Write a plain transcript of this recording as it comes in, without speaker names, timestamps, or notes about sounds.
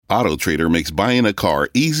AutoTrader makes buying a car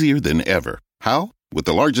easier than ever. How? With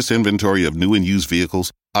the largest inventory of new and used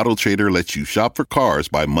vehicles, AutoTrader lets you shop for cars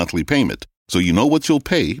by monthly payment, so you know what you'll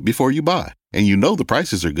pay before you buy. And you know the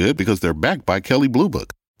prices are good because they're backed by Kelley Blue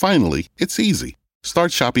Book. Finally, it's easy.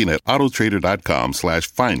 Start shopping at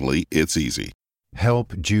autotrader.com/finally it's easy.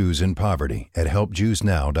 Help Jews in poverty at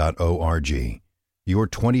helpjewsnow.org. Your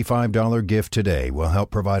 $25 gift today will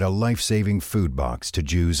help provide a life-saving food box to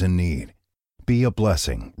Jews in need. Be a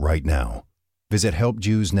blessing right now. Visit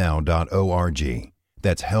helpjewsnow.org.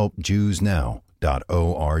 That's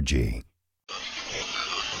helpjewsnow.org.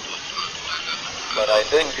 But I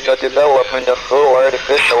think the development of full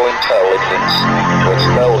artificial intelligence will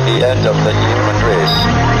spell the end of the human race.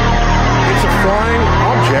 It's a flying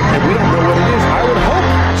object, and we don't know what it is. I would hope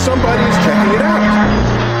somebody's checking it out.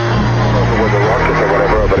 With the rockets or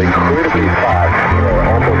whatever, but incredibly fast,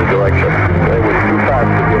 opposite direction. They were too fast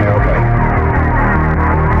to be in airplane.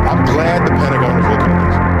 I'm glad the Pentagon is looking at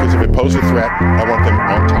this, because if it poses a threat, I want them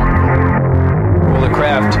on top of it. Well, the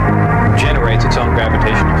craft generates its own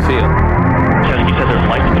gravitational field. Yeah, you said there's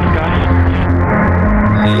lights in the sky?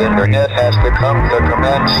 The internet has become the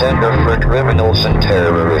command center for criminals and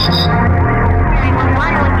terrorists. I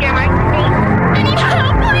need help, please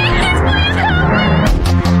help me!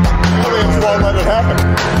 Aliens won't let it happen.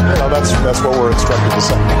 You know, that's what we're instructed to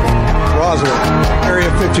say. Roswell,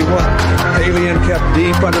 Area 51. Alien kept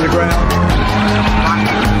deep under the ground.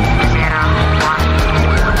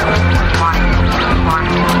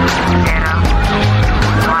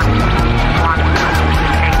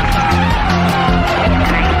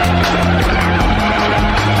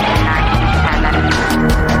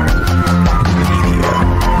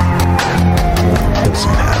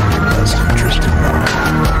 Doesn't have your best interest in mind.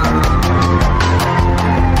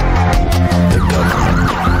 The government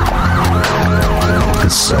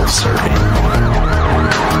is self-serving.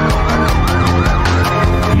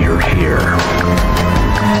 You're here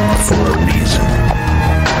for a reason.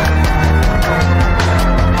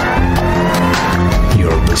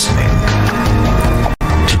 You're listening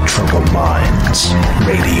to Troubled Minds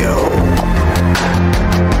Radio.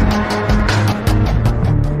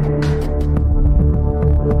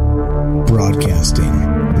 Broadcasting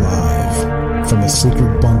live from a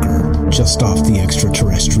secret bunker just off the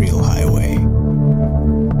extraterrestrial highway.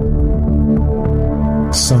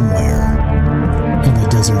 Somewhere in the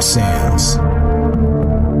desert sands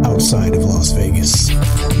outside of Las Vegas.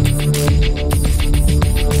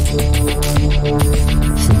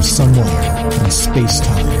 From somewhere in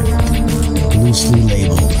space-time, loosely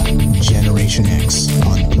labeled Generation X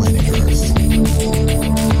on planet Earth.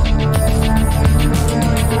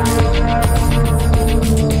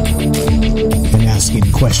 And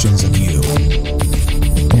asking questions of you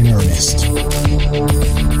in earnest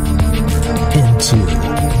into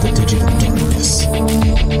the digital darkness.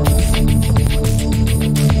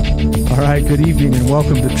 All right, good evening and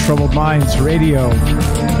welcome to Troubled Minds Radio.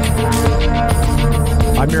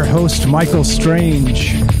 I'm your host, Michael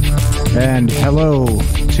Strange, and hello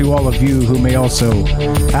to all of you who may also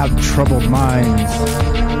have troubled minds.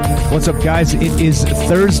 What's up, guys? It is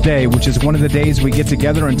Thursday, which is one of the days we get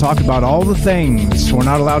together and talk about all the things we're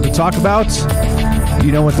not allowed to talk about.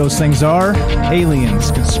 You know what those things are?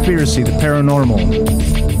 Aliens, conspiracy, the paranormal,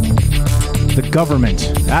 the government,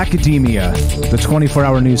 academia, the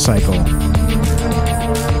 24-hour news cycle,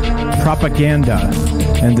 propaganda,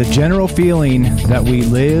 and the general feeling that we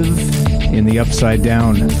live in the upside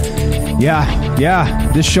down. Yeah,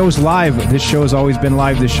 this show's live. This show has always been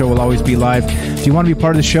live. This show will always be live. If you want to be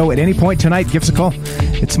part of the show at any point tonight, give us a call.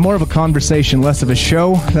 It's more of a conversation, less of a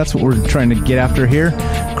show. That's what we're trying to get after here.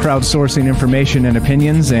 Crowdsourcing information and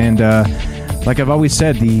opinions. And like I've always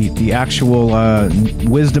said, the actual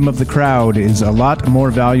wisdom of the crowd is a lot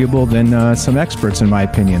more valuable than some experts, in my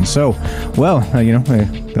opinion. So, well,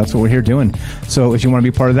 that's what we're here doing. So if you want to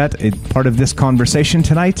be part of that, part of this conversation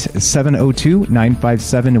tonight,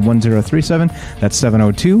 702-957-1037. That's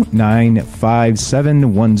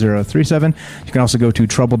 702-957-1037. You can also go to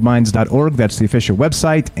troubledminds.org. That's the official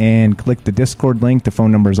website. And click the Discord link. The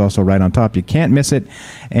phone number is also right on top. You can't miss it.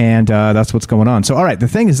 And that's what's going on. So, all right, the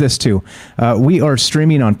thing is this, too. We are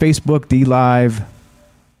streaming on Facebook, DLive,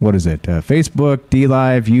 Facebook,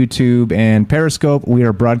 DLive, YouTube, and Periscope. We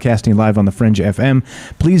are broadcasting live on the Fringe FM.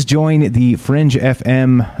 Please join the Fringe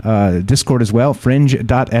FM Discord as well,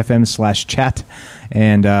 fringe.fm/chat,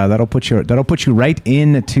 and that'll put you right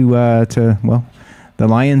into the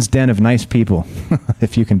lion's den of nice people,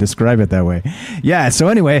 if you can describe it that way. Yeah. So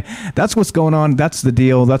anyway, that's what's going on. That's the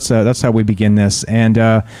deal. That's how we begin this,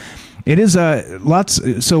 and It is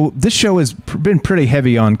lots. So this show has been pretty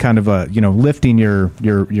heavy on kind of lifting your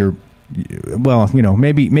well,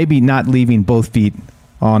 maybe not leaving both feet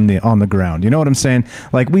on the ground. You know what I'm saying?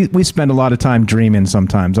 Like we spend a lot of time dreaming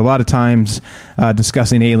sometimes, a lot of times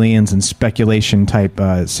discussing aliens and speculation type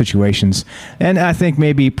situations. And I think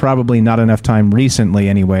maybe probably not enough time recently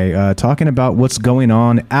anyway, talking about what's going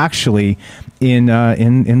on actually in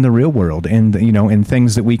the real world, and in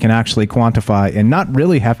things that we can actually quantify and not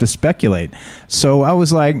really have to speculate. So I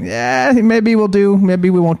was like, maybe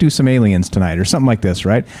we won't do some aliens tonight or something like this,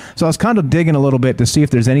 right? So I was kind of digging a little bit to see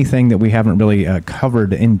if there's anything that we haven't really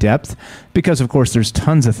covered in depth, because of course there's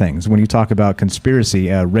tons of things when you talk about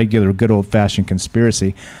conspiracy, regular good old fashioned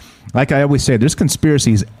conspiracy. Like I always say, there's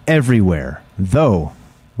conspiracies everywhere, though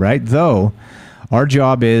our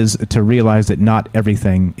job is to realize that not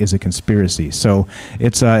everything is a conspiracy. So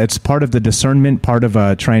it's part of the discernment, part of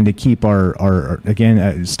trying to keep our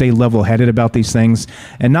stay level-headed about these things,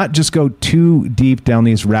 and not just go too deep down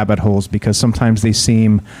these rabbit holes, because sometimes they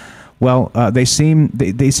seem they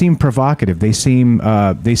seem provocative. They seem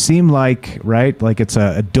like, right, like it's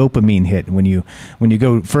a dopamine hit when you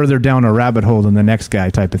go further down a rabbit hole than the next guy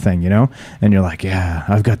type of thing, and you're like, yeah,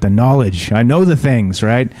 I've got the knowledge, I know the things,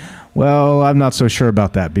 right? Well, I'm not so sure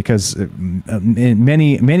about that, because in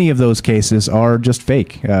many of those cases are just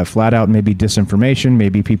fake, flat out, maybe disinformation,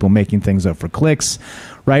 maybe people making things up for clicks,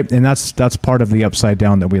 right? And that's part of the upside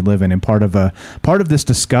down that we live in, and part of this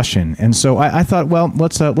discussion. And so I thought, well,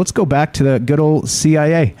 let's go back to the good old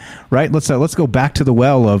CIA, right? Let's go back to the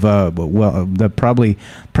well of the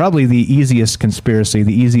probably the easiest conspiracy,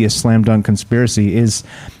 the easiest slam dunk conspiracy is,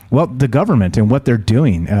 well, the government and what they're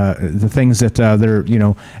doing, the things that they're,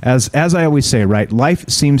 as I always say, right, life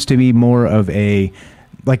seems to be more of a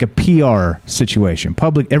PR situation.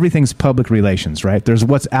 Everything's public relations, right? There's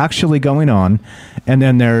what's actually going on, and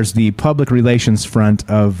then there's the public relations front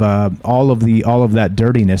of all of that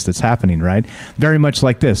dirtiness that's happening, right? Very much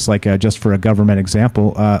like this, just for a government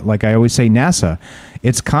example, like I always say, NASA.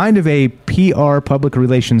 It's kind of a PR public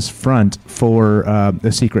relations front for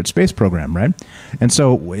the secret space program, right? And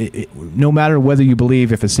so no matter whether you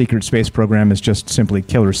believe if a secret space program is just simply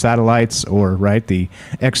killer satellites, or, right, the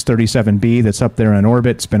X-37B that's up there in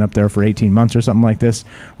orbit, it's been up there for 18 months or something like this,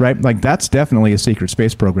 right? Like, that's definitely a secret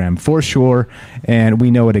space program for sure, and we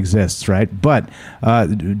know it exists, right? But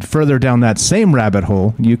further down that same rabbit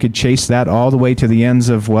hole, you could chase that all the way to the ends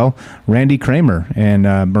of, well, Randy Kramer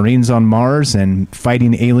and Marines on Mars and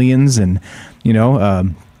fighting aliens and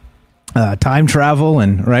time travel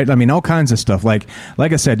and, right, I mean, all kinds of stuff. Like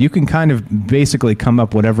I said, you can kind of basically come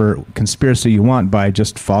up whatever conspiracy you want by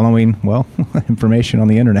just following, well, information on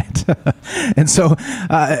the internet. And so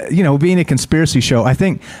being a conspiracy show, I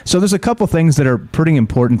think so. There's a couple things that are pretty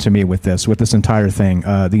important to me with this entire thing,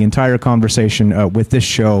 the entire conversation with this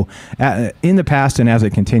show in the past and as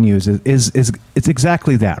it continues is it's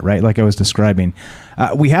exactly that, right? Like I was describing,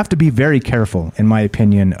 we have to be very careful, in my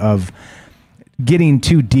opinion, of getting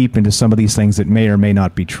too deep into some of these things that may or may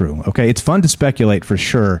not be true. Okay, it's fun to speculate for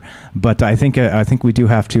sure, but I think we do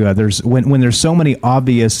have to. There's when there's so many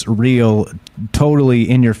obvious, real, totally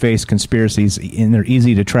in your face conspiracies, and they're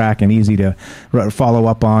easy to track and easy to follow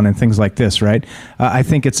up on, and things like this, right? I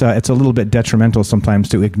think it's a little bit detrimental sometimes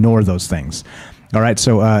to ignore those things. All right,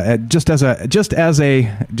 so just as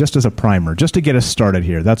a primer, just to get us started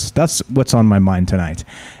here, that's what's on my mind tonight.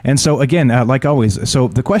 And so again, like always, so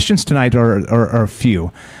the questions tonight are a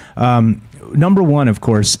few. Number one, of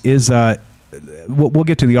course, is we'll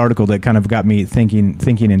get to the article that kind of got me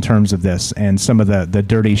thinking in terms of this and some of the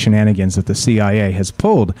dirty shenanigans that the CIA has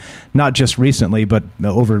pulled, not just recently, but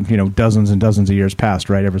over dozens and dozens of years past,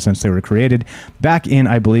 right? Ever since they were created, back in,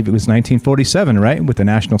 I believe it was 1947, right, with the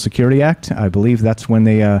National Security Act. I believe that's when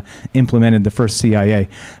they implemented the first CIA.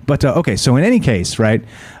 But okay, so in any case, right,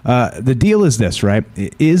 the deal is this, right?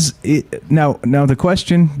 Now the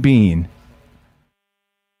question being,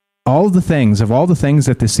 all the things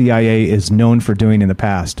that the CIA is known for doing in the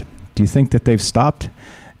past, do you think that they've stopped?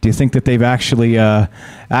 Do you think that they've actually right,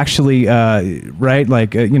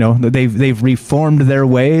 like they've reformed their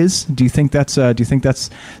ways? Do you think that's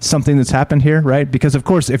something that's happened here, right? Because of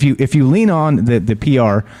course, if you lean on the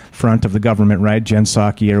PR front of the government, right, Jen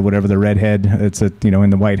Psaki or whatever, the redhead, it's in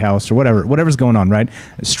the White House or whatever's going on, right,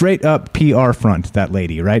 straight up PR front, that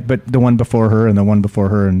lady, right, but the one before her and the one before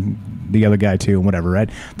her and the other guy too, and whatever, right?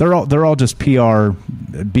 They're all just PR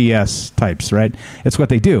BS types, right? It's what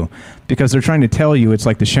they do because they're trying to tell you it's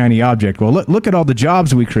like the shiny object. Well, look at all the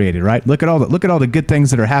jobs we created, right? Look at all the good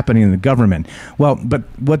things that are happening in the government. Well, but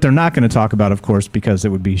what they're not going to talk about, of course, because it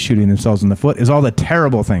would be shooting themselves in the foot, is all the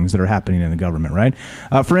terrible things that are happening in the government, right?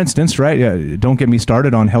 For instance, right? Don't get me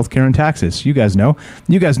started on healthcare and taxes. You guys know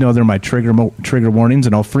they're my trigger warnings,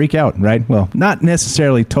 and I'll freak out, right? Well, not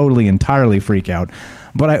necessarily totally entirely freak out,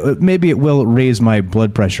 but maybe it will raise my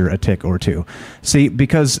blood pressure a tick or two. See,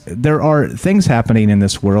 because there are things happening in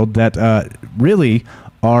this world that really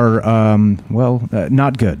are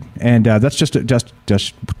not good, and that's just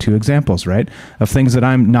two examples, right, of things that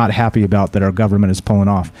I'm not happy about that our government is pulling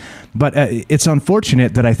off. But it's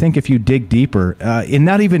unfortunate that I think if you dig deeper, and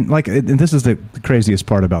not even like, and this is the craziest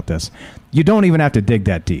part about this, you don't even have to dig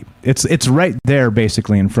that deep. It's right there,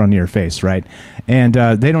 basically in front of your face, right? And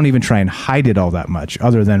they don't even try and hide it all that much,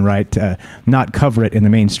 other than not cover it in the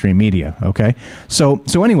mainstream media. Okay, so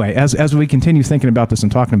anyway, as we continue thinking about this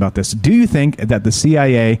and talking about this, do you think that the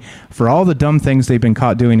CIA, for all the dumb things they've been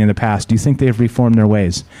caught doing in the past, do you think they've reformed their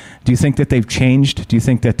ways? Do you think that they've changed? Do you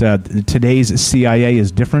think that today's CIA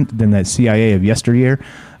is different than that CIA of yesteryear,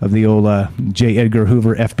 of the old J. Edgar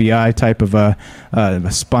Hoover FBI type of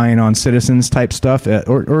spying on citizens type stuff,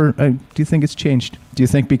 or do you think it's changed? Do you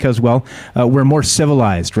think because we're more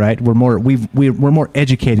civilized, right? We're more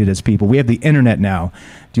educated as people. We have the internet now.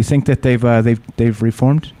 Do you think that they've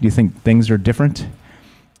reformed? Do you think things are different?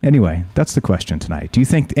 Anyway, that's the question tonight. Do you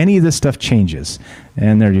think any of this stuff changes?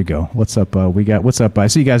 And there you go. What's up? What's up? I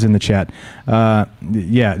see you guys in the chat.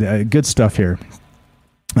 Good stuff here.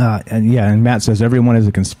 And Matt says everyone is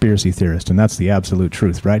a conspiracy theorist, and that's the absolute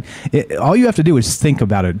truth, right? All you have to do is think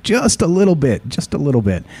about it just a little bit,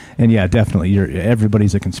 and yeah, definitely,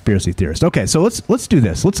 everybody's a conspiracy theorist. Okay, so let's do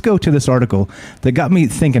this. Let's go to this article that got me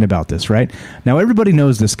thinking about this. Right now, everybody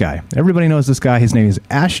knows this guy. His name is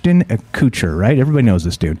Ashton Kutcher, right? Everybody knows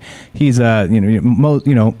this dude. He's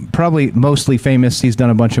probably mostly famous. He's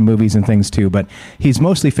done a bunch of movies and things too, but he's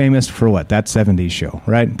mostly famous for what? That 70s show,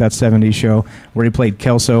 right? That 70s show where he played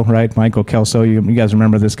Kelso, right? Michael Kelso. You guys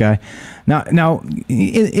remember this guy? Now,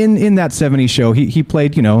 in that 70s show, he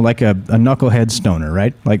played, like a knucklehead stoner,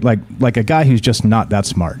 right? Like a guy who's just not that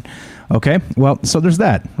smart. Okay, well, so there's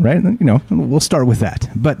that, right? We'll start with that.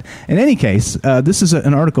 But in any case, this is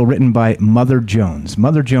an article written by Mother Jones,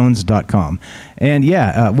 motherjones.com.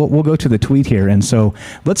 And we'll go to the tweet here. And so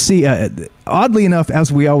let's see, oddly enough,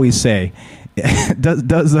 as we always say,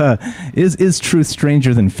 is truth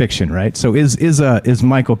stranger than fiction, right? So is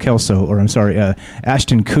Michael Kelso, or I'm sorry,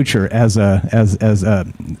 Ashton Kutcher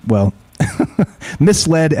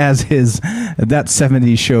misled as that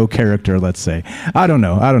 70s show character, let's say. I don't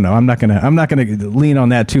know. I'm not gonna lean on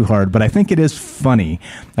that too hard, but I think it is funny.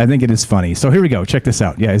 So here we go. Check this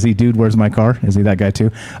out. Yeah, is he Dude, Where's My Car? Is he that guy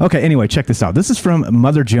too? Okay, anyway, check this out. This is from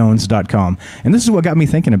motherjones.com, and this is what got me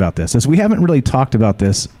thinking about this, is we haven't really talked about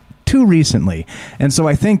this too recently. And so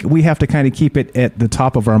I think we have to kind of keep it at the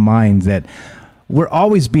top of our mind that we're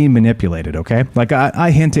always being manipulated, okay? Like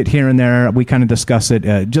I hint it here and there. We kind of discuss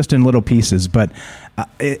it just in little pieces, but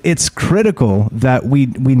it's critical that we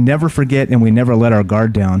never forget and we never let our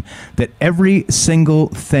guard down that every single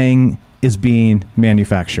thing is being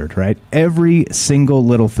manufactured, right? Every single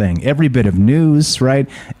little thing, every bit of news, right?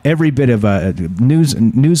 Every bit of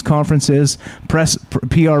news conferences, press,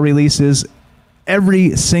 PR releases,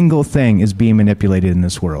 every single thing is being manipulated in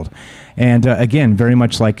this world. And again, very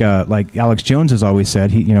much like Alex Jones has always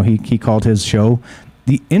said, he called his show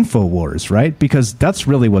the InfoWars, right? Because that's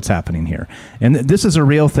really what's happening here. And this is a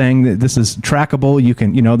real thing. This is trackable. You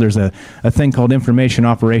can, there's a thing called information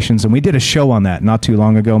operations, and we did a show on that not too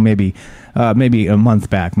long ago, maybe a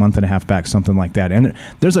month and a half back, something like that. And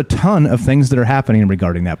there's a ton of things that are happening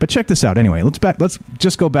regarding that. But check this out. Anyway, let's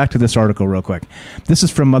just go back to this article real quick. This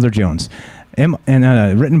is from Mother Jones. And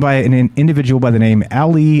written by an individual by the name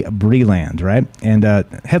Ali Breland, right? And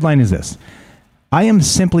headline is this: I am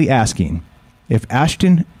simply asking if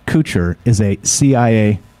Ashton Kutcher is a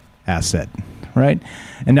CIA asset, right?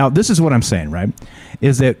 And now this is what I'm saying, right?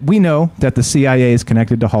 Is that we know that the CIA is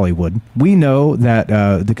connected to Hollywood. We know that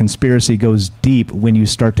the conspiracy goes deep when you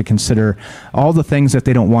start to consider all the things that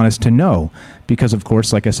they don't want us to know. Because, of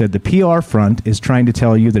course, like I said, the PR front is trying to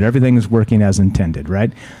tell you that everything is working as intended, right?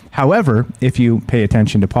 However, if you pay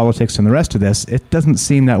attention to politics and the rest of this, it doesn't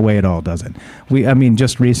seem that way at all, does it?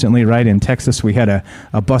 Just recently, right, in Texas, we had a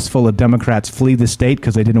bus full of Democrats flee the state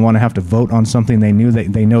because they didn't want to have to vote on something they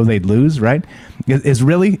know they'd lose, right?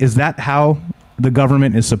 Is that how the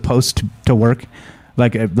government is supposed to work?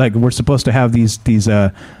 Like we're supposed to have these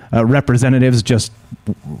representatives just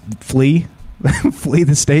flee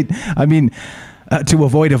the state. I mean, to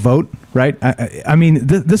avoid a vote, right? I mean,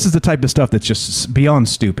 this is the type of stuff that's just beyond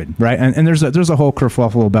stupid, right? And there's a whole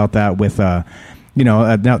kerfuffle about that with, then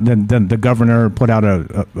the governor put out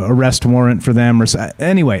a arrest warrant for them.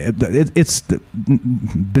 Anyway, it's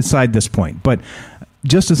beside this point. But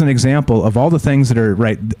just as an example of all the things that are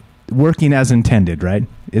working as intended, right?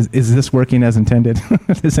 Is this working as intended?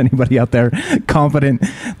 Is anybody out there confident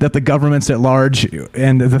that the governments at large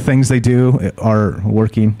and the things they do are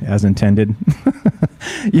working as intended?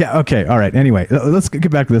 Yeah, okay, all right. Anyway, let's get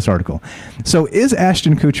back to this article. So is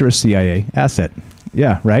Ashton Kutcher a CIA asset?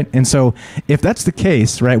 Yeah, right. And so if that's the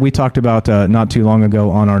case, right, we talked about not too long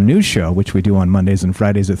ago on our news show, which we do on Mondays and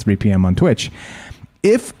Fridays at 3 p.m. on Twitch,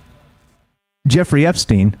 if Jeffrey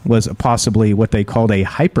Epstein was possibly what they called a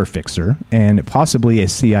hyperfixer and possibly a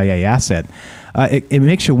CIA asset, it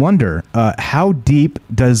makes you wonder, how deep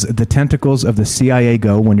does the tentacles of the CIA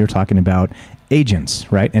go when you're talking about agents,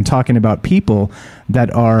 right? And talking about people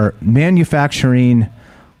that are manufacturing,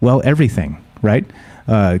 well, everything, right?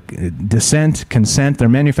 Dissent, consent, they're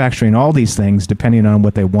manufacturing all these things depending on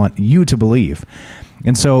what they want you to believe.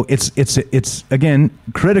 And so it's again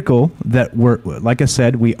critical that we're, like I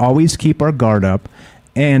said, we always keep our guard up.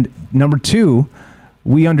 And number two,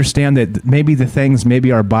 we understand that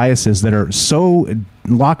maybe our biases that are so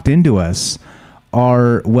locked into us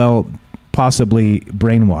are, well, possibly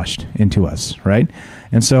brainwashed into us, right?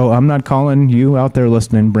 And so I'm not calling you out there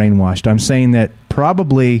listening brainwashed. I'm saying that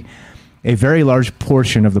probably a very large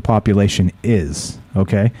portion of the population is,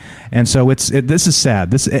 okay? And so this is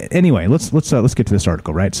sad. Anyway, let's get to this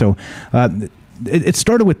article, right? So it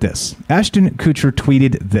started with this. Ashton Kutcher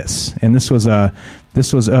tweeted this, and this was a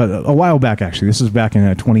while back, actually. This was back in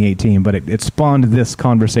 2018, but it spawned this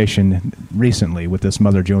conversation recently with this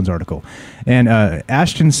Mother Jones article. And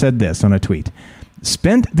Ashton said this on a tweet: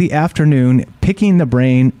 "Spent the afternoon picking the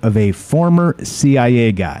brain of a former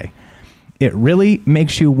CIA guy. It really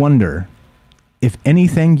makes you wonder if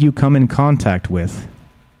anything you come in contact with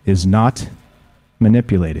is not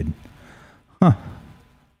manipulated." Huh.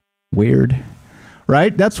 Weird.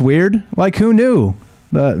 Right? That's weird. Like, who knew?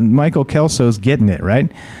 Michael Kelso's getting it,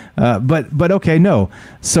 right? But okay, no.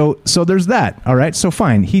 So there's that. All right. So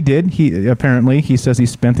fine. He says he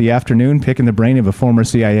spent the afternoon picking the brain of a former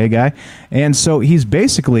CIA guy. And so he's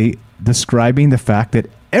basically describing the fact that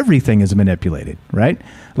everything is manipulated, right?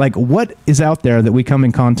 Like, what is out there that we come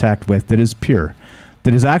in contact with that is pure,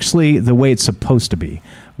 that is actually the way it's supposed to be,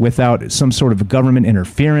 without some sort of government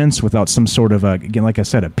interference, without some sort of, again, like I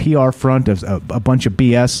said, a PR front of a bunch of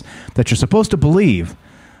BS that you're supposed to believe,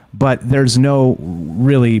 but there's no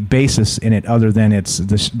really basis in it other than it's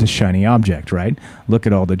the shiny object, right? Look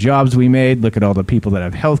at all the jobs we made. Look at all the people that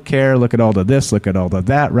have health care. Look at all the this. Look at all the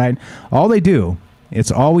that, right? All they do, it's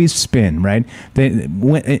always spin, right?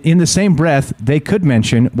 In the same breath, they could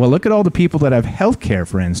mention, well, look at all the people that have health care,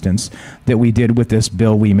 for instance, that we did with this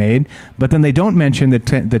bill we made. But then they don't mention the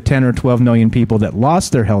 10 or 12 million people that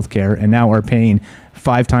lost their health care and now are paying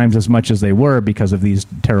 5 times as much as they were because of these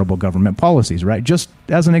terrible government policies, right? Just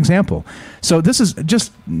as an example. So this is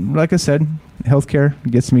just, like I said, healthcare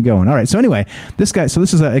gets me going. All right. So anyway, this guy, so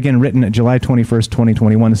this is again written July 21st,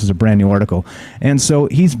 2021. This is a brand new article. And so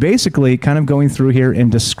he's basically kind of going through here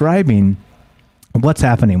and describing what's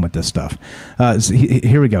happening with this stuff.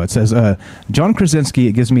 Here we go. It says, John Krasinski,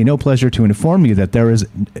 it gives me no pleasure to inform you that there is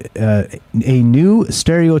a new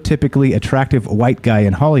stereotypically attractive white guy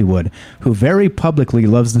in Hollywood who very publicly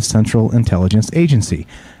loves the Central Intelligence Agency.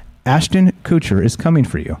 Ashton Kutcher is coming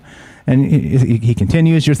for you. And he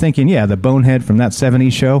continues, you're thinking, yeah, the bonehead from that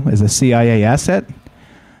 70s show is a CIA asset?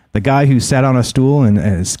 The guy who sat on a stool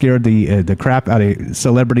and scared the crap out of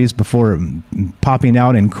celebrities before popping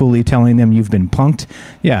out and coolly telling them you've been punked?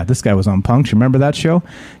 Yeah, this guy was on Punked. Remember that show?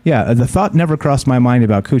 Yeah, the thought never crossed my mind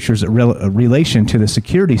about Kutcher's relation to the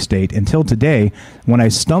security state until today when I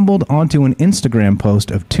stumbled onto an Instagram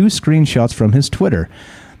post of 2 screenshots from his Twitter.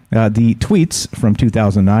 The tweets from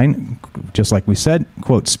 2009, just like we said,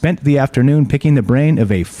 quote, spent the afternoon picking the brain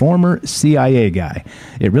of a former CIA guy.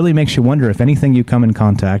 It really makes you wonder if anything you come in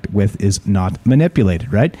contact with is not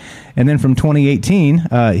manipulated, right? And then from 2018,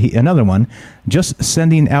 another one, just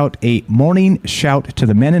sending out a morning shout to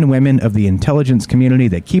the men and women of the intelligence community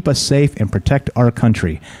that keep us safe and protect our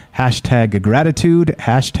country. Hashtag gratitude,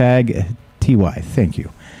 hashtag TY. Thank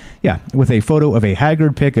you. Yeah, with a photo of a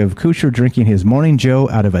haggard pic of Kutcher drinking his morning Joe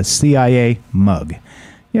out of a CIA mug.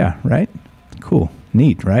 Yeah, right? Cool.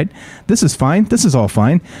 Neat, right? This is fine. This is all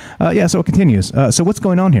fine. So it continues. So what's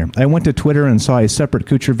going on here? I went to Twitter and saw a separate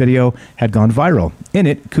Kuchar video had gone viral. In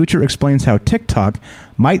it, Kuchar explains how TikTok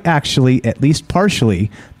might actually, at least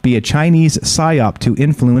partially, be a Chinese psyop to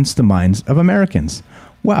influence the minds of Americans.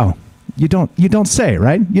 Wow. You don't say,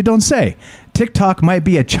 right? You don't say. TikTok might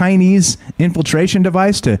be a Chinese infiltration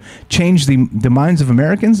device to change the minds of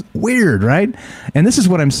Americans? Weird, right? And this is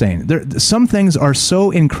what I'm saying. Some things are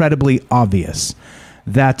so incredibly obvious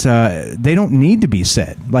that they don't need to be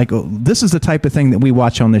said. Like, this is the type of thing that we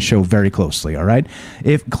watch on this show very closely, all right?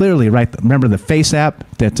 If clearly, right, remember the Face app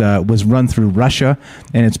that was run through Russia,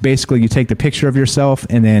 and it's basically you take the picture of yourself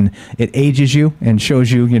and then it ages you and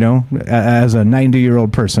shows you, as a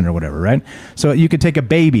 90-year-old person or whatever, right? So you could take a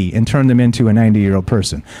baby and turn them into a 90-year-old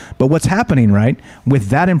person. But what's happening, right, with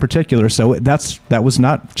that in particular, so that was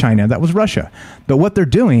not China, that was Russia. But what they're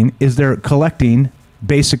doing is they're collecting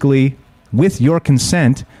basically, with your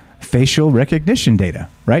consent, facial recognition data,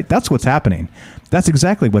 right? That's what's happening. That's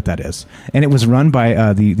exactly what that is. And it was run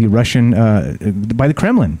by the Russian, by the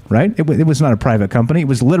Kremlin, right? It was not a private company. It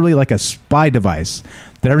was literally like a spy device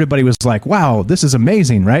that everybody was like, wow, this is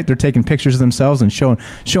amazing, right? They're taking pictures of themselves and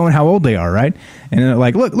showing how old they are, right? And they're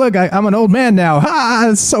like, look, I'm an old man now. Ha,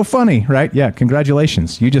 it's so funny, right? Yeah,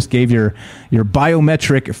 congratulations. You just gave your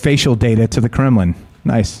biometric facial data to the Kremlin.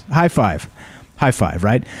 Nice. High five. High five,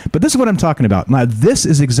 right? But this is what I'm talking about. Now, this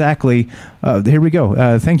is exactly, here we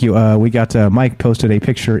go. Thank you. We got Mike posted a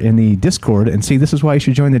picture in the Discord. And see, this is why you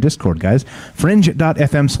should join the Discord, guys.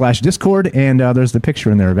 Fringe.fm/Discord. And there's the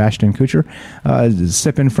picture in there of Ashton Kutcher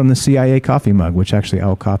sipping from the CIA coffee mug, which actually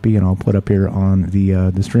I'll copy and I'll put up here on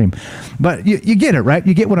the stream. But you get it, right?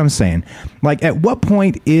 You get what I'm saying. Like, at what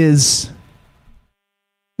point is,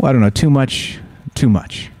 well, I don't know, too much?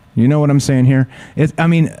 You know what I'm saying here?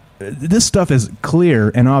 This stuff is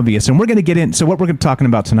clear and obvious, and we're going to get in. So what we're talking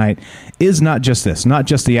about tonight is not just this, not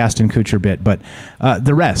just the Ashton Kutcher bit, but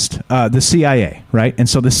the rest, the CIA, right? And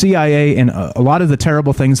so the CIA and a lot of the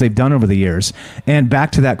terrible things they've done over the years. And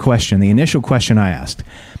back to that question, the initial question I asked,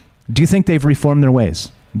 do you think they've reformed their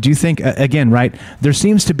ways? Do you think, again, right, there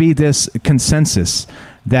seems to be this consensus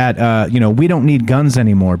that, we don't need guns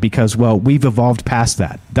anymore because, well, we've evolved past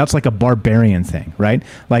that. That's like a barbarian thing, right?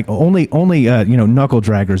 Like only knuckle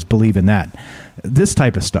draggers believe in that. This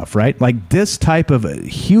type of stuff, right? Like this type of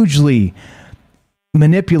hugely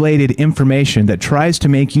manipulated information that tries to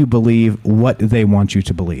make you believe what they want you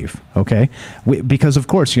to believe, okay? Because, of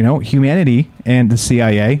course, humanity and the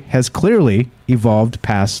CIA has clearly evolved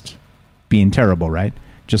past being terrible, right?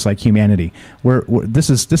 Just like humanity, this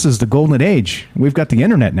is the golden age. We've got the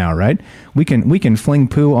internet now, right? We can fling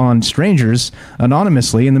poo on strangers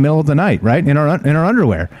anonymously in the middle of the night, right? In our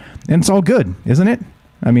underwear, and it's all good, isn't it?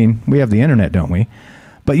 I mean, we have the internet, don't we?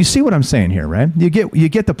 But you see what I'm saying here, right? You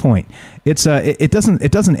get the point. It's it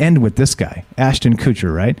doesn't end with this guy, Ashton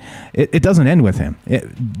Kutcher, right? It doesn't end with him.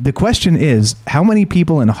 The question is, how many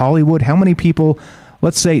people in Hollywood? How many people,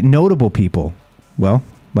 let's say notable people? Well,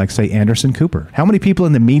 like, say, Anderson Cooper. How many people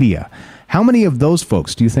in the media? How many of those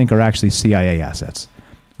folks do you think are actually CIA assets?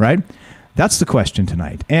 Right? That's the question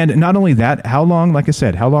tonight. And not only that, how long, like I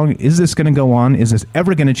said, how long is this going to go on? Is this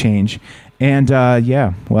ever going to change? And,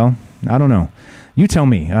 well, I don't know. You tell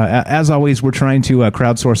me. As always, we're trying to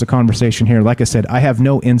crowdsource a conversation here. Like I said, I have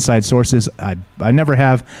no inside sources. I never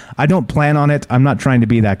have. I don't plan on it. I'm not trying to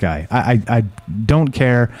be that guy. I don't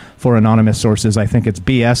care for anonymous sources. I think it's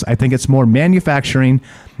BS. I think it's more manufacturing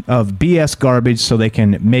of BS garbage so they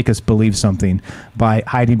can make us believe something by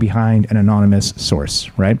hiding behind an anonymous source,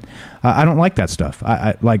 right? I don't like that stuff.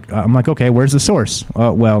 I'm like, okay, where's the source?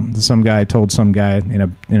 Well, some guy told some guy in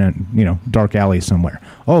a dark alley somewhere.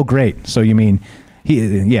 Oh, great. So you mean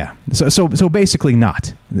So basically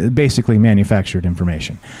basically manufactured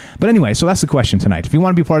information. But anyway, so that's the question tonight. If you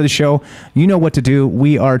want to be part of the show, you know what to do.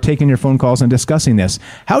 We are taking your phone calls and discussing this.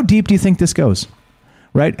 How deep do you think this goes?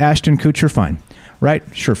 Right? Ashton Kutcher, fine. Right?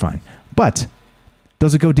 Sure, fine. But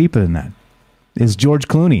does it go deeper than that? Is George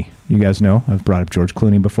Clooney, you guys know, I've brought up George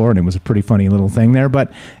Clooney before, and it was a pretty funny little thing there,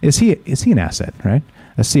 but is he an asset, right?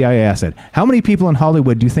 A CIA asset. How many people in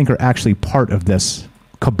Hollywood do you think are actually part of this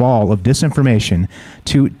cabal of disinformation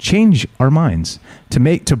to change our minds, to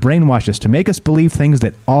brainwash us, to make us believe things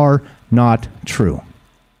that are not true?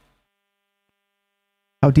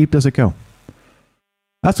 How deep does it go?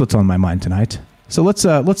 That's what's on my mind tonight. So let's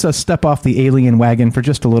step off the alien wagon for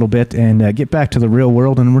just a little bit and get back to the real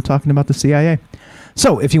world, and we're talking about the CIA.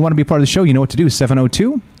 So if you want to be part of the show, you know what to do.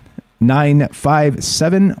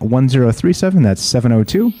 702-957-1037. That's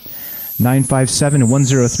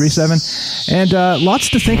 957-1037. And lots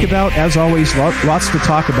to think about, as always, lots to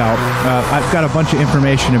talk about. I've got a bunch of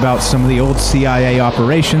information about some of the old CIA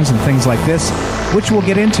operations and things like this, which we'll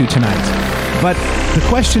get into tonight. But the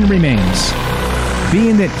question remains,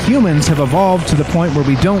 being that humans have evolved to the point where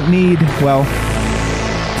we don't need, well,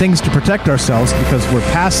 things to protect ourselves because we're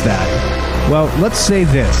past that. Well, let's say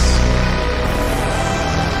this.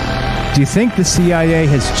 Do you think the CIA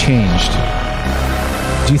has changed?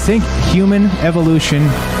 Do you think human evolution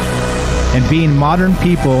and being modern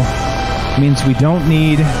people means we don't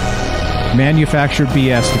need manufactured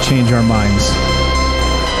BS to change our minds?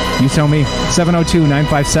 You tell me.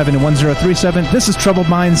 702-957-1037. This is Troubled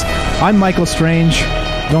Minds. I'm Michael Strange.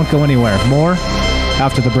 Don't go anywhere. More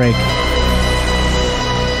after the break.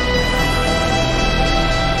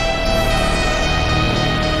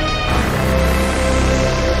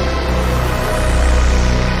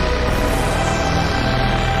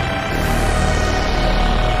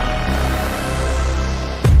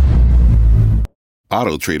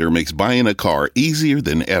 AutoTrader makes buying a car easier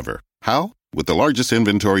than ever. How? With the largest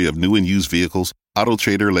inventory of new and used vehicles,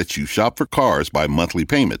 AutoTrader lets you shop for cars by monthly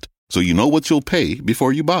payment, so you know what you'll pay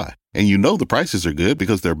before you buy. And you know the prices are good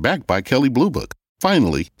because they're backed by Kelley Blue Book.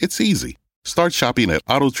 Finally, it's easy. Start shopping at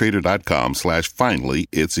autotrader.com/finally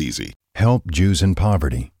it's easy. Help Jews in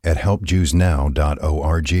poverty at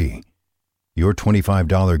helpjewsnow.org. Your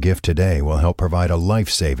 $25 gift today will help provide a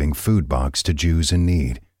life-saving food box to Jews in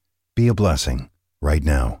need. Be a blessing right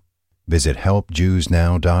now. Visit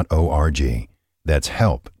helpjewsnow.org. That's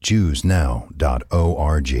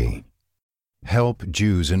helpjewsnow.org. Help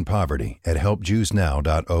Jews in poverty at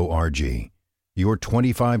helpjewsnow.org. Your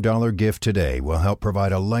 $25 gift today will help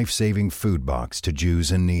provide a life-saving food box to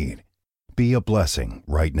Jews in need. Be a blessing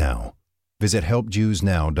right now. Visit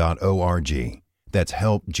helpjewsnow.org. That's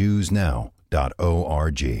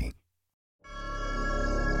helpjewsnow.org.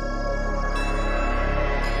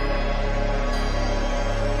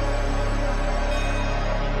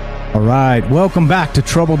 All right, welcome back to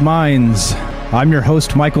Troubled Minds. I'm your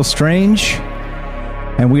host, Michael Strange,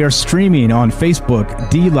 and we are streaming on Facebook,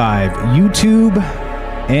 DLive, YouTube,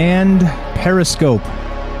 and Periscope.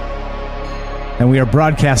 And we are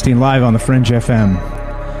broadcasting live on the Fringe FM.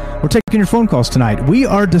 We're taking your phone calls tonight. We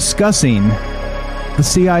are discussing the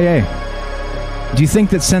CIA. Do you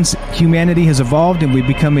think that since humanity has evolved and we've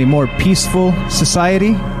become a more peaceful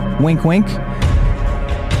society, wink, wink,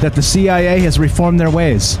 that the CIA has reformed their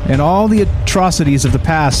ways and all the atrocities of the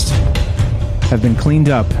past have been cleaned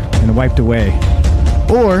up and wiped away?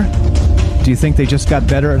 Or do you think they just got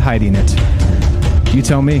better at hiding it? You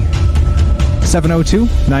tell me.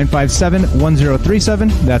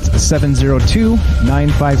 702-957-1037. That's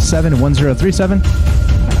 702-957-1037.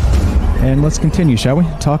 And let's continue, shall we?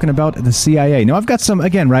 Talking about the CIA. Now, I've got some,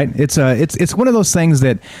 again, right? It's one of those things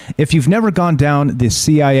that if you've never gone down the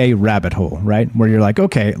CIA rabbit hole, right? Where you're like,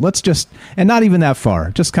 okay, let's just, and not even that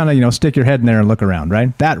far, just kind of, stick your head in there and look around,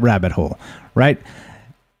 right? That rabbit hole, right?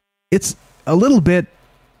 It's a little bit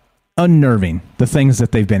unnerving, the things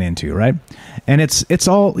that they've been into, right? And it's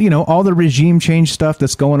all, all the regime change stuff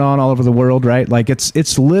that's going on all over the world, right? Like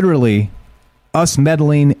it's literally us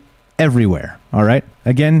meddling everywhere, all right?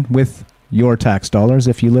 Again, with your tax dollars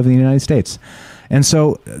if you live in the United States. And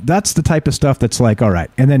so that's the type of stuff that's like, all right.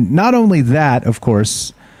 And then not only that, of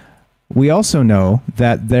course, we also know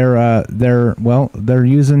that they're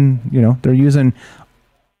using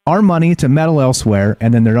our money to meddle elsewhere,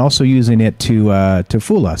 and then they're also using it to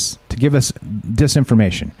fool us, to give us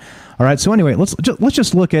disinformation. All right. So anyway, let's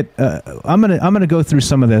just look at. I'm gonna go through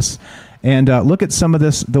some of this and look at some of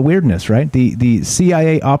the weirdness, right? The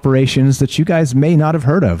CIA operations that you guys may not have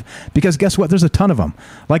heard of, because guess what? There's a ton of them.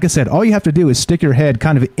 Like I said, all you have to do is stick your head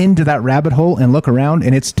kind of into that rabbit hole and look around,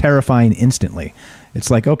 and it's terrifying instantly. It's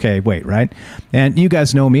like, okay, wait, right? And you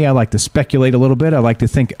guys know me. I like to speculate a little bit. I like to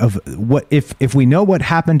think of what if we know what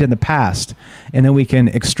happened in the past, and then we can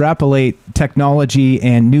extrapolate technology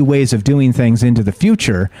and new ways of doing things into the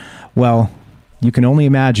future. Well, you can only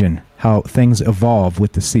imagine how things evolve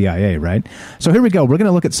with the CIA, right? So here we go. We're going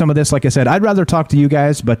to look at some of this. Like I said, I'd rather talk to you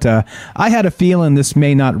guys, but I had a feeling this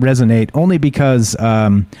may not resonate, only because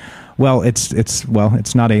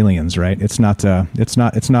it's not aliens, right? It's not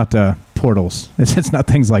portals. It's not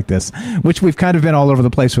things like this, which we've kind of been all over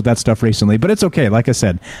the place with that stuff recently. But it's okay. Like I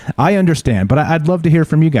said, I understand. But I'd love to hear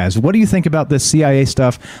from you guys. What do you think about this CIA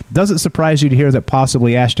stuff? Does it surprise you to hear that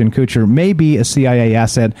possibly Ashton Kutcher may be a CIA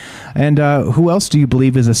asset? And who else do you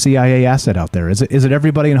believe is a CIA asset out there? Is it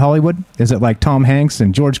everybody in Hollywood? Is it like Tom Hanks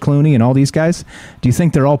and George Clooney and all these guys? Do you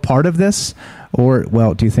think they're all part of this? Or,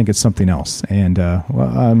 well, do you think it's something else? And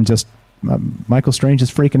I'm just Michael Strange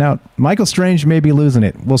is freaking out. Michael Strange may be losing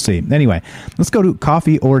it. We'll see. Anyway, let's go to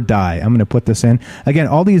Coffee or Die. I'm going to put this in. Again,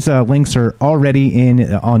 all these links are already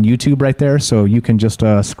on YouTube right there, so you can just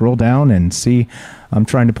scroll down and see. I'm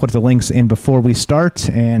trying to put the links in before we start,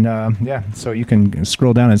 and so you can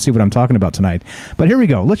scroll down and see what I'm talking about tonight. But here we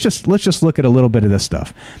go. Let's just look at a little bit of this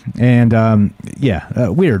stuff. And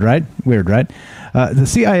weird, right? Weird, right? The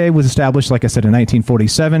CIA was established, like I said, in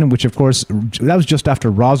 1947, which, of course, that was just after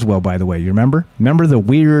Roswell, by the way. You remember? Remember the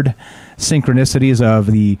weird synchronicities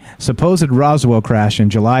of the supposed Roswell crash in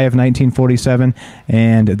July of 1947,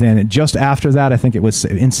 and then just after that, I think it was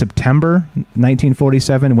in September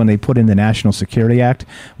 1947, when they put in the National Security Act,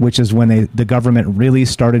 which is when the government really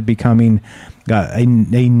started becoming a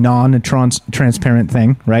non-transparent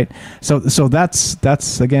thing, right? So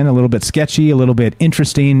that's again a little bit sketchy, a little bit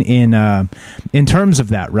interesting in terms of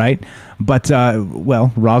that, right? But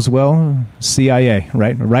Roswell, CIA,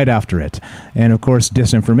 right after it, and of course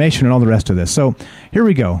disinformation and all the rest of this. So here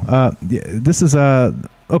we go. This is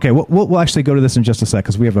okay. We'll actually go to this in just a sec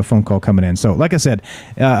because we have a phone call coming in. So like I said,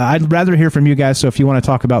 I'd rather hear from you guys. So if you want to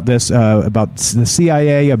talk about this, about the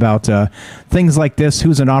CIA, about things like this,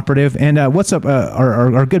 who's an operative, and what's up,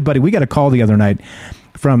 our good buddy, we got a call the other night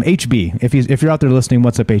from HB. If you're out there listening,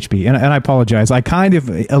 what's up, HB? And I apologize. I kind of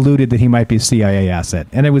alluded that he might be a CIA asset,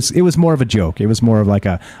 and it was more of a joke. It was more of like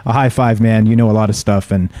a high five, man. You know a lot of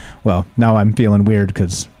stuff, and well, now I'm feeling weird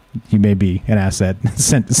because you may be an asset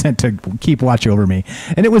sent to keep watch over me.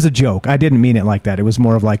 And it was a joke. I didn't mean it like that. It was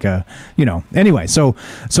more of like a, anyway. So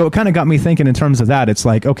it kind of got me thinking in terms of that. It's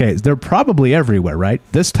like, okay, they're probably everywhere, right?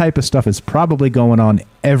 This type of stuff is probably going on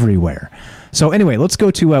everywhere. So anyway, let's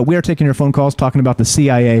go to, we are taking your phone calls, talking about the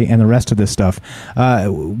CIA and the rest of this stuff.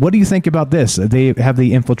 What do you think about this? They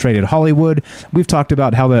infiltrated Hollywood. We've talked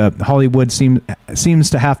about how the Hollywood seems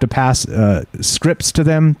to have to pass scripts to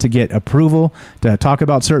them to get approval to talk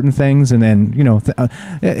about certain things. And then,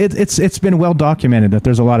 it's been well documented that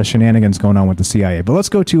there's a lot of shenanigans going on with the CIA. But let's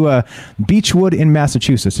go to Beechwood in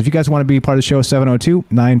Massachusetts. If you guys want to be part of the show,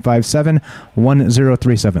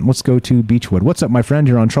 702-957-1037. Let's go to Beechwood. What's up, my friend?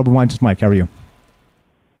 You're on Troubled Minds with Mike. How are you?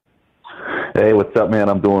 Hey, what's up, man?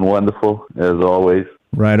 I'm doing wonderful, as always.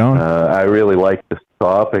 Right on. I really like this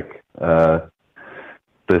topic. The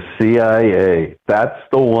CIA, that's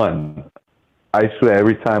the one. I swear,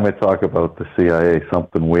 every time I talk about the CIA,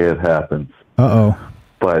 something weird happens. Uh-oh.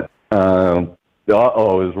 But,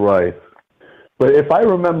 uh-oh is right. But if I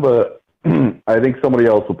remember, I think somebody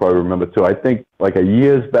else will probably remember, too. I think, like,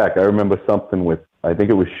 years back, I remember something with, I think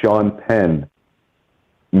it was Sean Penn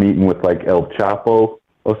meeting with, like, El Chapo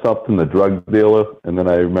or something, the drug dealer, and then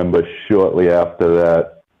I remember shortly after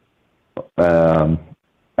that,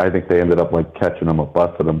 I think they ended up like catching him or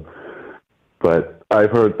busting him. But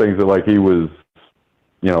I've heard things that like he was,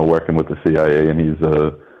 working with the CIA, and he's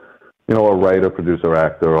a writer, producer,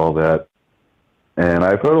 actor, all that. And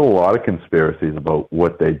I've heard a lot of conspiracies about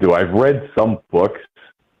what they do. I've read some books,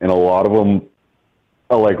 and a lot of them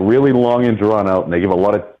are like really long and drawn out, and they give a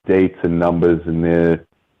lot of dates and numbers, and they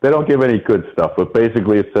don't give any good stuff, but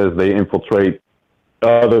basically it says they infiltrate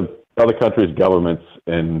other countries' governments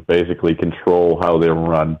and basically control how they're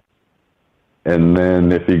run. And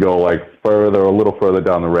then if you go like a little further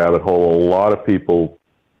down the rabbit hole, a lot of people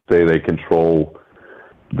say they control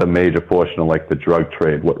the major portion of like the drug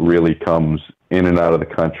trade, what really comes in and out of the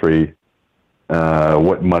country,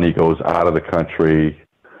 what money goes out of the country,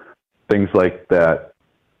 things like that.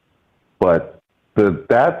 But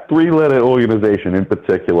that three-letter organization in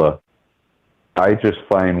particular, I just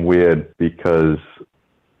find weird because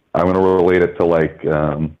I'm going to relate it to like,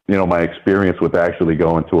 my experience with actually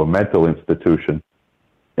going to a mental institution,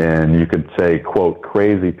 and you could say, quote,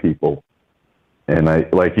 crazy people. And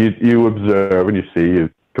you observe and you see, you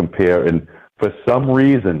compare, and for some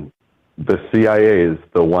reason, the CIA is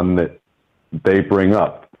the one that they bring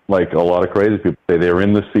up. Like a lot of crazy people say they're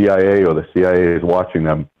in the CIA or the CIA is watching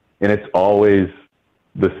them, and it's always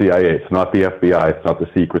the CIA. It's not the FBI. It's not the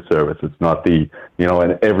Secret Service. It's not the,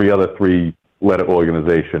 and every other three-letter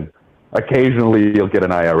organization. Occasionally, you'll get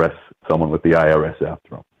an IRS, someone with the IRS after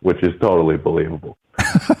them, which is totally believable.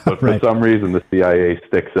 But for some reason, the CIA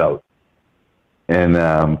sticks out. And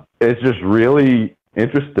it's just really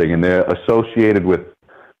interesting. And they're associated with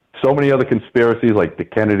so many other conspiracies, like the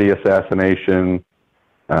Kennedy assassination,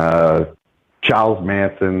 Charles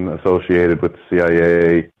Manson associated with the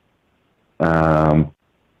CIA.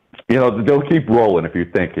 They'll keep rolling if you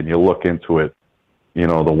think and you look into it,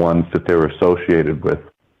 the ones that they're associated with.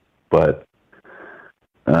 But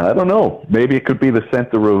I don't know. Maybe it could be the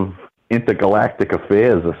center of intergalactic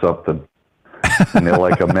affairs or something. And they're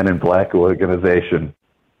like a Men in Black organization.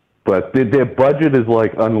 but their budget is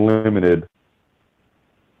like unlimited.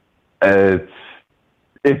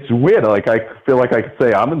 It's weird. Like, I feel like I could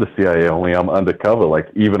say I'm in the CIA, only I'm undercover. Like,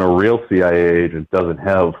 even a real CIA agent doesn't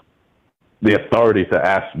have the authority to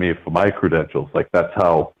ask me for my credentials. Like, that's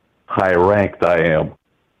how high ranked I am.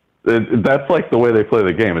 That's like the way they play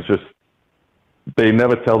the game. It's just they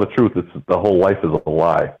never tell the truth. It's the whole life is a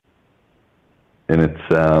lie, and it's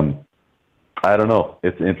I don't know.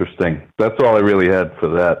 It's interesting. That's all I really had for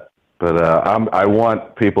that. But I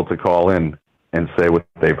want people to call in and say what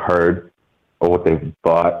they've heard or what they've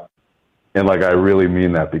thought, and like, I really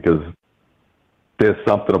mean that, because there's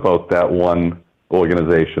something about that one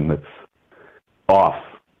organization that's off.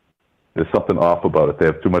 There's something off about it. They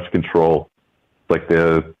have too much control. It's like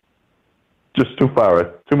they're just too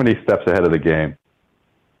many steps ahead of the game.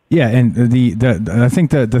 Yeah, and I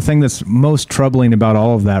think the thing that's most troubling about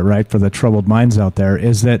all of that, right, for the troubled minds out there,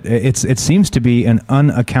 is that it seems to be an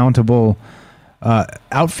unaccountable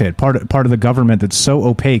outfit, part of the government that's so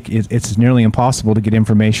opaque it's nearly impossible to get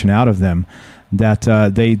information out of them, that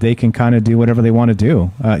they can kind of do whatever they want to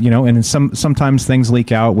do, and sometimes things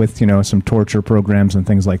leak out with some torture programs and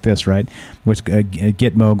things like this, right, which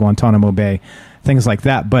Gitmo, Guantanamo Bay, things like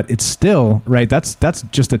that. But it's still, right, that's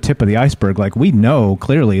just the tip of the iceberg. Like, we know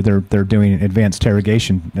clearly they're doing advanced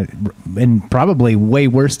interrogation, and probably way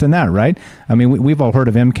worse than that, right? I mean, we've all heard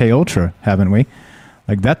of MK Ultra, haven't we?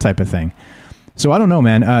 Like, that type of thing. So I don't know,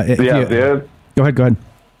 man. Go ahead.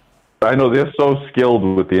 I know they're so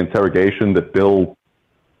skilled with the interrogation that they'll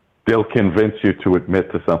convince you to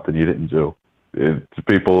admit to something you didn't do.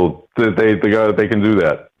 People, they can do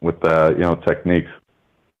that with techniques.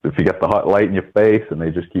 If you get the hot light in your face and they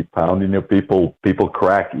just keep pounding you, people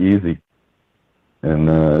crack easy, and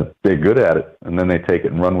they're good at it. And then they take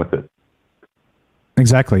it and run with it.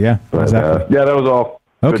 Exactly. Yeah. But, exactly. That was all.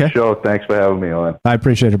 Okay. Good show. Thanks for having me on. I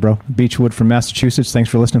appreciate it, bro. Beechwood from Massachusetts. Thanks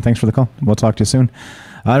for listening. Thanks for the call. We'll talk to you soon.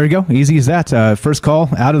 There you go. Easy as that. First call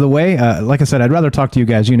out of the way. Like I said, I'd rather talk to you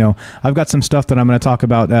guys. I've got some stuff that I'm going to talk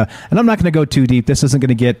about, and I'm not going to go too deep. This isn't going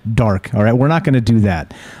to get dark. All right, we're not going to do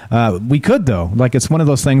that. We could, though. Like, it's one of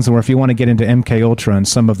those things where if you want to get into MK Ultra and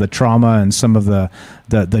some of the trauma and some of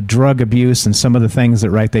the drug abuse and some of the things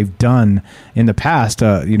that they've done in the past,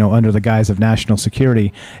 under the guise of national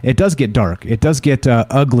security, it does get dark. It does get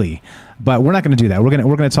ugly. But we're not going to do that. We're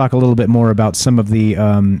going to talk a little bit more about some of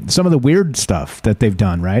the weird stuff that they've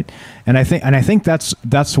done, right? And I think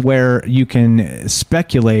that's where you can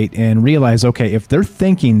speculate and realize, okay, if they're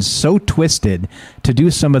thinking so twisted to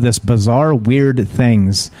do some of this bizarre, weird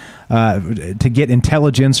things to get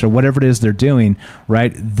intelligence or whatever it is they're doing,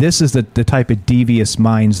 right? This is the type of devious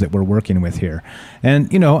minds that we're working with here. And,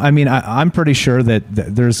 I'm pretty sure that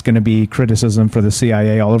there's going to be criticism for the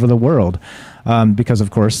CIA all over the world. Because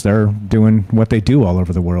of course they're doing what they do all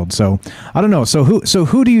over the world. So I don't know. So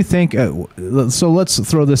who do you think? So let's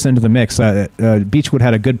throw this into the mix. Beechwood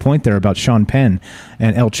had a good point there about Sean Penn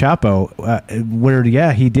and El Chapo, where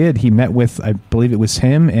he did. He met with, I believe it was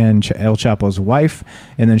him and El Chapo's wife,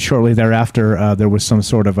 and then shortly thereafter there was some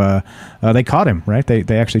sort of they caught him, right?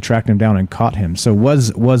 They actually tracked him down and caught him. So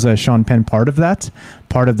was Sean Penn part of that?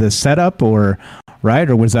 Part of the setup, or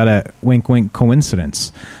was that a wink wink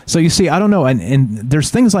coincidence? So you see, I don't know, and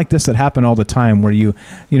there's things like this that happen all the time where you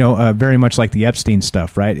very much like the Epstein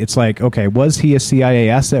stuff, right? It's like, okay, was he a CIA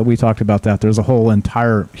asset? We talked about that. There's a whole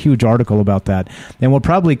entire huge article about that, and we'll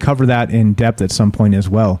probably cover that in depth at some point as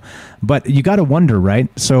well. But you got to wonder, right?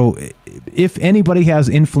 So if anybody has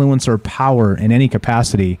influence or power in any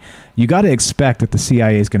capacity, you got to expect that the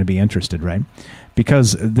CIA is going to be interested, right?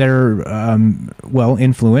 Because they're,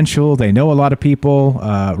 influential. They know a lot of people,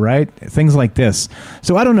 right? Things like this.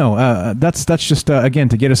 So I don't know. That's just, again,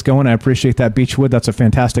 to get us going. I appreciate that, Beechwood. That's a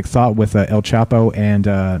fantastic thought with El Chapo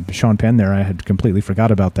and Sean Penn there. I had completely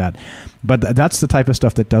forgot about that. But that's the type of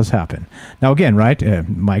stuff that does happen. Now, again, right,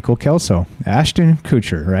 Michael Kelso, Ashton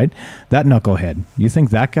Kutcher, right? That knucklehead. You think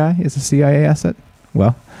that guy is a CIA asset?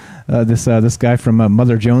 Well, this guy from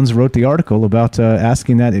Mother Jones wrote the article about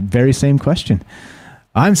asking that very same question.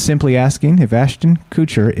 I'm simply asking if Ashton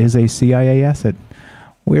Kutcher is a CIA asset.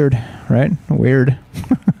 Weird, right? Weird.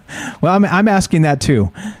 Well, I'm asking that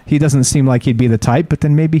too. He doesn't seem like he'd be the type, but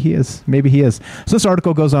then maybe he is. Maybe he is. So this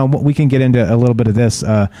article goes on. We can get into a little bit of this.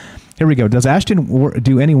 Here we go. Does Ashton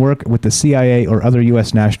do any work with the CIA or other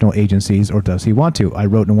U.S. national agencies, or does he want to? I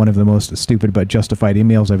wrote in one of the most stupid but justified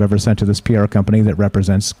emails I've ever sent to this PR company that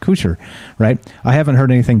represents Kuchar, right? I haven't heard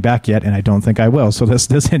anything back yet, and I don't think I will. So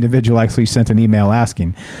this individual actually sent an email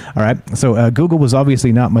asking. All right. So Google was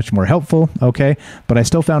obviously not much more helpful, okay? But I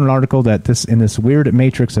still found an article that in this weird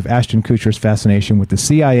matrix of Ashton Kutcher's fascination with the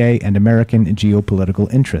CIA and American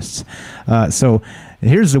geopolitical interests. So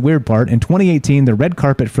here's the weird part. In 2018, the red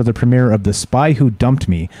carpet for the premiere of The Spy Who Dumped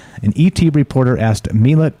Me, an ET reporter asked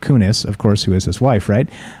Mila Kunis, of course, who is his wife, right,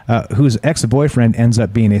 whose ex-boyfriend ends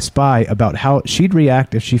up being a spy, about how she'd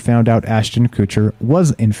react if she found out Ashton Kutcher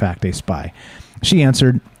was, in fact, a spy. She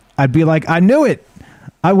answered, "I'd be like, I knew it.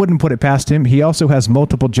 I wouldn't put it past him. He also has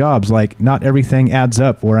multiple jobs. Like, not everything adds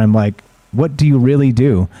up," where I'm like, what do you really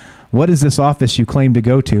do? What is this office you claim to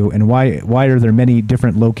go to, and why are there many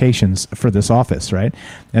different locations for this office, right?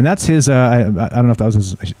 And that's his, I don't know if that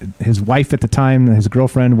was his wife at the time, his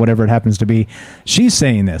girlfriend, whatever it happens to be. She's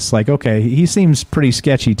saying this, like, okay, he seems pretty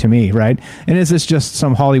sketchy to me, right? And is this just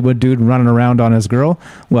some Hollywood dude running around on his girl?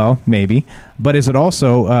 Well, maybe. But is it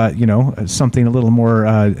also, something a little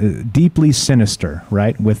more deeply sinister,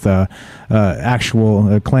 right, with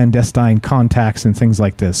actual clandestine contacts and things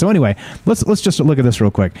like this? So anyway, let's just look at this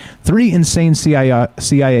real quick. 3 insane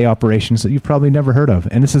CIA operations that you've probably never heard of,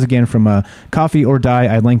 and this is again from Coffee or Die.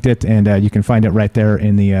 I linked it, and you can find it right there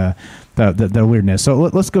in the weirdness. So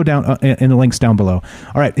let's go down in the links down below.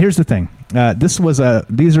 All right, here's the thing.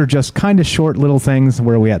 These are just kind of short little things.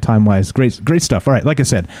 Where are we at time-wise? Great stuff. All right, like I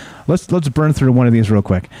said, let's burn through one of these real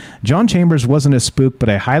quick. John Chambers wasn't a spook, but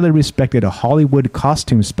a highly respected Hollywood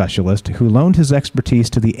costume specialist who loaned his expertise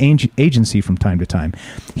to the agency from time to time.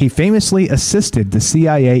 He famously assisted the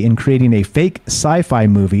CIA in creating a fake sci-fi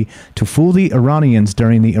movie to fool the Iranians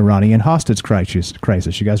during the Iranian hostage crisis.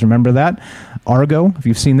 You guys remember that? Argo, if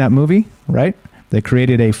you've seen that movie, right? They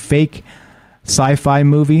created a fake sci-fi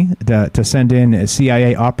movie to send in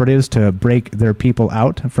CIA operatives to break their people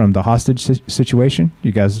out from the hostage situation.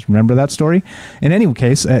 You guys remember that story? In any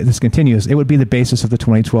case, this continues. It would be the basis of the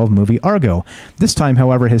 2012 movie Argo. This time,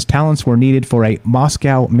 however, his talents were needed for a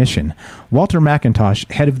Moscow mission. Walter McIntosh,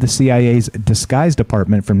 head of the CIA's disguise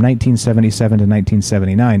department from 1977 to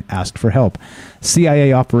 1979, asked for help.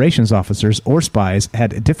 CIA operations officers or spies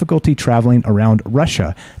had difficulty traveling around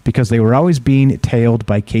Russia because they were always being tailed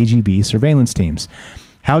by KGB surveillance teams.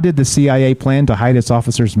 How did the CIA plan to hide its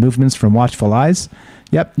officers' movements from watchful eyes?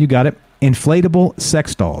 Yep, you got it. Inflatable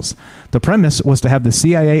sex dolls. The premise was to have the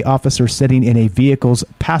CIA officer sitting in a vehicle's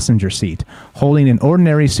passenger seat, holding an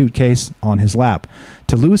ordinary suitcase on his lap.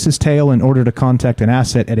 To lose his tail in order to contact an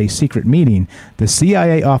asset at a secret meeting, the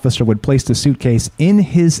CIA officer would place the suitcase in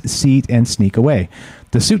his seat and sneak away.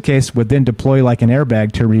 The suitcase would then deploy like an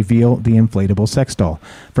airbag to reveal the inflatable sex doll.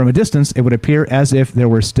 From a distance, it would appear as if there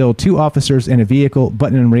were still 2 officers in a vehicle,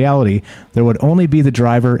 but in reality, there would only be the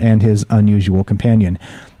driver and his unusual companion.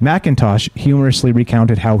 McIntosh humorously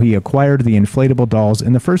recounted how he acquired the inflatable dolls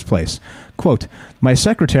in the first place. Quote, "My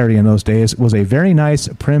secretary in those days was a very nice,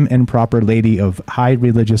 prim and proper lady of high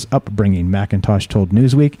religious upbringing," McIntosh told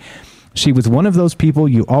Newsweek. "She was one of those people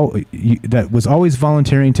that was always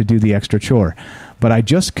volunteering to do the extra chore. But I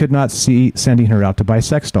just could not see sending her out to buy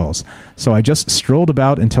sex dolls. So I just strolled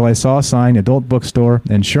about until I saw a sign, adult bookstore,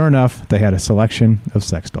 and sure enough, they had a selection of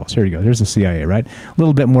sex dolls." Here you go. There's the CIA, right? A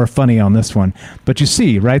little bit more funny on this one. But you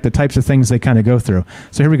see, right, the types of things they kind of go through.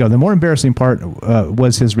 So here we go. The more embarrassing part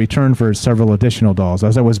was his return for several additional dolls.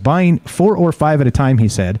 "As I was buying 4 or 5 at a time," he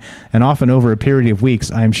said, "and often over a period of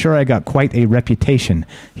weeks, I am sure I got quite a reputation,"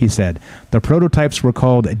 he said. "The prototypes were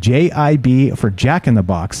called JIB for Jack in the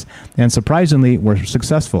Box, and surprisingly were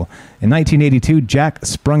successful. In 1982, Jack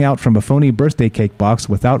sprung out from a phony birthday cake box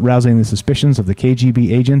without rousing the suspicions of the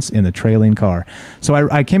KGB agents in the trailing car." So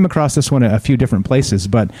I came across this one a few different places,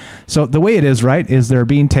 but so the way it is, right, is they're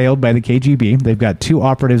being tailed by the KGB. They've got 2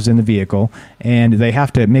 operatives in the vehicle, and they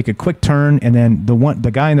have to make a quick turn, and then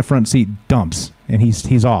the guy in the front seat dumps, and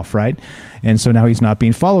he's off, right? And so now he's not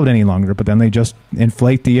being followed any longer, but then they just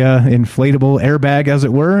inflate the inflatable airbag, as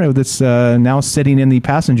it were, that's now sitting in the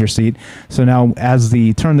passenger seat. So now as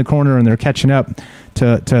they turn the corner and they're catching up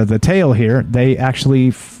to the tail here, they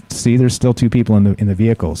actually see there's still 2 people in the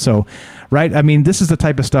vehicle. So, right, I mean, this is the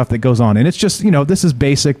type of stuff that goes on. And it's just, this is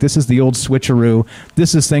basic. This is the old switcheroo.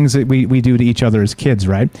 This is things that we do to each other as kids,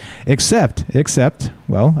 right? Except,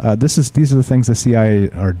 well, these are the things the CIA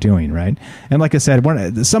are doing, right? And like I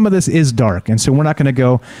said, some of this is dark, and so we're not going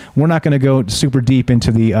to go super deep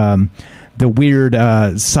into the the weird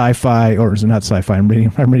sci-fi, or is it not sci-fi? I'm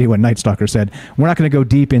reading what Night Stalker said. We're not going to go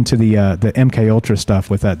deep into the MK Ultra stuff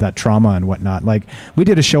with that trauma and whatnot. Like, we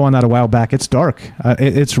did a show on that a while back. It's dark.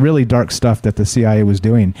 It's really dark stuff that the CIA was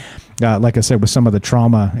doing. Like I said, with some of the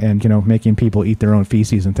trauma and, making people eat their own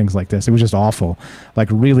feces and things like this. It was just awful. Like,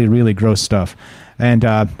 really, really gross stuff. And,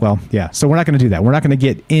 so we're not going to do that. We're not going to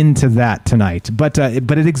get into that tonight. But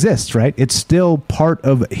it exists, right? It's still part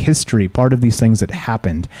of history, part of these things that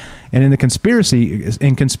happened. And in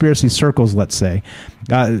conspiracy circles, let's say,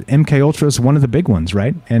 MK Ultra is one of the big ones,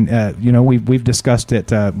 right? And, we've discussed it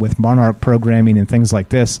with Monarch programming and things like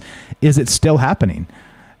this. Is it still happening?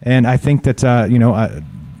 And I think that,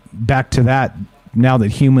 back to that, now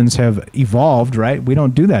that humans have evolved, right? We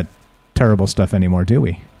don't do that terrible stuff anymore, do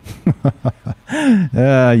we?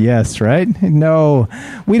 Yes, right? No,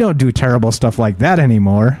 we don't do terrible stuff like that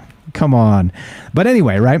anymore. Come on. But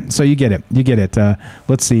anyway, right? So you get it.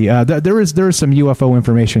 Let's see. There is some UFO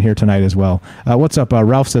information here tonight as well. What's up?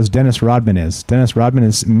 Ralph says Dennis Rodman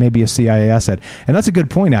is maybe a CIA asset. And that's a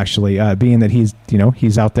good point, actually, being that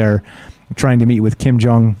he's out there trying to meet with Kim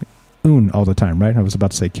Jong-un all the time, right? I was about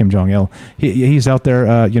to say Kim Jong-il. He's out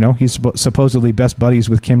there, he's supposedly best buddies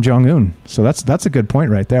with Kim Jong-un. So that's a good point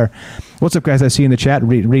right there. What's up, guys? I see in the chat,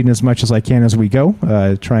 reading as much as I can as we go,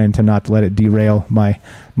 trying to not let it derail my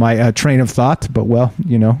train of thought. But,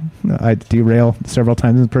 I derail several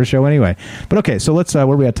times per show anyway. But, okay, so let's, where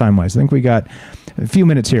are we at time-wise? I think we got a few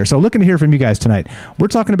minutes here. So looking to hear from you guys tonight. We're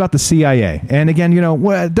talking about the CIA. And again,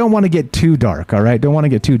 don't want to get too dark, all right? Don't want to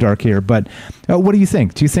get too dark here. But what do you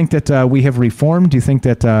think? Do you think that we have reformed? Do you think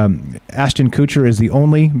that Ashton Kutcher is the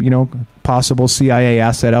only, possible CIA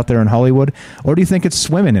asset out there in Hollywood? Or do you think it's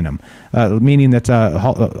swimming in them? Meaning that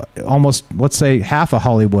almost, let's say, half of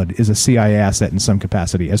Hollywood is a CIA asset in some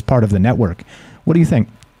capacity as part of the network. What do you think?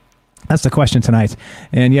 That's the question tonight.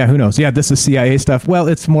 And who knows? This is CIA stuff. Well,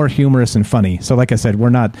 it's more humorous and funny. So like I said, we're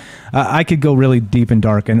not, I could go really deep and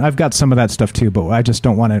dark, and I've got some of that stuff too, but I just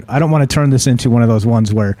don't want to turn this into one of those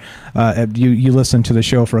ones where you listen to the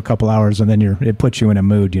show for a couple hours and then it puts you in a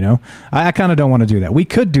mood, I kind of don't want to do that. We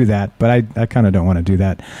could do that, but I kind of don't want to do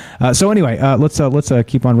that. So anyway, let's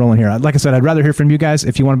keep on rolling here. Like I said, I'd rather hear from you guys.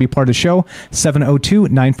 If you want to be part of the show,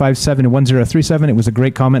 702-957-1037. It was a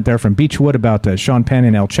great comment there from Beechwood about Sean Penn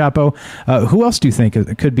and El Chapo. Who else do you think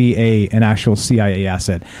could be an actual CIA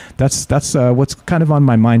asset? That's what's kind of on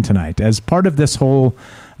my mind tonight as part of this whole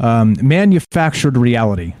manufactured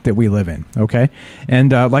reality that we live in. Okay,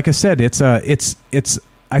 and like I said, it's I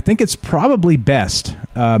think it's probably best.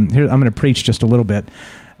 Here, I'm going to preach just a little bit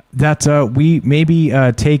that we maybe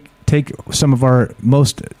take some of our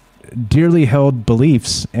most dearly held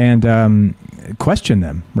beliefs and question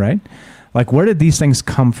them. Right, like where did these things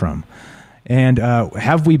come from? And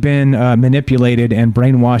have we been manipulated and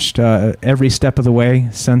brainwashed every step of the way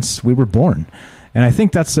since we were born? And I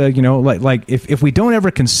think that's, like if we don't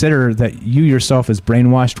ever consider that you yourself is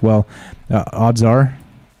brainwashed, well, odds are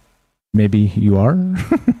maybe you are.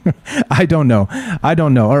 I don't know.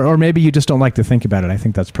 Or maybe you just don't like to think about it. I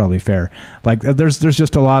think that's probably fair. Like there's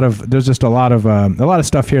just a lot of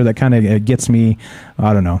stuff here that kind of gets me.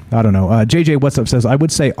 I don't know. JJ What's Up says, I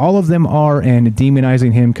would say all of them are, and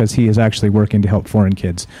demonizing him because he is actually working to help foreign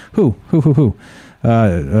kids. Who?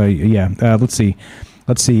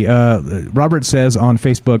 Let's see. Robert says on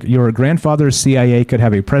Facebook, your grandfather's CIA could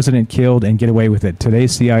have a president killed and get away with it.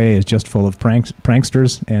 Today's CIA is just full of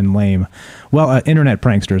pranksters and lame. Well, internet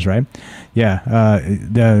pranksters, right? Yeah.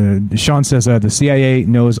 Sean says the CIA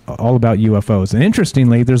knows all about UFOs. And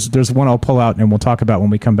interestingly, there's one I'll pull out and we'll talk about when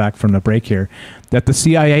we come back from the break here, that the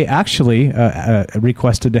CIA actually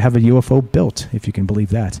requested to have a UFO built, if you can believe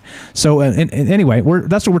that. So anyway,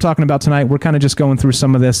 that's what we're talking about tonight. We're kind of just going through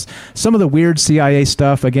some of the weird CIA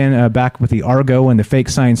stuff, again, back with the Argo and the fake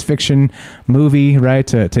science fiction movie, right,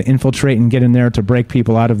 to infiltrate and get in there to break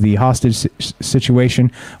people out of the hostage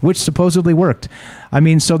situation, which supposedly worked. I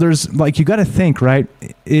mean, so there's, like, you got to think, right,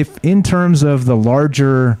 if in terms of the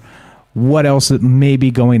larger what else may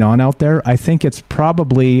be going on out there, I think it's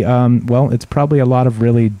probably, it's probably a lot of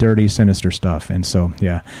really dirty, sinister stuff. And so,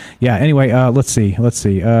 yeah. Anyway, let's see. What's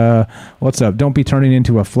up? Don't be turning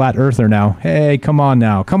into a flat earther now. Hey, come on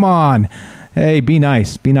now. Come on. Hey, be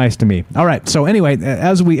nice to me. All right. So anyway,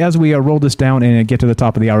 as we roll this down and get to the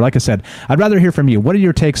top of the hour, like I said, I'd rather hear from you. What are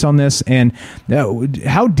your takes on this? And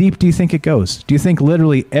how deep do you think it goes? Do you think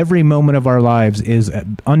literally every moment of our lives is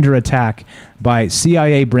under attack by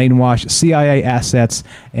CIA brainwash, CIA assets?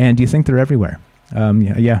 And do you think they're everywhere?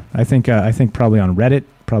 I think probably on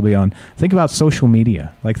Reddit, think about social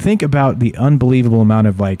media. Like, think about the unbelievable amount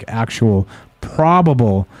of, like, actual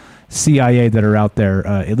probable CIA that are out there,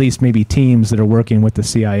 at least maybe teams that are working with the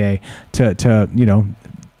CIA to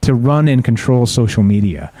run and control social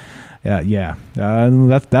media. That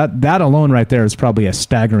alone right there is probably a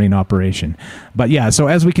staggering operation. But yeah, so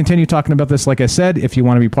as we continue talking about this, like I said, if you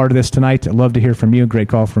want to be part of this tonight, I'd love to hear from you. Great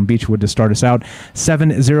call from Beechwood to start us out.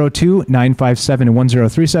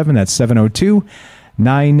 702-957-1037. That's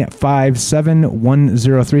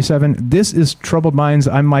 702-957-1037. This is Troubled Minds.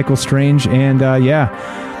 I'm Michael Strange, and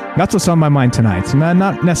that's what's on my mind tonight.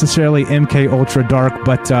 Not necessarily MK Ultra Dark,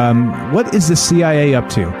 but what is the CIA up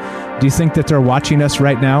to? Do you think that they're watching us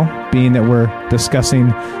right now, being that we're discussing,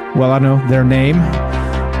 well, I don't know, their name,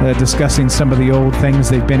 discussing some of the old things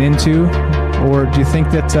they've been into? Or do you think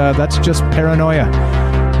that that's just paranoia,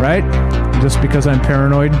 right? Just because I'm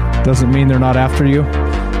paranoid doesn't mean they're not after you.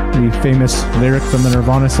 The famous lyric from the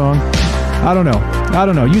Nirvana song. I don't know.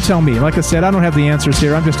 You tell me. Like I said, I don't have the answers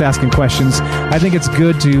here. I'm just asking questions. I think it's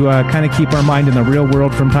good to kind of keep our mind in the real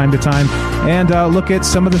world from time to time and look at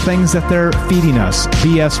some of the things that they're feeding us,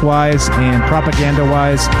 BS-wise and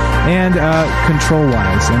propaganda-wise and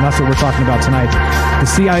control-wise. And that's what we're talking about tonight. The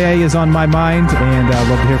CIA is on my mind, and I'd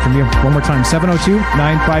love to hear from you. One more time,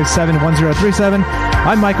 702-957-1037.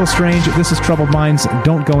 I'm Michael Strange. This is Troubled Minds.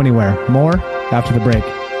 Don't go anywhere. More after the break.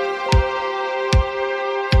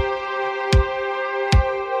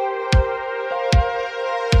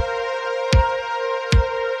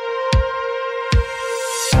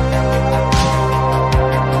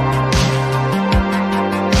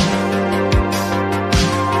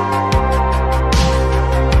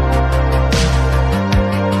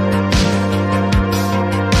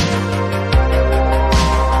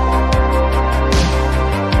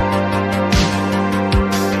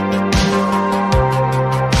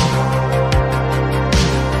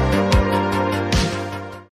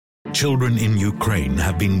 Children in Ukraine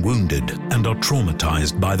have been wounded and are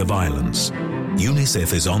traumatized by the violence.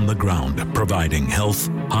 UNICEF is on the ground providing health,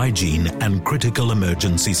 hygiene, and critical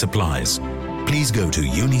emergency supplies. Please go to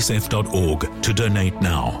unicef.org to donate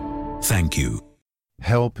now. Thank you.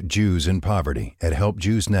 Help Jews in Poverty at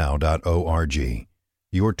helpjewsnow.org.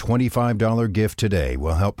 Your $25 gift today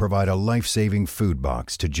will help provide a life-saving food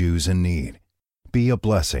box to Jews in need. Be a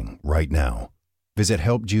blessing right now. Visit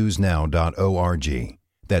helpjewsnow.org.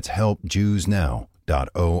 That's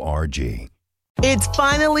helpjewsnow.org. It's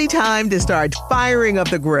finally time to start firing up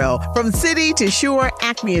the grill. From city to shore,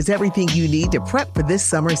 Acme is everything you need to prep for this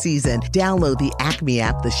summer season. Download the Acme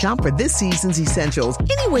app to shop for this season's essentials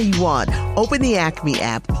any way you want. Open the Acme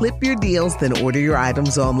app, clip your deals, then order your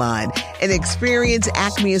items online. An experienced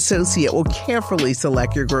Acme associate will carefully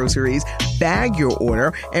select your groceries, bag your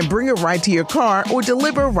order, and bring it right to your car or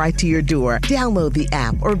deliver right to your door. Download the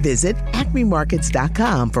app or visit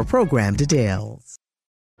acmemarkets.com for program details.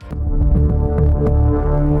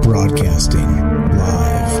 Broadcasting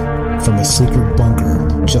live from a secret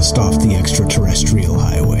bunker just off the extraterrestrial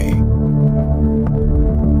highway.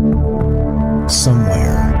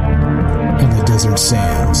 Somewhere in the desert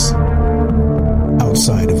sands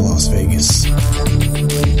outside of Las Vegas.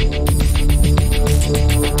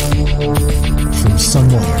 From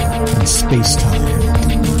somewhere in space-time,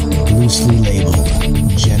 loosely labeled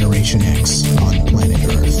Generation X on planet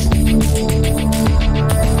Earth.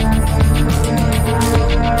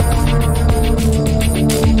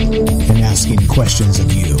 And asking questions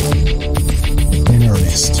of you in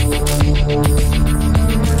earnest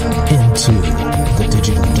into the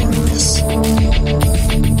digital darkness.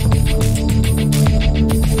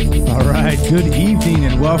 All right, good evening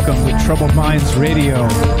and welcome to Troubled Minds Radio.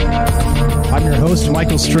 I'm your host,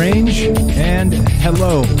 Michael Strange, and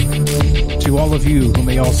hello to all of you who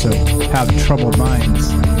may also have troubled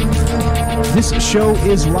minds. This show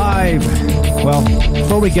is live. Well,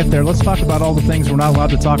 before we get there, let's talk about all the things we're not allowed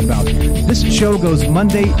to talk about. This show goes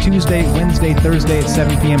Monday, Tuesday, Wednesday, Thursday at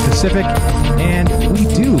 7 p.m. Pacific, and we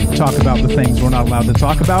do talk about the things we're not allowed to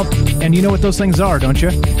talk about. And you know what those things are, don't you?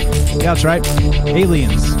 Yeah, that's right.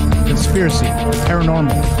 Aliens, conspiracy,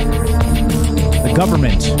 paranormal, the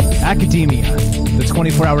government, academia, the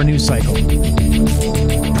 24-hour news cycle,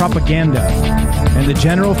 propaganda, and the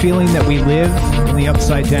general feeling that we live in the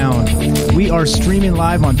upside down. We are streaming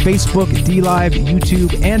live on Facebook, DLive,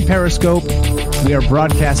 YouTube, and Periscope. We are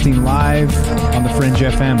broadcasting live on the Fringe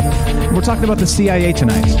FM. We're talking about the CIA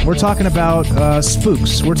tonight. We're talking about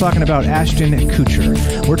spooks. We're talking about Ashton Kutcher.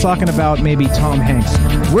 We're talking about maybe Tom Hanks.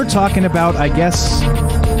 We're talking about, I guess,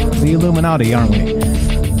 the Illuminati, aren't we?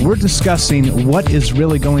 We're discussing what is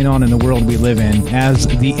really going on in the world we live in as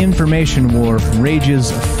the information war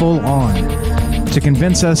rages full on to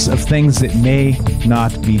convince us of things that may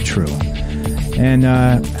not be true. And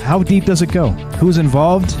how deep does it go? who's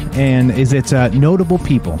involved, and is it notable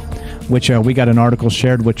people, which we got an article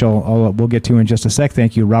shared, which we'll get to in just a sec.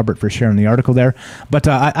 Thank you, Robert, for sharing the article there. But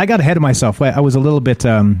I got ahead of myself. I was a little bit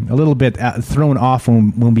thrown off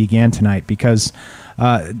when we began tonight because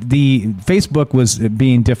the Facebook was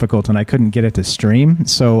being difficult and I couldn't get it to stream.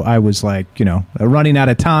 So I was like, running out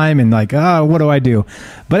of time and like, what do I do?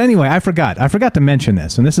 But anyway, I forgot to mention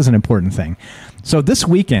this, and this is an important thing. So this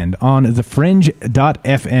weekend on the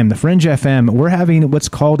Fringe.fm, the Fringe FM, we're having what's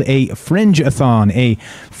called a Fringe-a-thon, a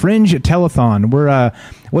Fringe telethon.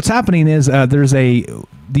 What's happening is there's the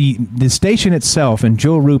station itself and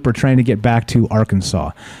Joe Roop are trying to get back to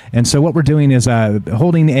Arkansas. And so what we're doing is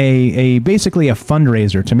holding basically a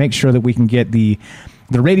fundraiser to make sure that we can get the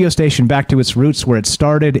radio station back to its roots where it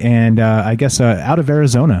started, and I guess out of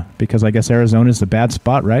Arizona, because I guess Arizona is the bad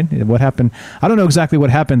spot, right? What happened? I don't know exactly what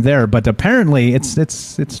happened there, but apparently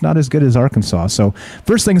it's not as good as Arkansas. So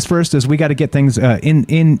first things first is we got to get things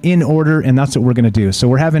in order, and that's what we're going to do. So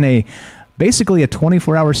we're having basically a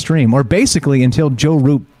 24-hour stream, or basically until Joe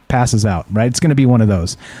Roop passes out, right? It's going to be one of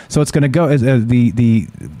those. So it's going to go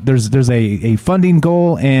there's a funding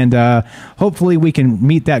goal, and hopefully we can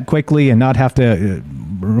meet that quickly and not have to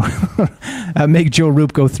make Joe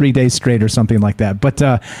Roop go 3 days straight or something like that. But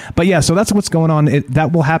yeah, so that's what's going on.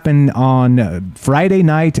 That will happen on Friday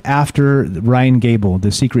night after Ryan Gable,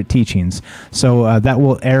 The Secret Teachings. So that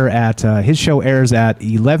will air at his show airs at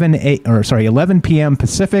 11 p.m.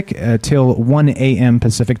 Pacific till 1 a.m.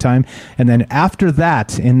 Pacific time, and then after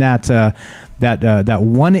that, in that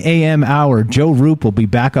 1 a.m. hour, Joe Roop will be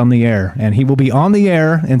back on the air, and he will be on the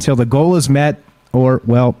air until the goal is met, or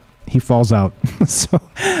he falls out. So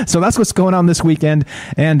that's what's going on this weekend,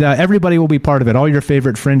 and everybody will be part of it. All your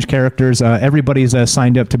favorite Fringe characters, everybody's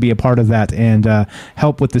signed up to be a part of that and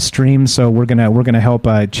help with the stream. So we're gonna help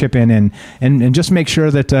chip in and just make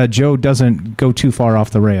sure that Joe doesn't go too far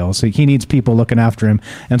off the rails. So he needs people looking after him,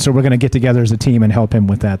 and so we're gonna get together as a team and help him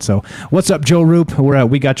with that. So what's up, Joe Roop?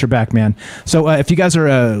 We got your back, man. So if you guys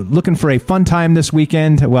are looking for a fun time this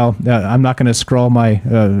weekend, I'm not gonna scroll my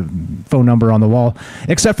phone number on the wall,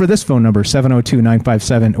 except for this phone number,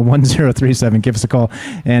 702-957-1037. Give us a call,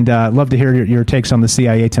 and love to hear your takes on the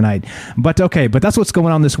CIA tonight. But that's what's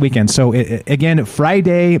going on this weekend. So again,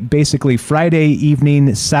 Friday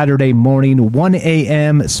evening, Saturday morning, 1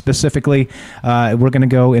 a.m. specifically, we're going to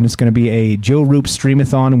go, and it's going to be a Joe Roop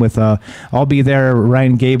streamathon with I'll be there,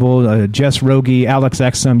 Ryan Gable, Jess Rogie, Alex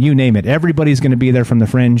Exum, you name it. Everybody's going to be there from the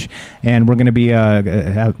Fringe, and we're going to be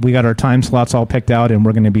we got our time slots all picked out, and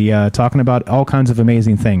we're going to be talking about all kinds of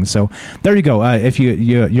amazing things. So there you go. If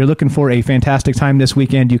you're looking for a fantastic time this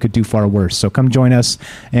weekend, you could do far worse. So come join us,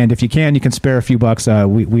 and if you can spare a few bucks.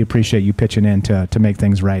 We appreciate you pitching in to make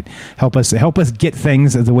things right. Help us get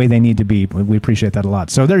things the way they need to be. We appreciate that a lot.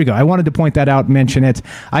 So there you go. I wanted to point that out, mention it.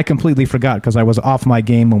 I completely forgot because I was off my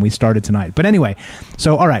game when we started tonight. But anyway,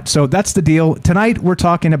 so all right. So that's the deal. Tonight we're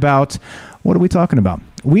talking about, what are we talking about?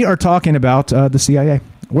 We are talking about the CIA.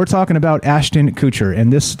 We're talking about Ashton Kutcher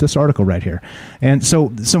and this article right here. And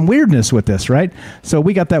so some weirdness with this, right? So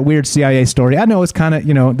we got that weird CIA story. I know it's kind of,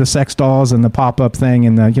 the sex dolls and the pop-up thing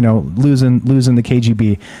and the, losing the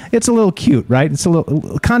KGB. It's a little cute, right? It's a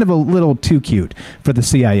little too cute for the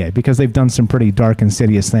CIA because they've done some pretty dark,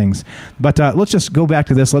 insidious things. But let's just go back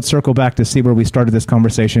to this. Let's circle back to see where we started this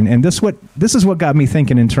conversation. And this is what got me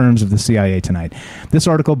thinking in terms of the CIA tonight. This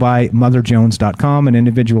article by MotherJones.com, an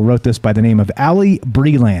individual wrote this by the name of Allie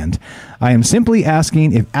Breland. I am simply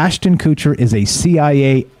asking if Ashton Kutcher is a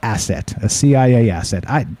CIA asset. A CIA asset.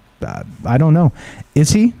 I don't know.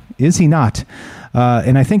 Is he? Is he not?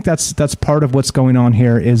 And I think that's part of what's going on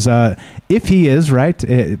here is if he is, right,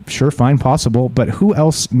 sure, fine, possible, but who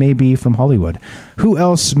else may be from Hollywood? Who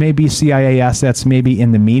else may be CIA assets, maybe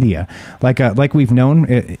in the media? Like we've known,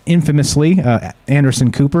 infamously,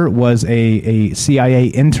 Anderson Cooper was a CIA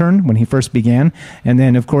intern when he first began. And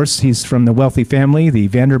then, of course, he's from the wealthy family, the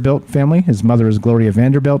Vanderbilt family. His mother is Gloria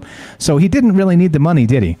Vanderbilt. So he didn't really need the money,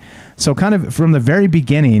 did he? So kind of from the very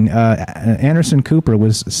beginning, Anderson Cooper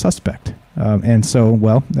was suspect. And so,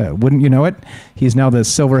 wouldn't you know it? He's now the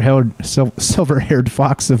silver-haired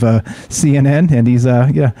fox of CNN, and he's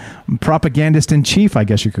propagandist in chief, I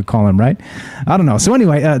guess you could call him, right? I don't know. So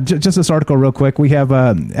anyway, just this article real quick. We have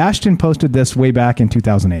Ashton posted this way back in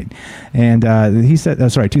 2008, and he said,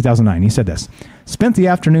 2009. He said this: spent the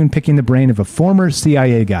afternoon picking the brain of a former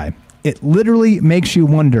CIA guy. It literally makes you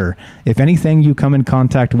wonder if anything you come in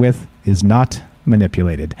contact with is not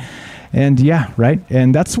manipulated. And yeah, right.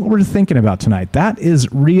 And that's what we're thinking about tonight. That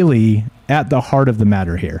is really at the heart of the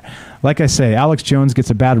matter here. Like I say, Alex Jones gets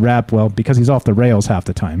a bad rap, well, because he's off the rails half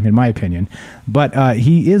the time, in my opinion. But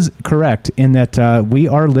he is correct in that we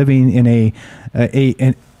are living in in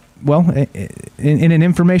an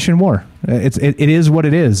information war. It is what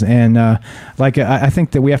it is. And I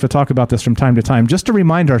think that we have to talk about this from time to time, just to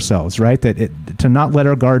remind ourselves, right, to not let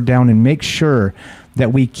our guard down and make sure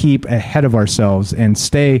that we keep ahead of ourselves and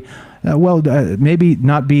stay, maybe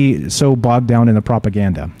not be so bogged down in the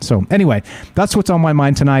propaganda. So anyway, that's what's on my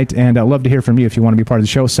mind tonight, and I'd love to hear from you if you want to be part of the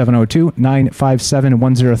show.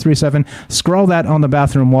 702-957-1037. Scroll that on the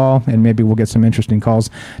bathroom wall, and maybe we'll get some interesting calls.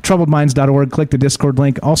 TroubledMinds.org. Click the Discord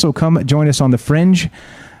link. Also, come join us on the Fringe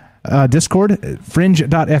Discord,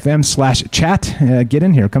 fringe.fm/chat. Get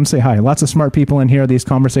in here. Come say hi. Lots of smart people in here. These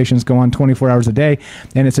conversations go on 24 hours a day,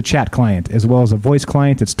 and it's a chat client as well as a voice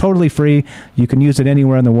client. It's totally free. You can use it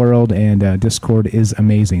anywhere in the world, and Discord is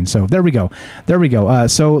amazing. So there we go.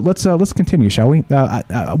 So let's continue, shall we?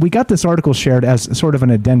 We got this article shared as sort of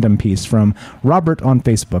an addendum piece from Robert on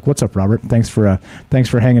Facebook. What's up, Robert? Thanks for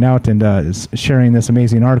hanging out and sharing this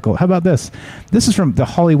amazing article. How about this? This is from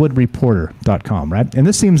thehollywoodreporter.com, right? And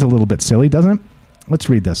this seems a little bit silly, doesn't it? Let's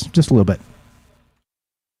read this just a little bit.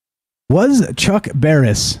 Was Chuck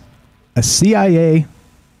Barris a CIA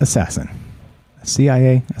assassin? A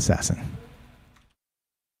CIA assassin.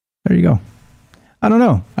 There you go. I don't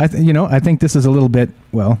know. I think this is a little bit,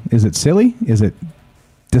 is it silly? Is it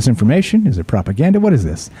disinformation? Is it propaganda? What is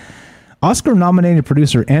this? Oscar-nominated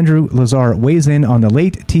producer Andrew Lazar weighs in on the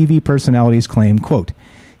late TV personality's claim, quote,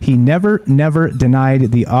 "He never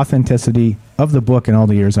denied the authenticity of the book in all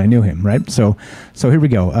the years I knew him," right? So here we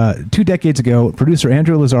go. 2 decades ago, producer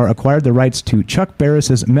Andrew Lazar acquired the rights to Chuck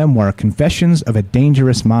Barris's memoir, Confessions of a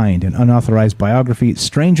Dangerous Mind, an unauthorized biography,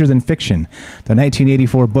 Stranger Than Fiction. The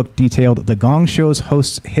 1984 book detailed The Gong Show's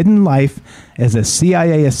host's hidden life as a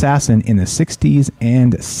CIA assassin in the 60s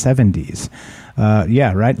and 70s.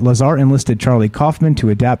 Lazar enlisted Charlie Kaufman to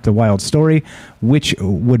adapt the wild story, which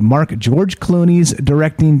would mark George Clooney's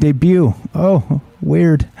directing debut. Oh,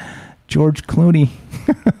 weird. George Clooney.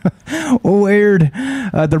 Weird.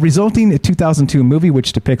 The resulting 2002 movie,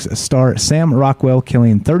 which depicts star Sam Rockwell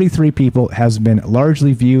killing 33 people, has been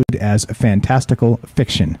largely viewed as fantastical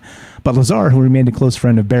fiction. But Lazar, who remained a close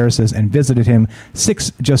friend of Barris's and visited him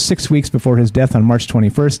just 6 weeks before his death on March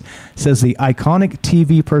 21st, says the iconic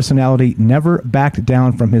TV personality never backed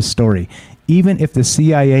down from his story, even if the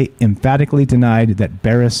CIA emphatically denied that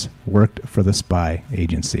Barris worked for the spy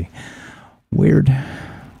agency. Weird.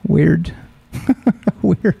 Weird.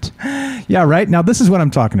 Yeah, right? Now, this is what I'm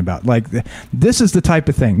talking about. Like, this is the type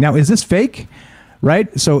of thing. Now, is this fake?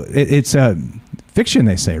 Right? So it's fiction,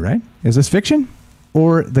 they say, right? Is this fiction?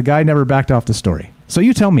 Or the guy never backed off the story? So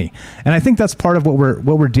you tell me. And I think that's part of what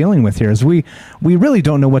we're dealing with here is we really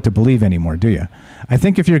don't know what to believe anymore, do you? I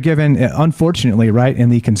think if you're given, unfortunately, right, in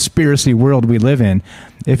the conspiracy world we live in,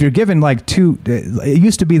 if you're given it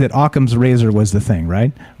used to be that Occam's razor was the thing,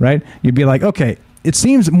 right? Right? You'd be like, okay, it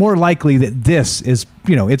seems more likely that this is,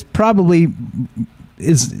 this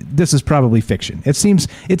is probably fiction. It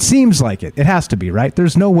seems like it. It has to be, right?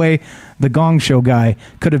 There's no way the Gong Show guy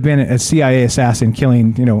could have been a CIA assassin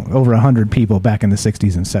killing, over 100 people back in the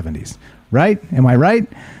 60s and 70s. Right? Am I right?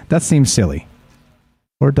 That seems silly.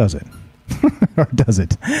 Or does it? Or does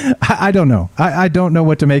it? I don't know. I don't know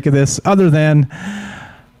what to make of this other than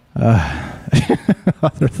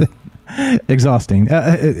exhausting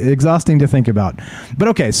to think about. But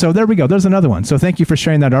okay, so there we go. There's another one. So thank you for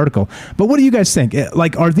sharing that article. But what do you guys think?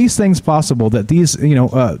 Like, are these things possible that these,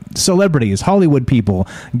 celebrities, Hollywood people,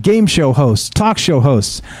 game show hosts, talk show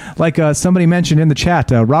hosts, like somebody mentioned in the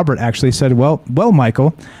chat, Robert actually said, well,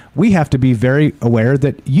 Michael, we have to be very aware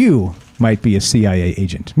that you might be a CIA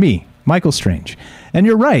agent. Me, Michael Strange. And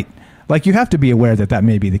you're right. Like, you have to be aware that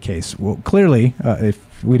may be the case. Well, clearly, if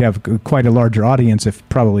we'd have quite a larger audience if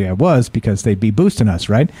probably I was, because they'd be boosting us,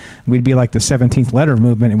 right? We'd be like the 17th letter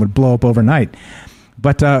movement and would blow up overnight.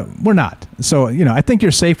 But we're not. So, I think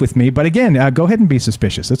you're safe with me. But again, go ahead and be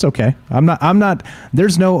suspicious. It's okay. I'm not,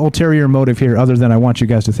 there's no ulterior motive here other than I want you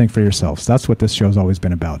guys to think for yourselves. That's what this show's always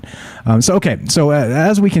been about. So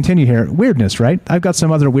as we continue here, weirdness, right? I've got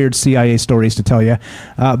some other weird CIA stories to tell you.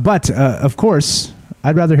 But of course,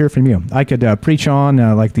 I'd rather hear from you. I could preach on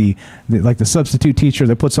like the substitute teacher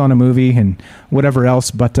that puts on a movie and whatever else,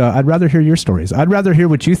 but I'd rather hear your stories. I'd rather hear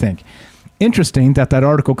what you think. Interesting that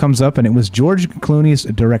article comes up and it was George Clooney's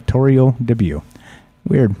directorial debut.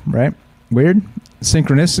 Weird, right? Weird?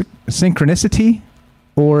 Synchronicity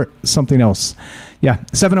or something else? Yeah,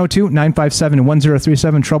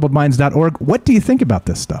 702-957-1037, troubledminds.org. What do you think about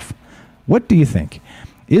this stuff? What do you think?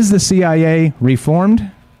 Is the CIA reformed?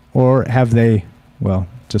 or have they, well,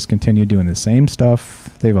 just continue doing the same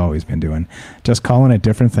stuff they've always been doing, just calling it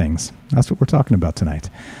different things? That's what we're talking about tonight.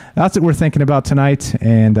 That's what we're thinking about tonight,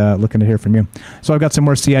 and looking to hear from you. So I've got some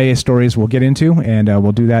more CIA stories we'll get into, and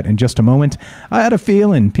we'll do that in just a moment. I had a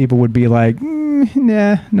feeling people would be like,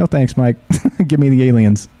 nah, no thanks, Mike. Give me the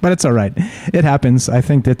aliens. But it's all right. It happens. I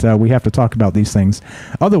think that we have to talk about these things.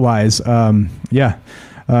 Otherwise, what's up?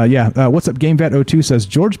 GameVet02 says,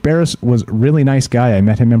 George Barris was a really nice guy. I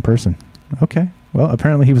met him in person. Okay. Well,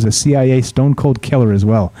 apparently he was a CIA stone cold killer as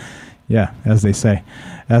well. Yeah, as they say.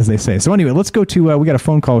 So anyway, let's go to, we got a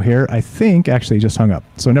phone call here. I think actually he just hung up.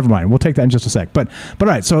 So never mind. We'll take that in just a sec. But all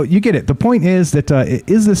right, so you get it. The point is that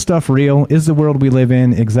is this stuff real? Is the world we live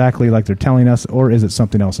in exactly like they're telling us, or is it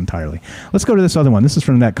something else entirely? Let's go to this other one. This is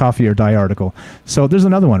from that Coffee or Die article. So there's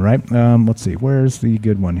another one, right? Let's see. Where's the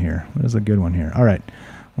good one here? There's a good one here. All right.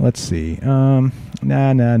 Let's see. Nah. All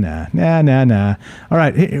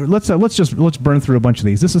right, let's burn through a bunch of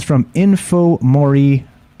these. This is from Infomori.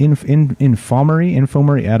 I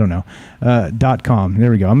don't know, .com.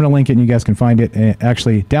 There we go. I'm going to link it, and you guys can find it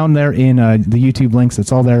actually down there in the YouTube links.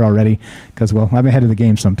 It's all there already because, well, I'm ahead of the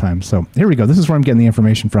game sometimes. So here we go. This is where I'm getting the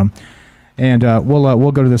information from. And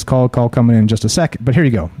we'll go to this call coming in just a sec. But here you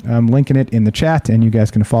go. I'm linking it in the chat, and you guys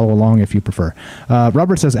can follow along if you prefer.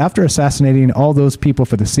 Robert says, after assassinating all those people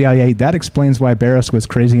for the CIA, that explains why Barris was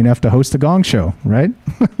crazy enough to host the Gong Show, right?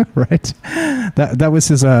 Right? That was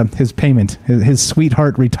his payment. His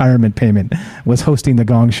sweetheart retirement payment was hosting the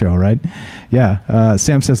Gong Show, right? Yeah.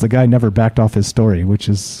 Sam says the guy never backed off his story, which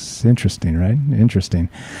is interesting, right? Interesting.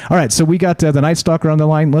 All right, so we got the Night Stalker on the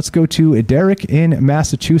line. Let's go to Derek in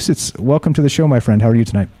Massachusetts. Welcome to the show, my friend. How are you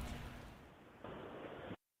tonight?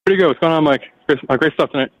 Pretty good. What's going on, Mike? Great stuff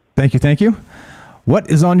tonight. Thank you. What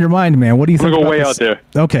is on your mind, man? What do you think? We're going to go way out there.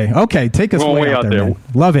 Okay. Take us way out there. Man.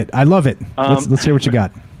 Love it. I love it. Let's hear what you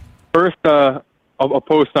got. First, I'll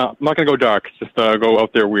post. I'm not going to go dark. Just go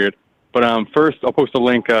out there weird. But first, I'll post a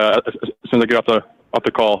link as soon as I get off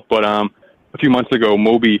the call. But a few months ago,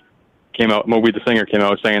 Moby the singer came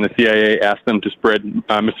out saying the CIA asked them to spread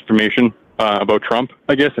misinformation about Trump,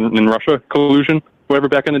 I guess, and Russia collusion, whatever,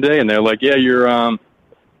 back in the day. And they're like, yeah,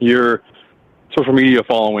 your social media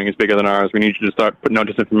following is bigger than ours. We need you to start putting out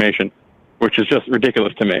disinformation, which is just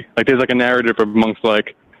ridiculous to me. Like, there's like a narrative amongst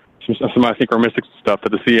like some I think are mystics stuff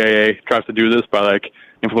that the CIA tries to do this by like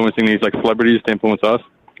influencing these like celebrities to influence us,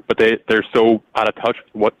 but they're so out of touch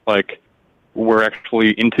with what like we're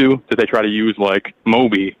actually into that they try to use like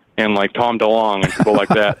Moby and like Tom DeLonge and people like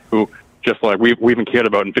that who just like we haven't cared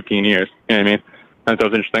about in 15 years. You know what I mean? I thought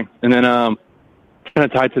that was interesting. And then kind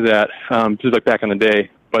of tied to that, just like back in the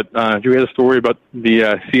day. But did you hear the story about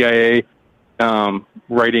the CIA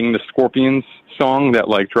writing the Scorpions song that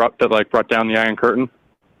brought down the Iron Curtain?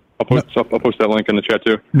 I'll post that link in the chat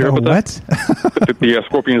too. You heard about that? The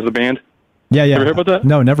Scorpions, the band. Yeah. Ever heard about that?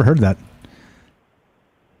 No, never heard that.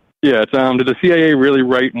 Yeah, it's did the CIA really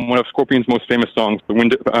write one of Scorpion's most famous songs, from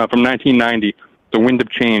 1990, "The Wind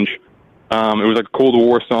of Change"? It was like a Cold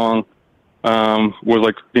War song. Was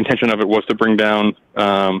like the intention of it was to bring down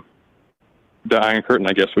the Iron Curtain,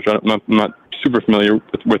 I guess, which I'm not super familiar with.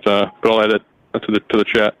 But I'll add it to the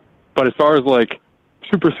chat. But as far as like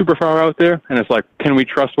super far out there, and it's like, can we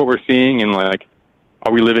trust what we're seeing, and like,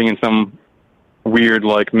 are we living in some weird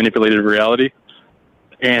like manipulated reality?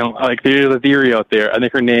 And like, there's a theory out there. I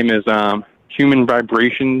think her name is Human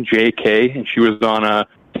Vibration JK, and she was on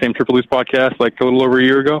Sam Tripoli's podcast like a little over a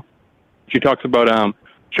year ago. She talks about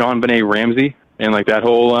John Benet Ramsey and like that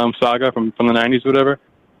whole saga from the 90s, or whatever.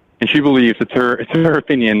 And she believes it's her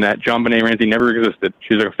opinion that John Benet Ramsey never existed.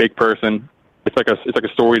 She's like a fake person. It's like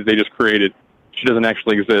a story that they just created. She doesn't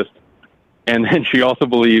actually exist. And then she also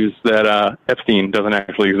believes that Epstein doesn't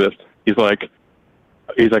actually exist. He's like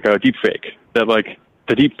a deep fake. That like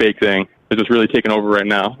the deep fake thing is just really taking over right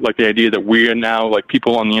now. Like the idea that we are now, like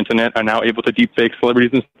people on the internet are now able to deep fake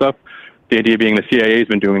celebrities and stuff. The idea being the CIA has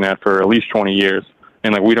been doing that for at least 20 years.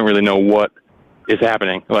 And like, we don't really know what is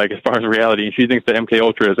happening, like as far as reality. And she thinks that MK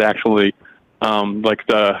Ultra is actually like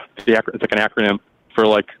it's like an acronym for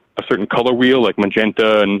like a certain color wheel, like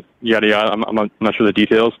magenta and yada yada. I'm not sure the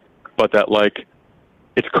details, but that like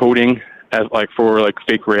it's coding as like for like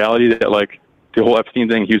fake reality. That like the whole Epstein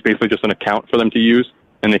thing, he was basically just an account for them to use,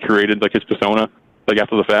 and they created like his persona like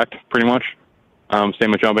after the fact, pretty much.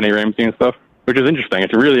 Same with John Benet Ramsey and stuff, which is interesting.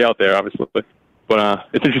 It's really out there, obviously, but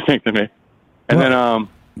it's interesting to me. And then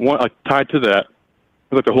one like tied to that,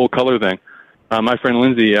 like the whole color thing. My friend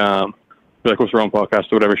Lindsay, like hosts her own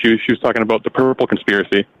podcast or whatever, she was talking about the purple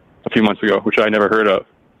conspiracy a few months ago, which I never heard of.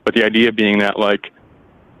 But the idea being that like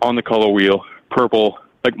on the color wheel, purple,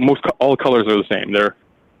 like all colors are the same. They're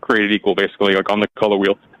created equal, basically, like on the color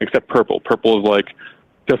wheel, except purple. Purple is like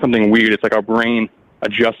does something weird. It's like our brain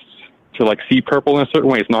adjusts to like see purple in a certain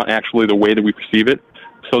way. It's not actually the way that we perceive it.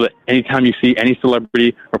 So that anytime you see any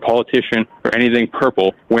celebrity or politician or anything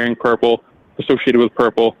purple, wearing purple, associated with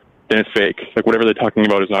purple, then it's fake. Like whatever they're talking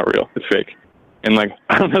about is not real. It's fake. And like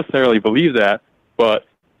I don't necessarily believe that, but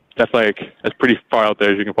that's pretty far out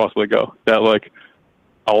there as you can possibly go. That like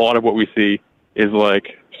a lot of what we see is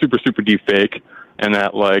like super, super deep fake, and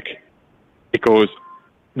that like it goes.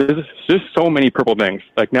 There's just so many purple things.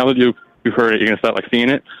 Like now that you've heard it, you're gonna start like seeing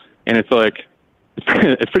it, and it's like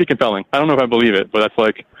it's pretty compelling. I don't know if I believe it, but that's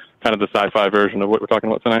like kind of the sci-fi version of what we're talking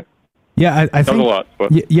about tonight. Yeah, I think a lot.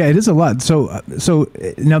 But. Yeah, it is a lot. So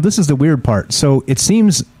now this is the weird part. So it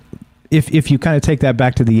seems if you kind of take that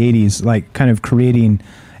back to the 80s, like kind of creating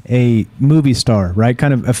a movie star, right?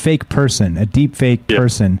 Kind of a fake person, a deep fake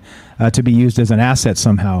person to be used as an asset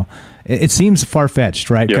somehow. It seems far-fetched,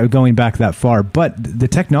 right? Yeah. Going back that far. But the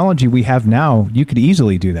technology we have now, you could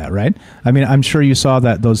easily do that, right? I mean, I'm sure you saw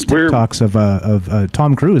those TikToks of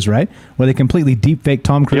Tom Cruise, right? Where they completely deep fake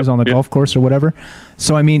Tom Cruise on the golf course or whatever.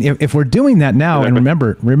 So, I mean, if we're doing that now, and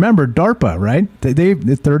remember DARPA, right? They're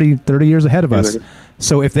 30 years ahead of us.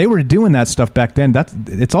 So if they were doing that stuff back then,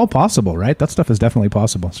 it's all possible, right? That stuff is definitely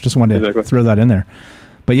possible. So just wanted to throw that in there.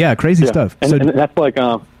 But yeah, crazy stuff. And that's like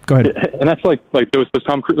go ahead. And that's like those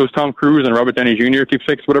Tom Cruise and Robert Downey Jr.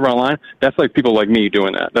 keepsakes, whatever online. That's like people like me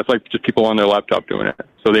doing that. That's like just people on their laptop doing it.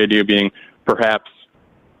 So the idea being perhaps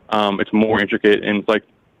it's more intricate, and it's like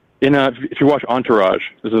if you watch Entourage,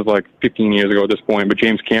 this is like 15 years ago at this point, but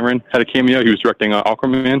James Cameron had a cameo. He was directing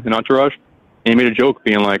Aquaman in Entourage, and he made a joke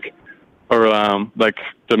being like, or like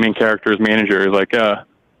the main character's manager is like, yeah,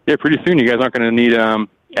 pretty soon you guys aren't going to need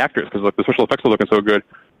actors because like the special effects are looking so good.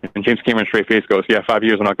 And James Cameron straight face goes, yeah, 5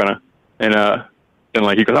 years I'm not gonna. And then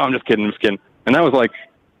like he goes, oh, I'm just kidding. And that was like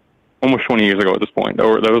almost 20 years ago at this point,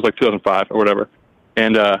 or that was like 2005 or whatever.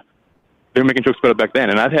 And they were making jokes about it back then.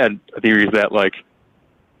 And I've had theories that like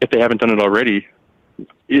if they haven't done it already,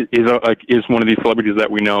 is one of these celebrities that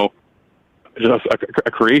we know just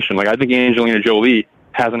a creation. Like I think Angelina Jolie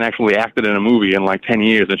hasn't actually acted in a movie in like 10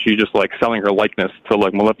 years, and she's just like selling her likeness to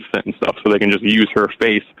like Maleficent and stuff, so they can just use her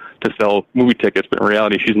face to sell movie tickets. But in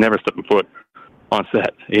reality, she's never stepped foot on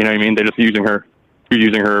set. You know what I mean? They're just using her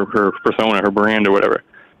persona, her brand or whatever,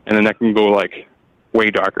 and then that can go like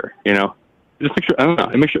way darker. You know, just picture. I don't know.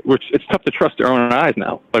 It's tough to trust our own eyes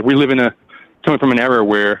now. Like we live coming from an era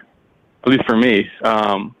where, at least for me,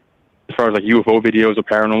 as far as like UFO videos or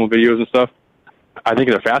paranormal videos and stuff, I think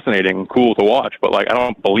they're fascinating and cool to watch, but like I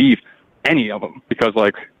don't believe any of them because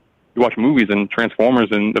like you watch movies and Transformers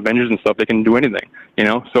and Avengers and stuff, they can do anything, you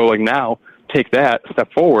know? So like now take that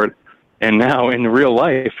step forward, and now in real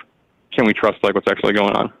life, can we trust like what's actually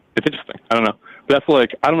going on? It's interesting. I don't know. But that's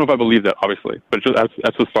like, I don't know if I believe that, obviously, but it's just,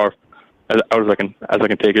 that's as far as I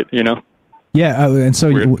can take it, you know? Yeah, and so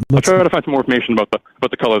I'll try to find some more information about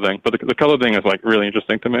the color thing, but the color thing is like really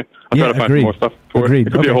interesting to me. I'll try to find some more stuff for it.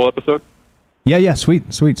 It could be a whole episode. Yeah, sweet.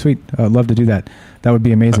 Love to do that. That would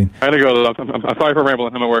be amazing. I gotta go. I'm sorry for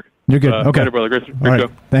rambling. I'm at work. You're good. Okay. Later, brother. Great All right.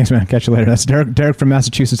 show. Thanks, man. Catch you later. That's Derek from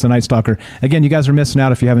Massachusetts, the Night Stalker. Again, you guys are missing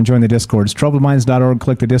out if you haven't joined the Discord. It's troubledminds.org.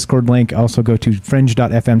 Click the Discord link. Also go to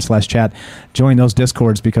fringe.fm/chat. Join those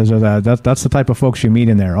Discords because that's the type of folks you meet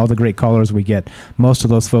in there. All the great callers we get. Most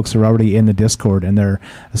of those folks are already in the Discord, and they're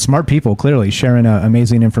smart people, clearly, sharing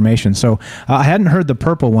amazing information. So I hadn't heard the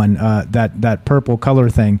purple one, that purple color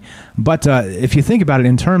thing. But if you think about it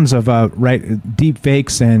in terms of deep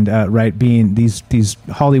fakes and being these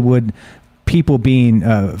Hollywood people being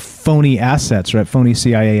phony assets, right? Phony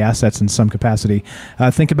CIA assets in some capacity.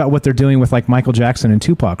 Think about what they're doing with like Michael Jackson and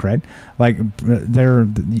Tupac, right? Like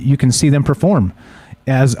you can see them perform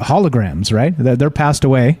as holograms, right? They're passed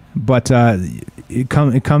away, but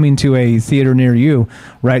coming to a theater near you,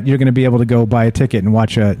 right? You're going to be able to go buy a ticket and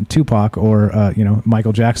watch Tupac or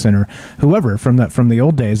Michael Jackson or whoever from the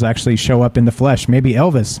old days actually show up in the flesh. Maybe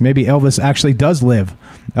Elvis actually does live.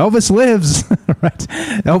 Elvis lives, right?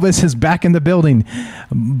 Elvis is back in the building.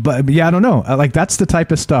 But yeah, I don't know. Like that's the type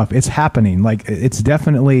of stuff. It's happening. Like it's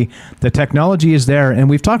definitely, the technology is there, and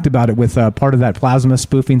we've talked about it with part of that plasma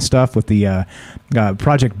spoofing stuff with the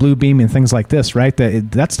Project Bluebeam and things like this, right?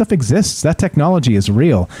 That stuff exists. That technology is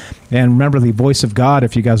real. And remember the voice of God,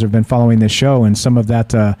 if you guys have been following this show, and some of that,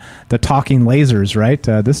 the talking lasers, right?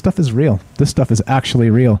 This stuff is real. This stuff is actually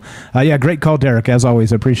real. Yeah, great call, Derek. As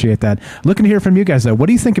always, appreciate that. Looking to hear from you guys, though. What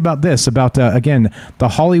do you think about this? About, again, the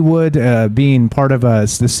Hollywood being part of the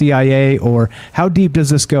CIA, or how deep does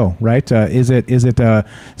this go, right? Is it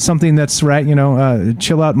something that's, right,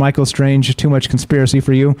 chill out, Michael Strange, too much conspiracy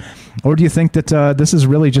for you? Or do you think that this is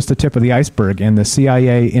really just the tip of the iceberg and the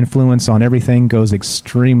CIA influence on everything goes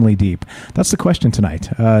extremely deep? That's the question tonight.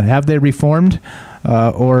 Have they reformed?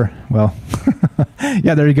 Yeah,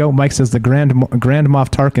 there you go. Mike says the Grand Moff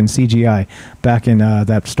Tarkin CGI back in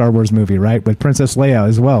that Star Wars movie, right? With Princess Leia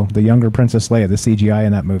as well, the younger Princess Leia, the CGI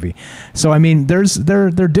in that movie. So, I mean, they're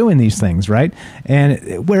doing these things, right?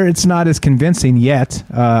 And where it's not as convincing yet,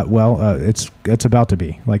 it's about to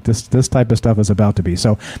be. Like this type of stuff is about to be.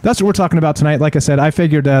 So that's what we're talking about tonight. Like I said, I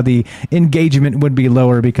figured the engagement would be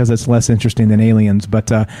lower because it's less interesting than aliens,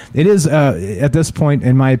 but it is at this point,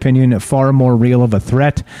 in my opinion, far more real of a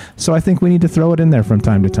threat. So I think we need to throw it in there from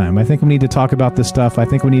time to time. I think we need to talk about this stuff. I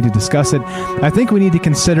think we need to discuss it. I think we need to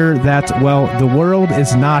consider that, well, the world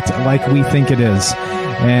is not like we think it is.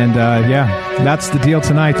 And that's the deal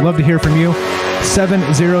tonight. Love to hear from you.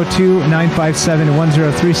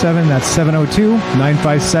 702-957-1037. That's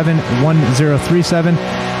 702-957-1037.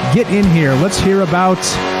 Get in here. Let's hear about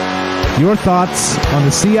your thoughts on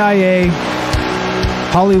the CIA,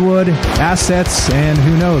 Hollywood, assets, and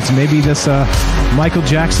who knows, maybe this Michael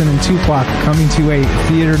Jackson and Tupac coming to a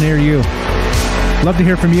theater near you. Love to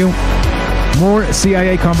hear from you. More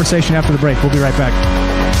CIA conversation after the break. We'll be right back.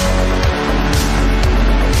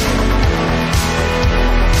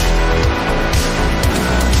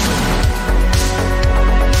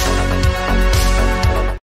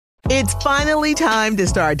 It's finally time to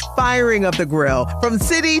start firing up the grill. From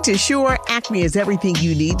city to shore, Acme is everything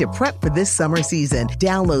you need to prep for this summer season.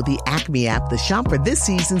 Download the Acme app to shop for this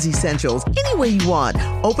season's essentials any way you want.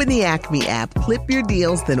 Open the Acme app, clip your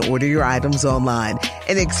deals, then order your items online.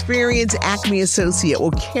 An experienced Acme associate will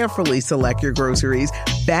carefully select your groceries,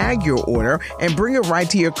 bag your order, and bring it right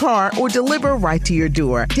to your car or deliver right to your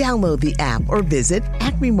door. Download the app or visit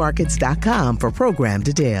acmemarkets.com for program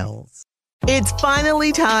details. It's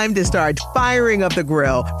finally time to start firing up the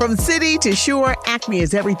grill. From city to shore, Acme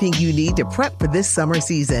is everything you need to prep for this summer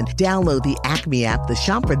season. Download the Acme app to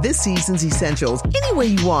shop for this season's essentials any way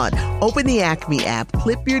you want. Open the Acme app,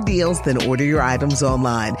 clip your deals, then order your items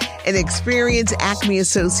online. An experienced Acme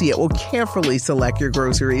associate will carefully select your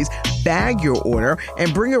groceries, bag your order,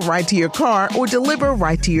 and bring it right to your car or deliver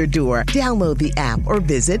right to your door. Download the app or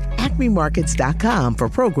visit acmemarkets.com for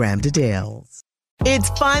program details.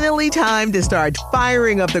 It's finally time to start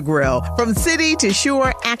firing up the grill. From city to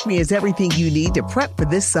shore, Acme is everything you need to prep for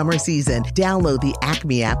this summer season. Download the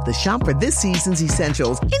Acme app to shop for this season's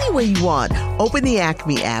essentials any way you want. Open the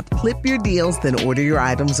Acme app, clip your deals, then order your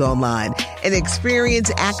items online. An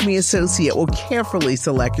experienced Acme associate will carefully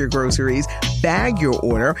select your groceries, bag your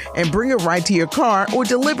order, and bring it right to your car or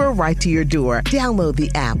deliver right to your door. Download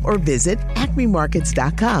the app or visit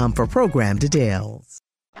acmemarkets.com for program details.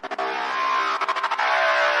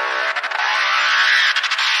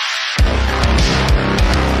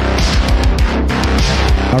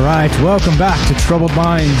 All right, welcome back to Troubled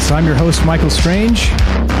Minds. I'm your host, Michael Strange.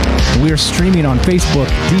 We are streaming on Facebook,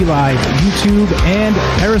 DLive, YouTube, and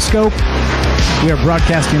Periscope. We are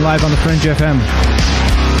broadcasting live on the Fringe FM.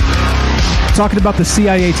 Talking about the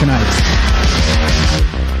CIA tonight.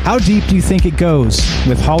 How deep do you think it goes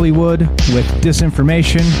with Hollywood, with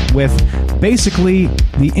disinformation, with basically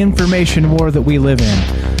the information war that we live in?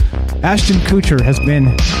 Ashton Kutcher has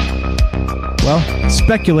been,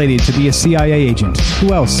 speculated to be a CIA agent.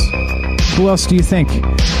 Who else? Who else do you think?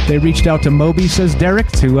 They reached out to Moby, says Derek,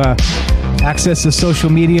 to access the social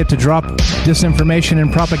media to drop disinformation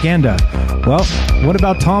and propaganda. Well, what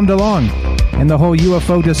about Tom DeLonge and the whole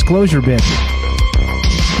UFO disclosure bit?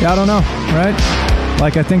 Yeah, I don't know, right?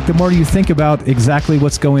 Like, I think the more you think about exactly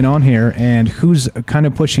what's going on here and who's kind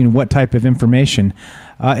of pushing what type of information,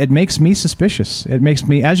 it makes me suspicious. It makes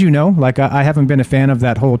me, as you know, like I haven't been a fan of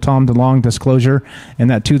that whole Tom DeLonge disclosure and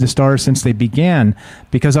that To the Stars since they began,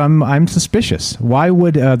 because I'm suspicious. Why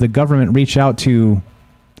would the government reach out to,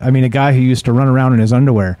 a guy who used to run around in his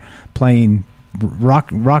underwear playing rock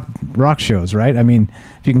shows, right? I mean,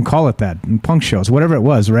 if you can call it that, and punk shows, whatever it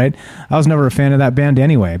was, right? I was never a fan of that band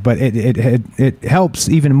anyway, but it helps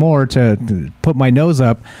even more to put my nose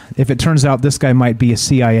up if it turns out this guy might be a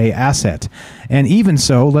CIA asset. And even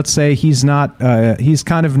so, let's say he's not, he's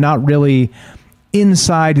kind of not really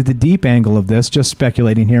inside the deep angle of this, just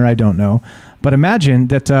speculating here, I don't know. But imagine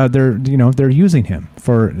that they're using him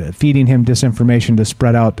for feeding him disinformation to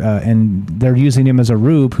spread out, and they're using him as a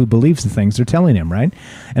rube who believes the things they're telling him, right?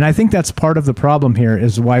 And I think that's part of the problem here,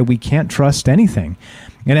 is why we can't trust anything.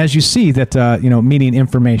 And as you see that, meaning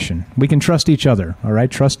information, we can trust each other. All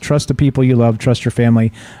right. Trust the people you love. Trust your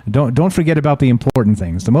family. Don't forget about the important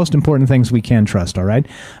things, the most important things we can trust. All right.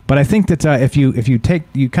 But I think that if you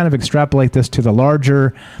kind of extrapolate this to the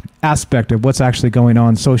larger aspect of what's actually going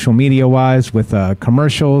on social media wise with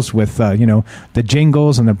commercials, with the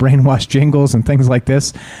jingles and the brainwashed jingles and things like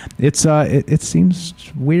this, it seems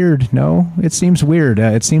weird. No, it seems weird.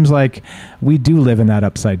 It seems like we do live in that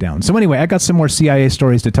upside down. So anyway, I got some more CIA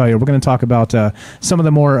stories to tell you. We're going to talk about some of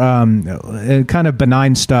the more kind of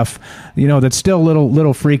benign stuff, that's still a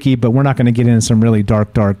little freaky, but we're not going to get into some really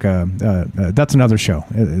dark. That's another show,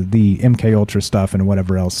 the MK Ultra stuff and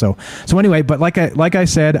whatever else. So anyway, but like I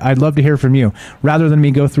said, I'd love to hear from you. Rather than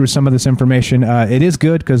me go through some of this information, it is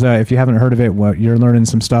good because if you haven't heard of it, you're learning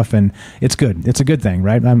some stuff, and it's good. It's a good thing,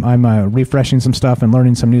 right? I'm refreshing some stuff and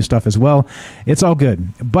learning some new stuff as well. It's all good,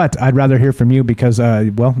 but I'd rather hear from you because,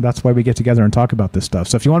 that's why we get together and talk about this stuff.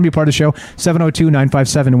 So if you want to be part of the show,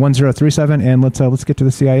 702-957-1037, and let's get to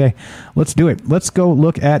the CIA. Let's do it. Let's go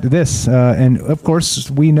look at this. And of course,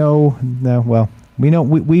 we know.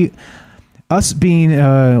 We us being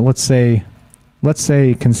let's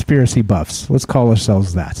say conspiracy buffs. Let's call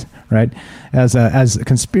ourselves that, right? As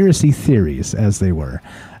conspiracy theories, as they were.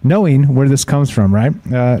 Knowing where this comes from, right?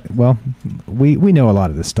 We know a lot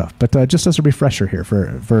of this stuff, but just as a refresher here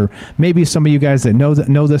for maybe some of you guys that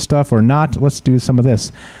know this stuff or not, let's do some of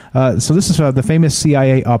this. So this is the famous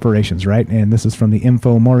CIA operations, right? And this is from the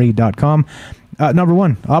infomori.com. Number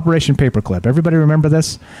one, Operation Paperclip. Everybody remember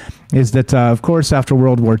this? Is that, of course, after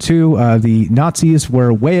World War II, the Nazis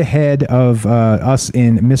were way ahead of us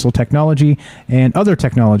in missile technology and other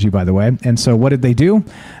technology, by the way. And so what did they do?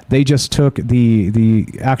 They just took the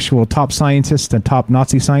actual top scientists and top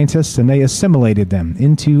Nazi scientists, and they assimilated them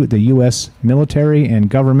into the U.S. military and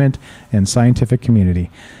government and scientific community.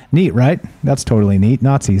 Neat, right? That's totally neat.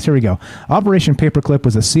 Nazis. Here we go. Operation Paperclip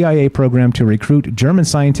was a CIA program to recruit German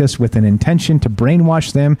scientists with an intention to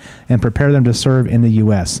brainwash them and prepare them to serve in the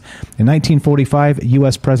U.S. In 1945,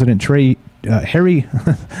 U.S. President Harry,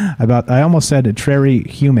 I almost said Harry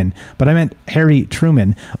Human, but I meant Harry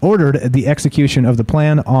Truman, ordered the execution of the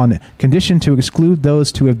plan on condition to exclude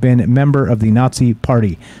those to have been a member of the Nazi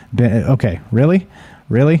Party. Okay, really?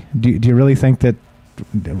 Do you really think that?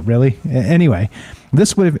 Really? Anyway,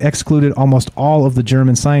 this would have excluded almost all of the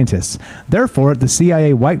German scientists. Therefore, the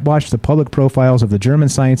CIA whitewashed the public profiles of the German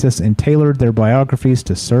scientists and tailored their biographies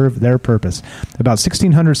to serve their purpose. About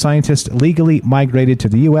 1,600 scientists legally migrated to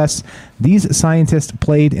the U.S. These scientists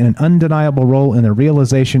played an undeniable role in the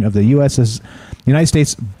realization of the United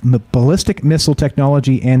States ballistic missile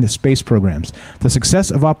technology and space programs. The success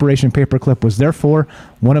of Operation Paperclip was therefore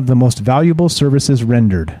one of the most valuable services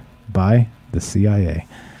rendered by the CIA.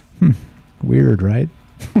 Weird, right?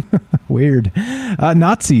 Weird.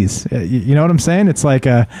 Nazis. You know what I'm saying? It's like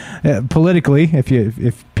politically,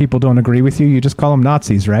 if people don't agree with you, you just call them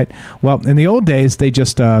Nazis, right? Well, in the old days, they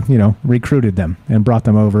just recruited them and brought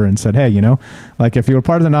them over and said, hey, like if you were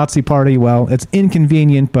part of the Nazi party, well, it's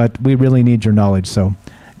inconvenient, but we really need your knowledge, so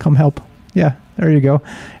come help. Yeah. There you go.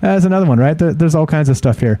 There's another one, right? There's all kinds of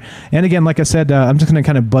stuff here. And again, like I said, I'm just going to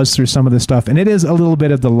kind of buzz through some of this stuff. And it is a little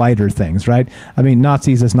bit of the lighter things, right? I mean,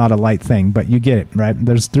 Nazis is not a light thing, but you get it, right?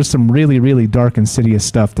 There's some really, really dark, insidious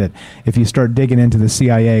stuff that if you start digging into the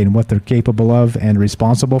CIA and what they're capable of and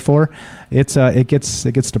responsible for, it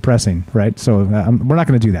gets depressing, right? So we're not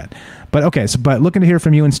going to do that. But okay, but looking to hear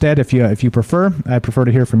from you instead. If you prefer, I prefer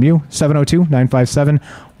to hear from you.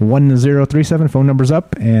 702-957-1037. Phone number's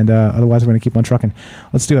up, and otherwise we're going to keep on trucking.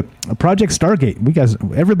 Let's do it. Project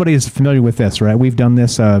Stargate. Everybody is familiar with this, right? We've done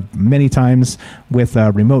this many times with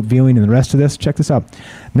remote viewing and the rest of this. Check this out.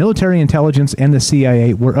 Military intelligence and the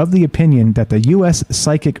CIA were of the opinion that the U.S.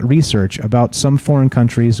 psychic research about some foreign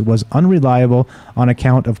countries was unreliable on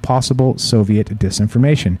account of possible Soviet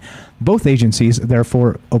disinformation. Both agencies,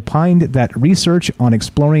 therefore, opined that research on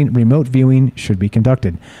exploring remote viewing should be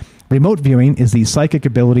conducted. Remote viewing is the psychic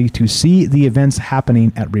ability to see the events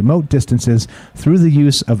happening at remote distances through the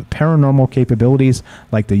use of paranormal capabilities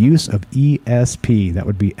like the use of ESP, that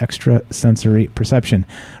would be extrasensory perception.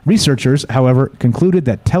 Researchers, however, concluded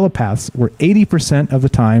that telepaths were 80% of the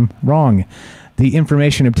time wrong. The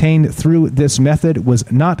information obtained through this method was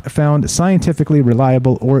not found scientifically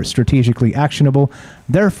reliable or strategically actionable.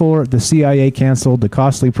 Therefore, the CIA canceled the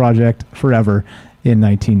costly project forever in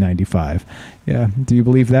 1995. Yeah, do you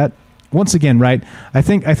believe that? Once again, right? I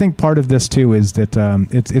think part of this too is that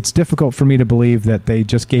it's difficult for me to believe that they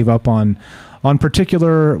just gave up on on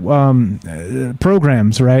particular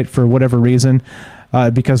programs, right, for whatever reason.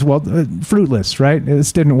 Because, fruitless, right?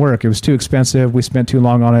 This didn't work. It was too expensive. We spent too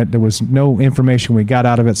long on it. There was no information we got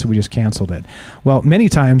out of it, so we just canceled it. Well, many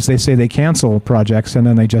times they say they cancel projects and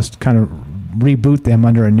then they just kind of reboot them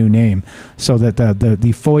under a new name so that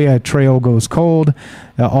the FOIA trail goes cold.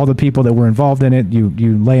 All the people that were involved in it,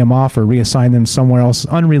 you lay them off or reassign them somewhere else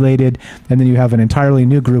unrelated, and then you have an entirely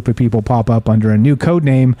new group of people pop up under a new code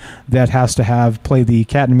name that has to play the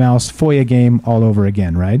cat and mouse FOIA game all over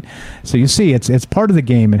again, right? So you see, it's part of the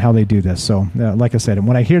game and how they do this. So like I said,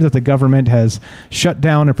 when I hear that the government has shut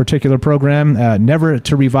down a particular program, never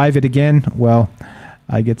to revive it again, well,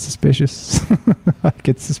 I get suspicious.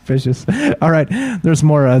 All right, there's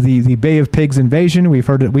more. The Bay of Pigs invasion.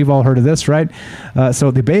 We've all heard of this, right?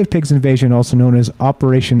 So the Bay of Pigs invasion, also known as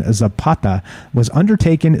Operation Zapata, was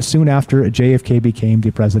undertaken soon after JFK became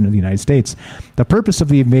the president of the United States. The purpose of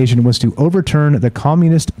the invasion was to overturn the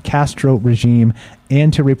communist Castro regime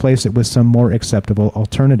and to replace it with some more acceptable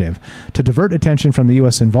alternative. To divert attention from the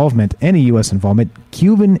U.S. involvement,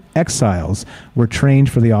 Cuban exiles were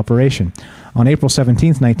trained for the operation. On April 17,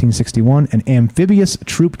 1961, an amphibious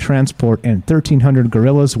troop transport and 1,300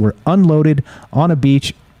 guerrillas were unloaded on a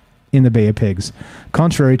beach in the Bay of Pigs.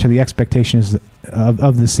 Contrary to the expectations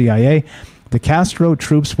of the CIA, the Castro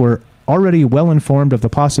troops were already well informed of the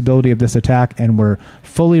possibility of this attack and were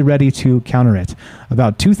fully ready to counter it.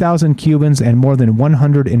 About 2,000 Cubans and more than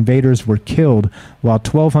 100 invaders were killed, while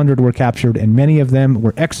 1,200 were captured, and many of them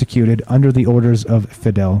were executed under the orders of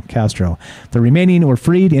Fidel Castro. The remaining were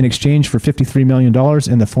freed in exchange for $53 million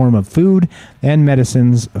in the form of food and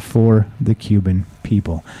medicines for the Cuban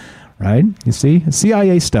people. Right? You see?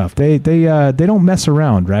 CIA stuff. They don't mess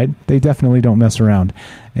around, right? They definitely don't mess around.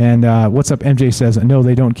 And what's up? MJ says, no,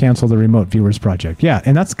 they don't cancel the Remote Viewers Project. Yeah,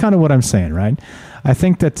 and that's kind of what I'm saying, right? I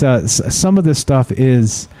think that some of this stuff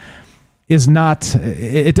is not,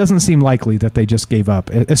 it doesn't seem likely that they just gave up,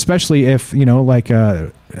 especially if, like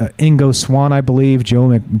Ingo Swann, I believe, Joe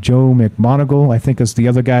McMoneagle, I think is the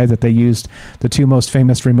other guy that they used, the two most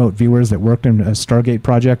famous remote viewers that worked in a Stargate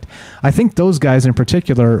project. I think those guys in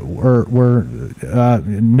particular were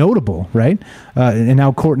notable, right? And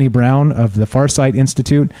now Courtney Brown of the Farsight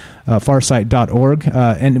Institute, farsight.org.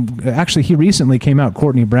 And actually, he recently came out,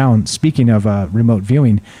 Courtney Brown, speaking of remote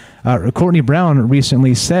viewing, Courtney Brown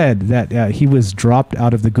recently said that he was dropped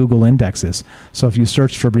out of the Google indexes. So if you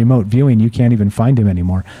search for remote viewing, you can't even find him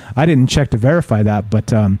anymore. I didn't check to verify that,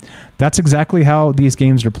 but that's exactly how these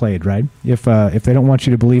games are played, right? If they don't want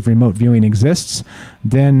you to believe remote viewing exists,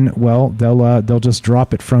 then, well, they'll just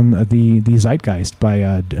drop it from the zeitgeist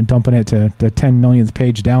by dumping it to the 10 millionth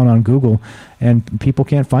page down on Google, and people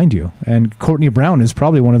can't find you. And Courtney Brown is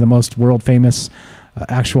probably one of the most world famous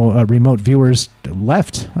actual remote viewers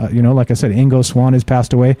left. Like I said, Ingo Swann has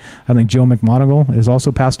passed away. I think Joe McMoneagle has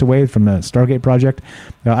also passed away from the Stargate project.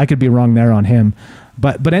 I could be wrong there on him.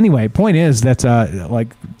 But anyway, point is that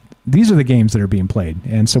these are the games that are being played,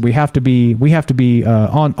 and so we have to be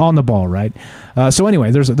on the ball, right? So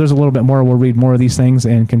anyway, there's a little bit more. We'll read more of these things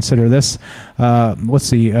and consider this. Let's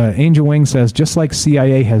see. Angel Wing says, just like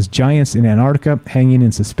CIA has giants in Antarctica hanging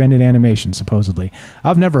in suspended animation, supposedly.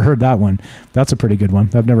 I've never heard that one. That's a pretty good one.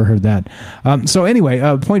 I've never heard that. So anyway,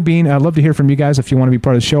 point being, I'd love to hear from you guys if you want to be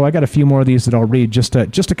part of the show. I got a few more of these that I'll read just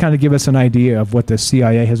to kind of give us an idea of what the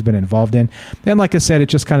CIA has been involved in. And like I said,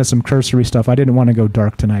 it's just kind of some cursory stuff. I didn't want to go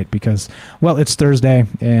dark tonight because, well, it's Thursday,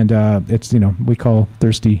 and it's, we call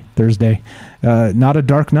Thirsty Thursday. Not a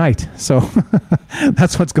dark night, so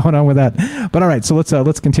that's what's going on with that. But all right, so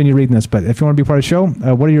let's continue reading this. But if you want to be part of the show,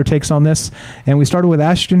 what are your takes on this? And we started with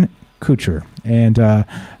Ashton Kutcher, and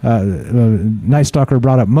Night Stalker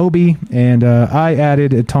brought up Moby, and I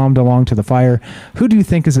added Tom DeLonge to the fire. Who do you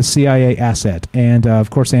think is a CIA asset? And of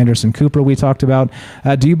course, Anderson Cooper we talked about.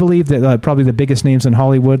 Do you believe that probably the biggest names in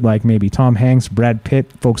Hollywood, like maybe Tom Hanks, Brad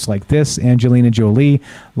Pitt, folks like this, Angelina Jolie,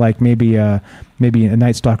 like maybe a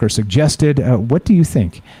Night Stalker suggested? What do you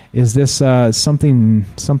think? Is this something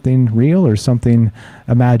real or something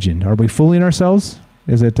imagined? Are we fooling ourselves?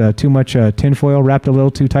 Is it too much tinfoil wrapped a little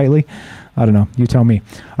too tightly? I don't know. You tell me.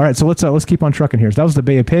 All right, so let's keep on trucking here. So that was the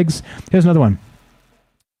Bay of Pigs. Here's another one.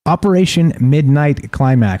 Operation Midnight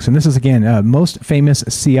Climax, and this is again most famous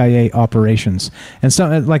CIA operations. And so,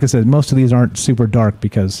 like I said, most of these aren't super dark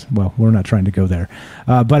because, well, we're not trying to go there.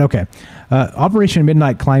 But okay, Operation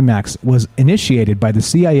Midnight Climax was initiated by the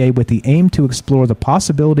CIA with the aim to explore the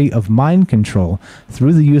possibility of mind control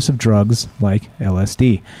through the use of drugs like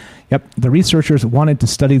LSD. Yep, the researchers wanted to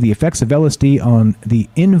study the effects of LSD on the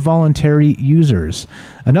involuntary users.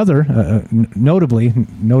 Another, notably,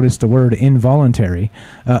 notice the word involuntary,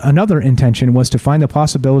 another intention was to find the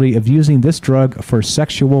possibility of using this drug for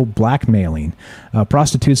sexual blackmailing.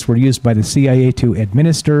 Prostitutes were used by the CIA to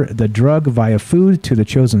administer the drug via food to the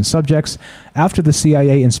chosen subjects. After the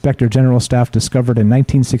CIA Inspector General staff discovered in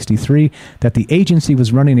 1963 that the agency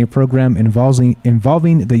was running a program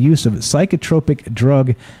involving the use of psychotropic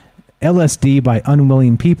drug LSD by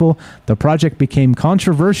unwilling people, the project became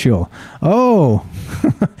controversial. Oh,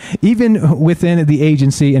 even within the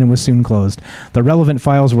agency, and was soon closed. The relevant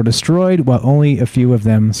files were destroyed, while only a few of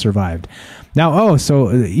them survived. Now,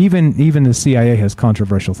 so even the CIA has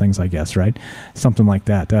controversial things, I guess, right? Something like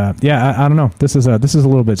that. I don't know. This is a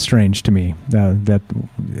little bit strange to me. That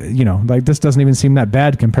like this doesn't even seem that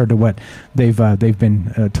bad compared to what they've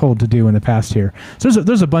been told to do in the past here. So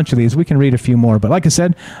there's a bunch of these. We can read a few more, but like I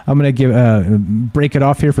said, I'm going to break it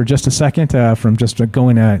off here for just a second from just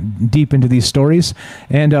going deep into these stories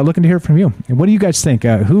and looking to hear from you. What do you guys think?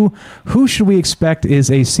 Who should we expect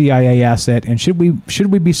is a CIA asset, and should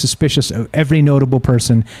we be suspicious of every notable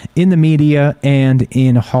person in the media and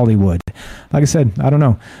in Hollywood? Like I said, I don't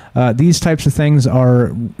know. These types of things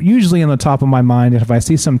are usually on the top of my mind. And if I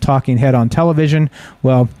see some talking head on television,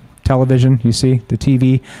 well, television, you see, the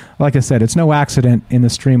TV. Like I said, it's no accident in the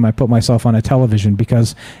stream I put myself on a television,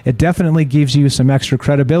 because it definitely gives you some extra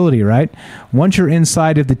credibility, right? Once you're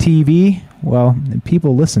inside of the TV, well,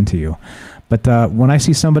 people listen to you. But when I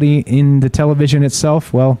see somebody in the television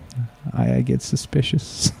itself, well, I get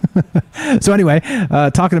suspicious. So anyway,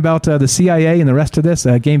 talking about the CIA and the rest of this,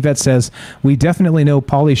 Game Vet says, we definitely know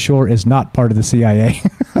Pauly Shore is not part of the CIA.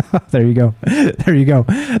 There you go. There you go.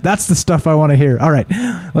 That's the stuff I want to hear. All right,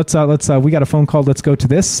 let's we got a phone call. Let's go to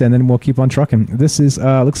this, and then we'll keep on trucking. This is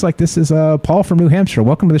looks like this is Paul from New Hampshire.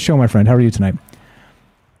 Welcome to the show, my friend. How are you tonight?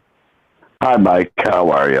 Hi, Mike. How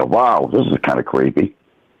are you? Wow, this is kind of creepy.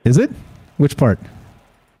 Is it? Which part?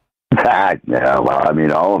 Yeah, well, I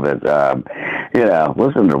mean, all of it.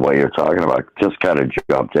 Listen to what you're talking about. Just kind of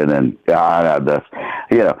jumped in and on this,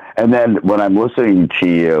 and then when I'm listening to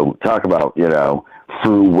you talk about,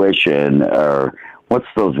 fruition, or what's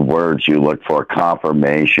those words you look for,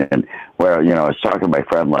 confirmation, where, I was talking to my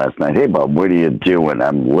friend last night, hey, Bob, what are you doing?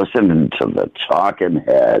 I'm listening to the talking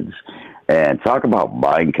heads and talk about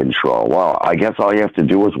mind control. Well, I guess all you have to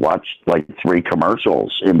do is watch like 3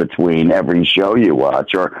 commercials in between every show you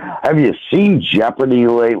watch. Or have you seen Jeopardy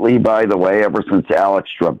lately, by the way, ever since Alex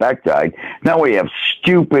Trebek died? Now we have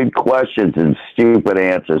stupid questions and stupid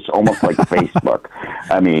answers, almost like Facebook.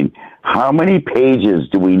 I mean, how many pages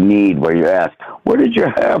do we need where you ask, what did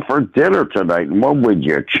you have for dinner tonight? And what would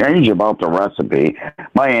you change about the recipe?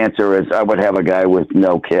 My answer is I would have a guy with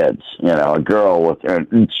no kids, a girl with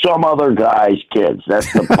some other guy's kids.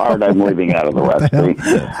 That's the part I'm leaving out of the recipe.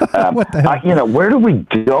 Where do we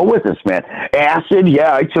go with this, man? Acid?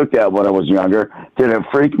 Yeah, I took that when I was younger. Did it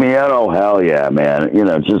freak me out? Oh, hell yeah, man.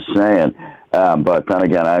 Just saying. But then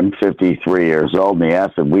again, I'm 53 years old, and the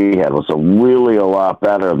acid we had was really a lot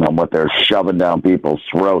better than what they're shoving down people's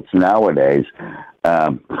throats nowadays.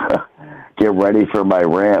 Get ready for my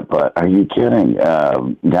rant, but are you kidding?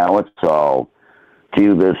 Now it's all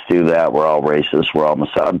do this, do that. We're all racist. We're all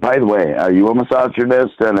misogynist. By the way, are you a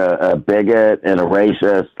misogynist and a bigot and a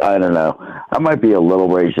racist? I don't know. I might be a little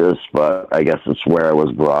racist, but I guess it's where I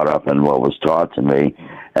was brought up and what was taught to me.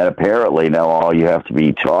 And apparently now all you have to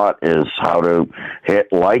be taught is how to hit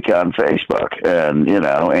like on Facebook and,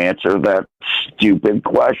 answer that stupid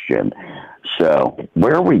question. So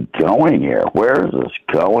where are we going here? Where is this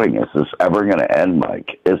going? Is this ever going to end,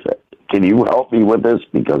 Mike? Is it? Can you help me with this?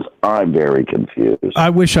 Because I'm very confused. I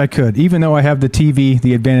wish I could, even though I have the TV,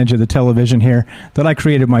 the advantage of the television here, that I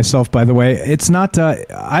created myself, by the way. It's not,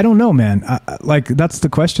 I don't know, man. That's the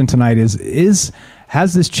question tonight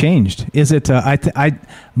has this changed? Is it,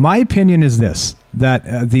 my opinion is this,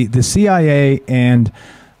 that the CIA and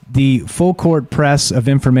the full court press of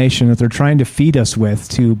information that they're trying to feed us with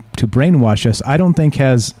to brainwash us, I don't think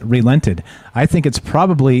has relented. I think it's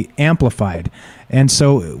probably amplified. And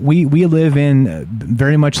so we live in,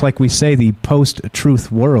 very much like we say, the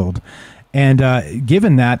post-truth world. And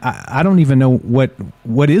given that, I don't even know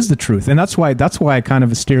what is the truth. And that's why I kind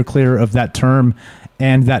of steer clear of that term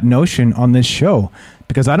and that notion on this show,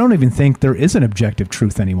 because I don't even think there is an objective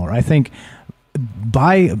truth anymore. I think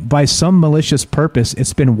by some malicious purpose,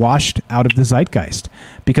 it's been washed out of the zeitgeist.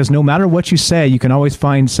 Because no matter what you say, you can always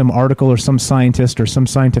find some article or some scientist or some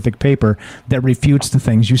scientific paper that refutes the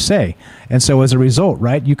things you say. And so as a result,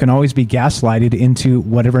 right, you can always be gaslighted into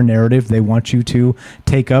whatever narrative they want you to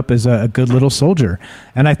take up as a good little soldier.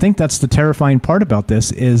 And I think that's the terrifying part about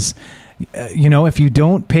this is, if you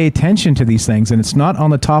don't pay attention to these things and it's not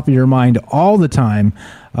on the top of your mind all the time,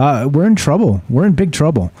 we're in trouble. We're in big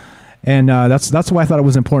trouble. And that's why I thought it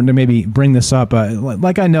was important to maybe bring this up.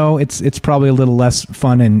 Like I know it's probably a little less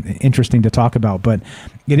fun and interesting to talk about, but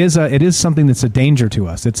it is something that's a danger to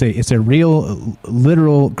us. It's a real,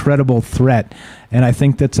 literal, credible threat, and I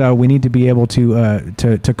think that we need to be able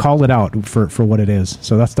to call it out for what it is.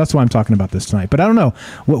 So that's why I'm talking about this tonight. But I don't know.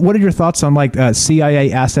 What are your thoughts on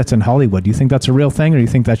CIA assets in Hollywood? Do you think that's a real thing, or do you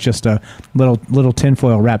think that's just a little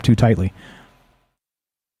tinfoil wrapped too tightly?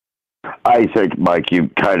 I think, Mike, you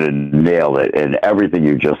kind of nailed it in everything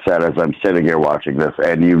you just said as I'm sitting here watching this,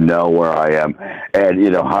 and you know where I am.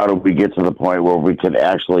 And, how do we get to the point where we can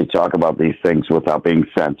actually talk about these things without being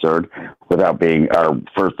censored, without being our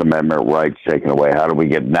First Amendment rights taken away? How do we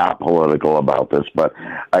get not political about this? But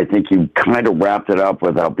I think you kind of wrapped it up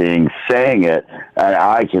without saying it, and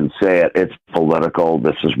I can say it. It's political.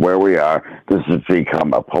 This is where we are. This has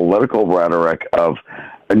become a political rhetoric of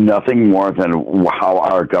nothing more than how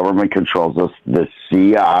our government controls us. The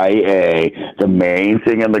CIA, the main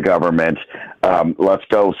thing in the government. Let's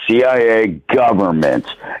go CIA government.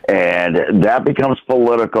 And that becomes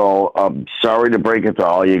political. Sorry to break it to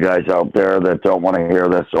all you guys out there that don't want to hear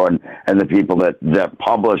this, and the people that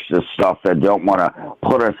publish this stuff that don't want to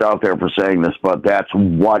put us out there for saying this, but that's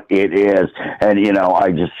what it is. And,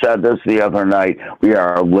 I just said this the other night. We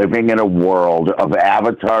are living in a world of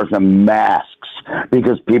avatars and masks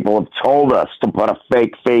because people have told us to put a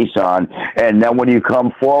fake face on, and then when you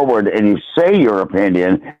come forward and you say your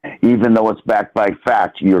opinion, even though it's backed by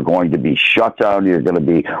fact, you're going to be shut down, you're going to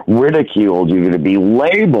be ridiculed, you're going to be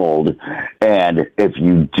labeled, and if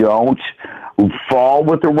you don't fall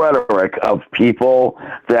with the rhetoric of people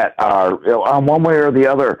that are, on one way or the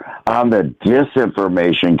other, on the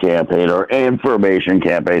disinformation campaign or information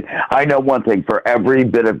campaign. I know one thing, for every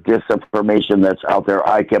bit of disinformation that's out there,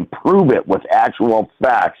 I can prove it with actual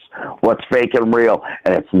facts, what's fake and real,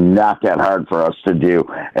 and it's not that hard for us to do.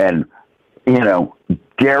 And,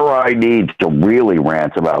 dare I need to really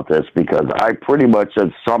rant about this, because I pretty much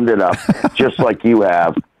have summed it up just like you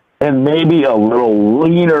have, and maybe a little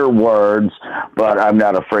leaner words, but I'm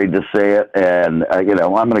not afraid to say it, and, I'm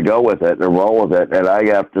going to go with it and roll with it, and I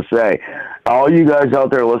have to say, all you guys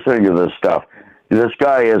out there listening to this stuff, this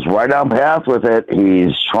guy is right on path with it.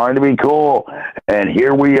 He's trying to be cool, and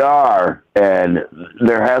here we are, and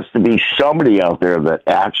there has to be somebody out there that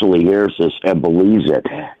actually hears this and believes it,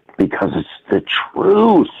 because it's the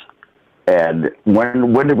truth. And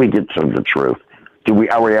when did we get to the truth?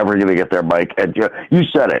 Are we ever going to get there, Mike? And you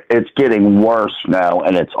said it. It's getting worse now,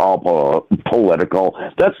 and it's all political.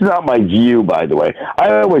 That's not my view, by the way.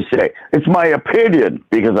 I always say it's my opinion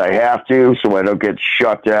because I have to, so I don't get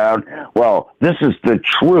shut down. Well, this is the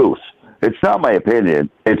truth. It's not my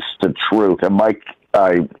opinion. It's the truth. And Mike,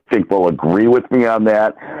 I think, will agree with me on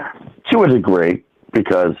that to a degree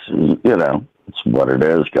because, it's what it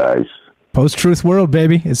is, guys. Post-truth world,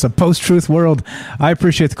 baby. It's a post-truth world. I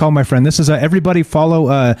appreciate the call, my friend. This is everybody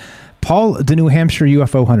follow Paul, the New Hampshire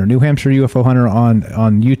UFO Hunter. New Hampshire UFO Hunter on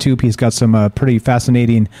YouTube. He's got some pretty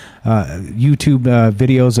fascinating YouTube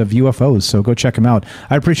videos of UFOs, so go check him out.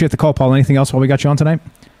 I appreciate the call, Paul. Anything else while we got you on tonight?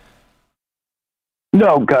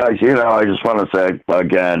 No, guys, I just want to say,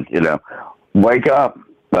 again, wake up.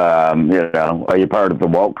 Are you part of the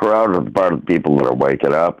woke crowd or part of the people that are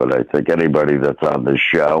waking up? And I think anybody that's on this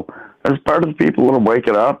show is part of the people that are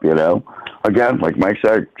waking up, Again, like Mike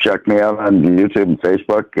said, check me out on YouTube and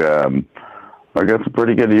Facebook. I got some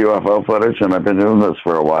pretty good UFO footage, and I've been doing this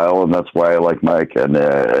for a while, and that's why I like Mike. And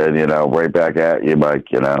right back at you, Mike,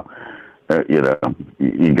 you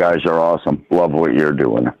guys are awesome. Love what you're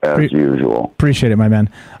doing, as usual. Appreciate it, my man.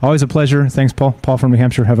 Always a pleasure. Thanks, Paul. Paul from New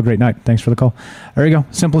Hampshire. Have a great night. Thanks for the call. There you go.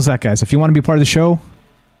 Simple as that, guys. If you want to be part of the show,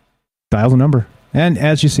 dial the number. And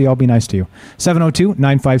as you see, I'll be nice to you.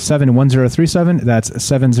 702-957-1037. That's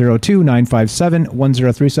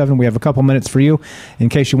 702-957-1037. We have a couple minutes for you in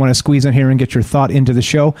case you want to squeeze in here and get your thought into the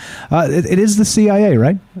show. It is the CIA,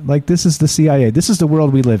 right? This is the CIA. This is the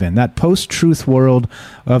world we live in. That post-truth world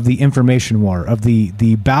of the information war, of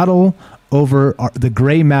the battle over the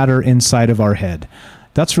gray matter inside of our head.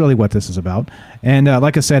 That's really what this is about. And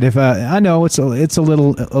like I said, if I know it's a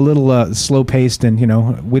little slow paced, and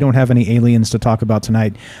we don't have any aliens to talk about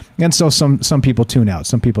tonight, and so some people tune out,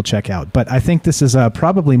 some people check out. But I think this is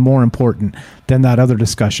probably more important than that other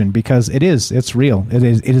discussion, because it's real. It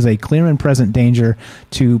is a clear and present danger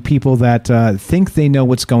to people that think they know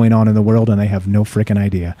what's going on in the world, and they have no freaking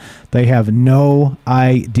idea. They have no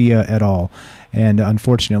idea at all. And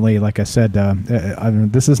unfortunately, like I said,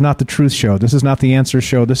 this is not the truth show. This is not the answer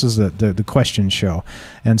show. This is the question show.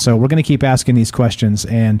 And so we're going to keep asking these questions.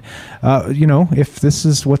 And, if this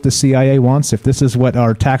is what the CIA wants, if this is what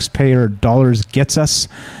our taxpayer dollars gets us,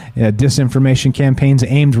 disinformation campaigns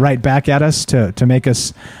aimed right back at us to make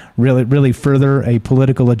us really, really further a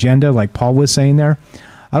political agenda, like Paul was saying there,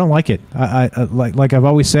 I don't like it. Like I've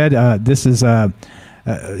always said, this is...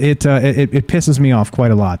 It pisses me off quite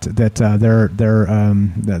a lot that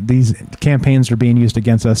that these campaigns are being used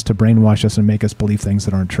against us to brainwash us and make us believe things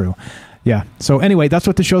that aren't true. Yeah. So anyway, that's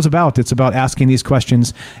what the show's about. It's about asking these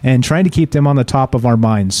questions and trying to keep them on the top of our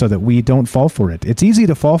minds so that we don't fall for it. It's easy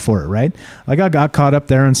to fall for it, right? Like I got caught up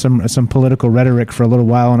there in some political rhetoric for a little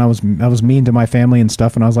while, and I was mean to my family and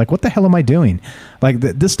stuff, and I was like, what the hell am I doing? Like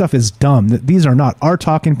this stuff is dumb. These are not our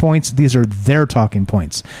talking points. These are their talking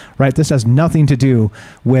points, right? This has nothing to do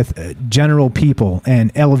with general people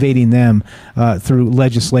and elevating them through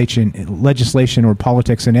legislation or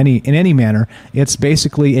politics in any manner. It's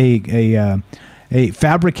basically a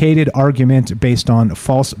fabricated argument based on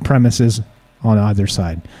false premises on either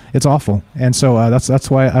side. It's awful, and so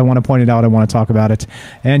that's why I want to point it out. I want to talk about it,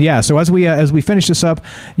 and yeah. So as we finish this up,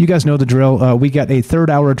 you guys know the drill. We got a third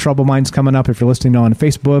hour of Troubled Minds coming up. If you're listening on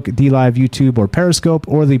Facebook, DLive, YouTube, or Periscope,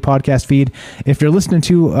 or the podcast feed, if you're listening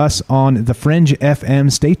to us on the Fringe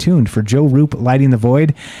FM, stay tuned for Joe Roop Lighting the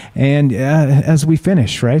Void. And as we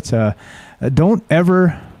finish, right? Don't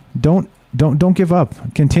give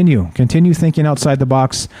up. Continue thinking outside the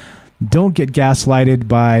box. Don't get gaslighted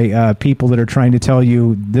by people that are trying to tell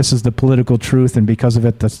you this is the political truth, and because of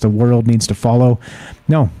it, that's the world needs to follow.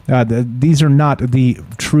 No, these are not the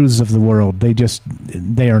truths of the world.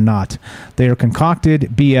 They are not. They are concocted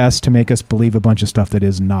BS to make us believe a bunch of stuff that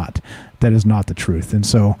is not the truth. And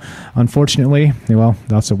so, unfortunately, well,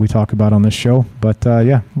 that's what we talk about on this show. But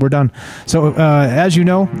yeah, we're done. So as you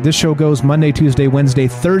know, this show goes Monday, Tuesday, Wednesday,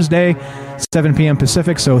 Thursday, 7 p.m.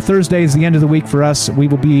 Pacific. So Thursday is the end of the week for us. We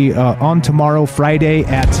will be on tomorrow, Friday,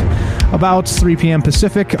 at about 3 p.m.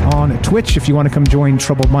 Pacific on Twitch if you want to come join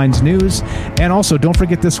Troubled Minds News. And also, don't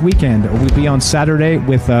forget this weekend, we'll be on Saturday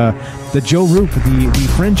with the Joe Roop,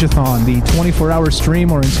 the Fringe-a-thon, the 24-hour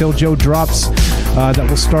stream or until Joe drops that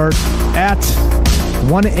will start at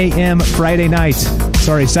 1 a.m. Friday night.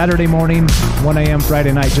 Sorry, Saturday morning, 1 a.m.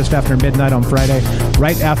 Friday night, just after midnight on Friday,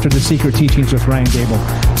 right after the Secret Teachings with Ryan Gable.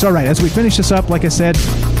 So, all right, as we finish this up, like I said,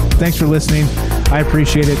 thanks for listening. I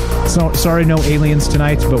appreciate it. So, sorry, no aliens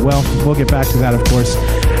tonight, but, well, we'll get back to that, of course.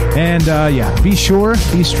 And, yeah, be sure,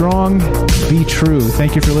 be strong, be true.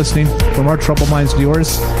 Thank you for listening. From our Troubled Minds to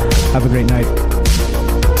yours, have a great night.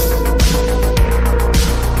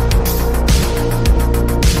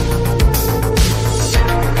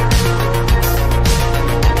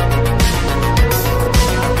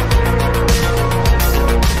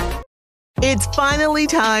 It's finally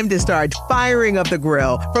time to start firing up the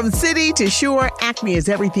grill. From city to shore, Acme is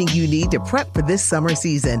everything you need to prep for this summer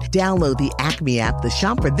season. Download the Acme app to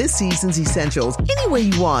shop for this season's essentials any way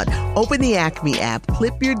you want. Open the Acme app,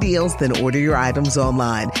 clip your deals, then order your items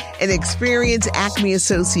online. An experienced Acme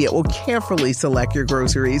associate will carefully select your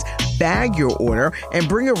groceries, bag your order, and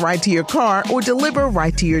bring it right to your car or deliver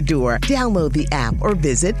right to your door. Download the app or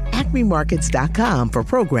visit acmemarkets.com for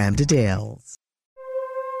program details.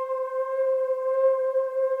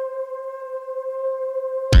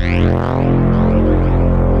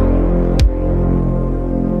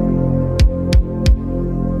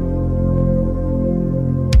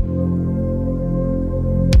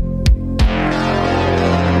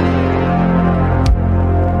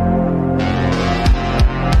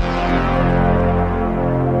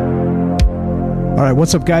 All right,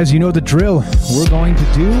 what's up, guys? You know the drill. We're going to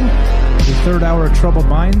do the third hour of Troubled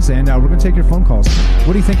Minds, and we're going to take your phone calls.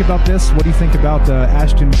 What do you think about this? What do you think about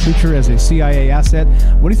Ashton Kutcher as a CIA asset?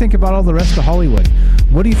 What do you think about all the rest of Hollywood?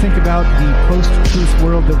 What do you think about the post-truth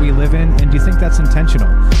world that we live in, and do you think that's intentional?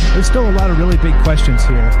 There's still a lot of really big questions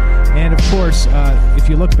here. And, of course, if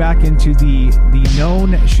you look back into the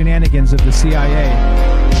known shenanigans of the CIA,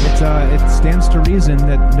 it stands to reason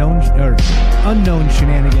that known or unknown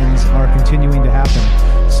shenanigans are continuing to happen.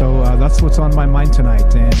 So that's what's on my mind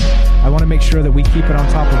tonight, and I want to make sure that we keep it on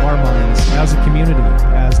top of our minds as a community,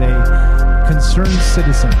 as a concerned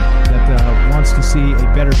citizen that wants to see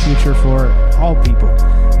a better future for all people.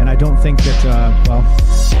 And I don't think that,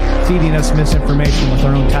 feeding us misinformation with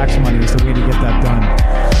our own tax money is the way to get that done.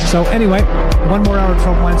 So anyway, one more hour of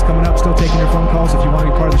Troubled Minds coming up. Still taking your phone calls if you want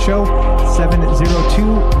to be part of the show.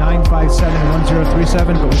 702-957-1037. But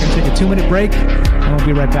we're going to take a 2-minute break, and we'll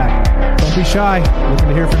be right back. Don't be shy. Looking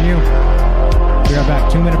to hear from you. Be right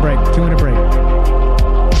back. 2-minute break. 2-minute break.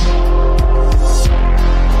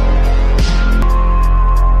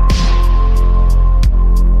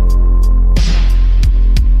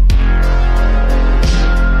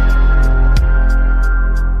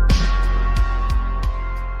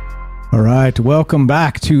 All right, welcome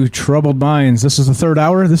back to Troubled Minds. This is the third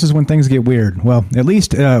hour. This is when things get weird. Well, at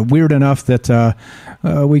least weird enough that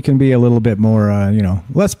we can be a little bit more,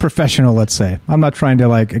 less professional, let's say. I'm not trying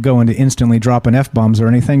to go into instantly dropping F-bombs or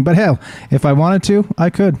anything, but hell, if I wanted to, I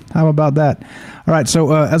could. How about that? All right,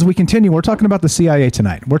 so as we continue, we're talking about the CIA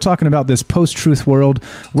tonight. We're talking about this post-truth world.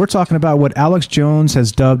 We're talking about what Alex Jones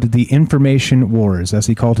has dubbed the information wars, as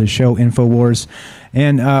he called his show, InfoWars.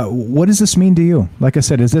 And what does this mean to you? Like I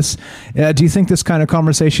said, is this? Do you think this kind of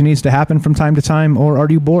conversation needs to happen from time to time, or are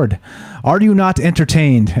you bored? Are you not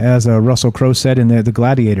entertained, as Russell Crowe said in the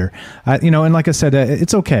Gladiator? And like I said,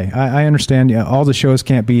 it's okay. I understand all the shows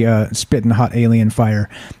can't be spitting hot alien fire.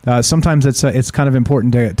 Sometimes it's kind of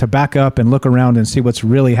important to back up and look around and see what's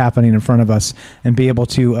really happening in front of us and be able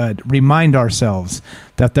to remind ourselves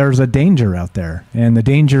that there's a danger out there. And the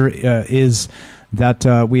danger is that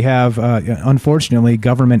we have, unfortunately,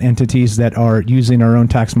 government entities that are using our own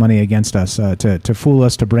tax money against us to fool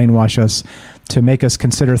us, to brainwash us, to make us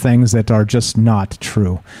consider things that are just not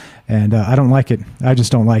true. And I don't like it. I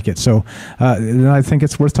just don't like it. So I think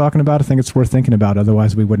it's worth talking about. I think it's worth thinking about.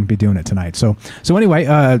 Otherwise, we wouldn't be doing it tonight. So anyway,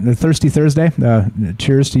 Thirsty Thursday.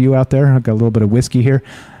 Cheers to you out there. I've got a little bit of whiskey here.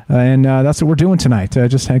 And that's what we're doing tonight.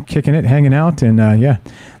 Just kicking it, hanging out, and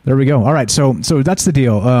there we go. All right, so that's the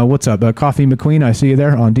deal. What's up, Coffee McQueen? I see you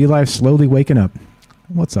there on D-Live, slowly waking up.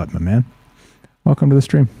 What's up, my man? Welcome to the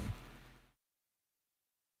stream.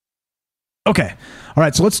 Okay, all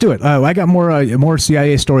right, so let's do it. I got more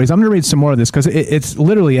CIA stories. I'm going to read some more of this because it's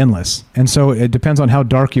literally endless, and so it depends on how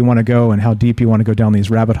dark you want to go and how deep you want to go down these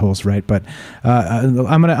rabbit holes, right? But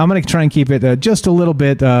I'm gonna try and keep it just a little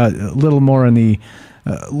bit, a little more on the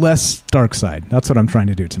less dark side. That's what I'm trying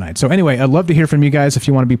to do tonight. So anyway, I'd love to hear from you guys if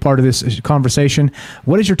you want to be part of this conversation.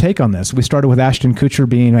 What is your take on this? We started with Ashton Kutcher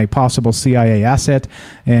being a possible CIA asset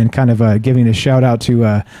and kind of giving a shout out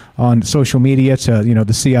to on social media to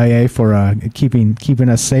the CIA for keeping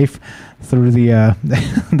us safe through the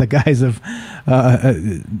the guise of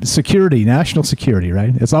security, national security,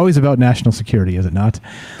 right? It's always about national security, is it not?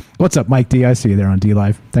 What's up, Mike D? I see you there on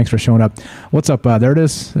D-Live. Thanks for showing up. What's up? There it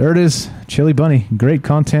is. There it is. Chili Bunny. Great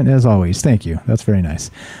content as always. Thank you. That's very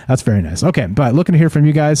nice. That's very nice. Okay, but looking to hear from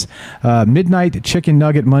you guys. Midnight chicken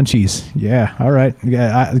nugget munchies. Yeah, all right.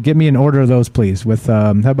 Give me an order of those, please. With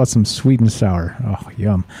how about some sweet and sour? Oh,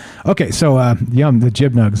 yum. Okay, so yum. The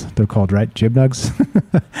Jib Nugs, they're called, right? Jib Nugs.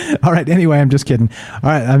 All right. Anyway, I'm just kidding.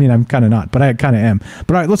 All right. I mean, I'm kind of not, but I kind of am.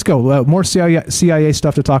 But all right, let's go. More CIA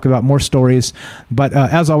stuff to talk about. More stories. But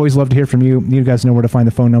as always, love to hear from you. You guys know where to find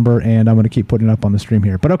the phone number, and I'm going to keep putting it up on the stream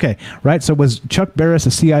here. But okay, right? So was Chuck Barris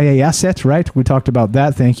a CIA asset, right? We talked about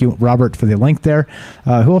that. Thank you, Robert, for the link there.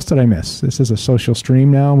 Who else did I miss? This is a social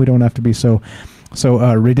stream now. We don't have to be so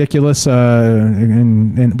ridiculous,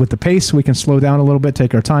 and with the pace, we can slow down a little bit,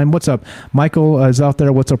 take our time. What's up? Michael is out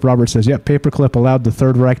there. What's up? Robert says, yep, Paperclip allowed the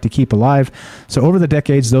Third Reich to keep alive. So over the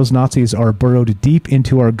decades, those Nazis are burrowed deep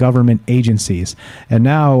into our government agencies. And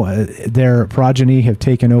now their progeny have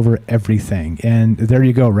taken over everything. And there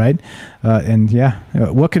you go, right?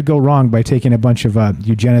 What could go wrong by taking a bunch of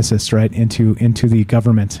eugenicists, right, into the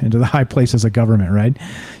government, into the high places of government, right?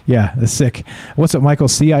 Yeah, that's sick. What's up, Michael?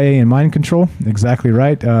 CIA and mind control. Exactly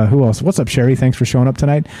right. Who else? What's up, Sherry? Thanks for showing up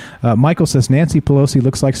tonight. Michael says Nancy Pelosi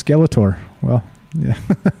looks like Skeletor. Well,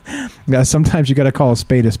 yeah. Sometimes you got to call a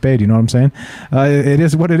spade. You know what I'm saying? It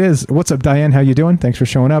is what it is. What's up, Diane? How you doing? Thanks for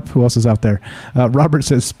showing up. Who else is out there? Robert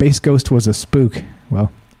says Space Ghost was a spook.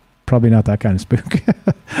 Well, probably not that kind of spook.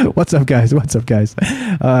 What's up, guys?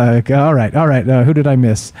 All right. Who did I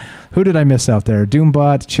miss? Who did I miss out there?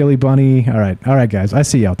 Doombot, Chili Bunny. All right, guys. I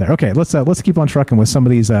see you out there. Okay, let's keep on trucking with some of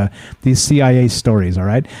these CIA stories. All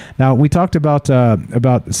right. Now we talked about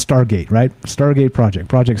Stargate, right? Stargate Project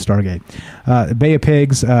Stargate, Bay of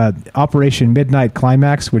Pigs, Operation Midnight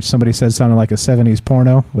Climax, which somebody said sounded like a 70s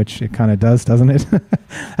porno, which it kind of does, doesn't it?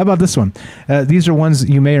 How about this one? These are ones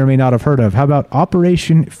you may or may not have heard of. How about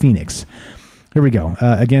Operation Phoenix? Here we go.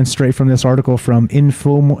 Again, straight from this article from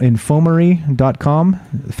Infirmary.com,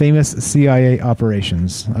 famous CIA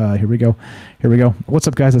operations. Here we go. What's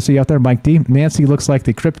up, guys? I see you out there. Mike D. Nancy looks like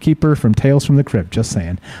the Crypt Keeper from Tales from the Crypt. Just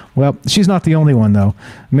saying. Well, she's not the only one, though.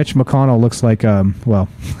 Mitch McConnell looks like, well,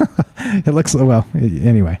 it looks, well,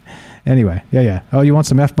 anyway. Yeah. Oh, you want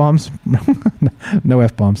some F-bombs? No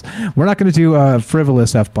F-bombs. We're not going to do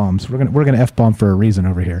frivolous F-bombs. We're going to F-bomb for a reason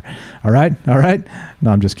over here. All right?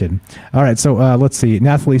 No, I'm just kidding. All right, so let's see.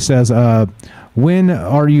 Nathalie says, when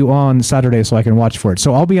are you on Saturday so I can watch for it?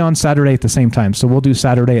 So I'll be on Saturday at the same time. So we'll do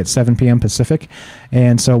Saturday at 7 p.m. Pacific.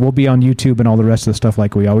 And so we'll be on YouTube and all the rest of the stuff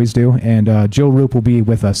like we always do. And Joe Roop will be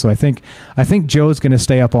with us. So I think Joe's going to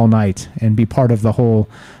stay up all night and be part of the whole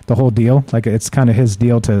deal. Like, it's kind of his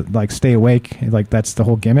deal to like stay awake. Like, that's the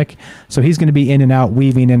whole gimmick. So he's going to be in and out,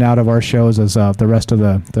 weaving in and out of our shows as the rest of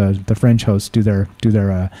the fringe hosts do their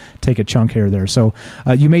take a chunk here or there. So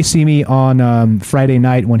you may see me on Friday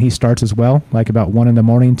night when he starts as well, like about 1 in the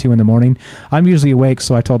morning, 2 in the morning. I'm usually awake,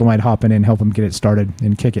 so I told him I'd hop in and help him get it started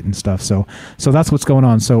and kick it and stuff. So that's what's going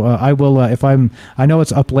on. So I will, I know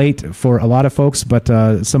it's up late for a lot of folks, but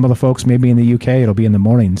some of the folks maybe in the UK, it'll be in the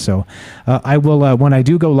morning. So I will, when I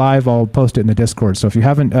do go live, I'll post it in the Discord. So if you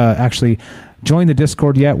haven't actually joined the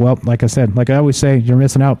Discord yet, well, like I said, like I always say, you're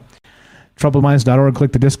missing out. Troubledminds.org,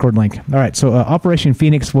 click the Discord link. All right, so Operation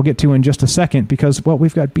Phoenix we'll get to in just a second because, well,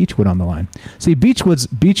 we've got Beechwood on the line. See,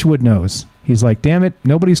 Beechwood knows. He's like, damn it,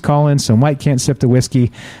 nobody's calling, so Mike can't sip the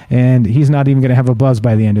whiskey, and he's not even going to have a buzz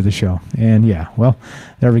by the end of the show. And yeah, well,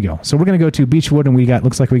 there we go. So we're going to go to Beechwood, and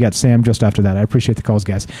looks like we got Sam just after that. I appreciate the calls,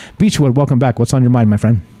 guys. Beechwood, welcome back. What's on your mind, my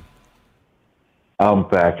friend? I'm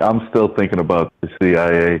back. I'm still thinking about the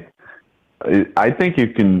CIA. I think you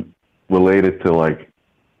can relate it to like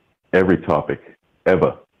every topic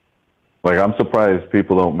ever. Like, I'm surprised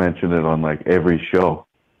people don't mention it on like every show.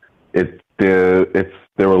 They're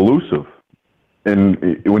elusive.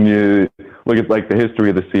 And when you look at like the history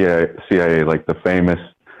of the CIA, like the famous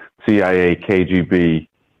CIA, KGB,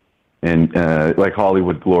 and like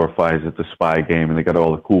Hollywood glorifies it, the spy game, and they got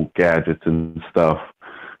all the cool gadgets and stuff.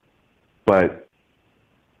 But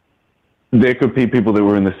there could be people that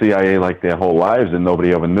were in the CIA like their whole lives and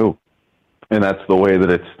nobody ever knew. And that's the way that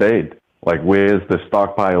it stayed. Like, where's the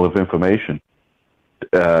stockpile of information?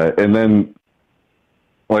 And then,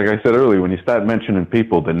 like I said earlier, when you start mentioning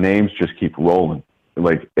people, the names just keep rolling.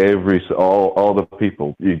 Like all the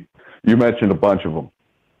people, you mentioned a bunch of them,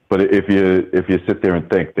 but if you sit there and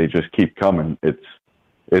think, they just keep coming. It's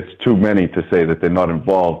too many to say that they're not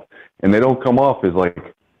involved, and they don't come off as like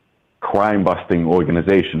crime-busting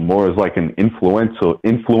organization, more as like an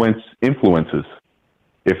influencers.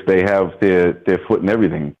 If they have their foot in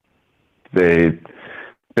everything, they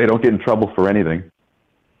don't get in trouble for anything.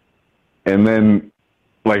 And then,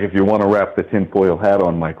 like, if you want to wrap the tinfoil hat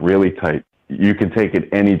on like really tight, you can take it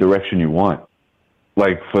any direction you want.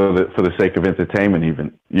 Like, for the sake of entertainment,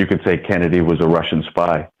 even you could say Kennedy was a Russian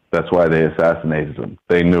spy. That's why they assassinated him.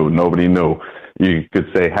 They knew. Nobody knew. You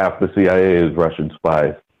could say half the CIA is Russian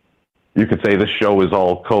spies. You could say the show is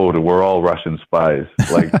all code and we're all Russian spies.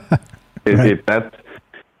 Like, right.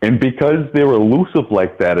 And because they're elusive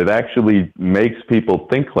like that, it actually makes people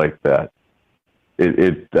think like that.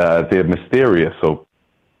 They're mysterious, so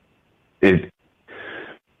I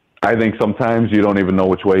think sometimes you don't even know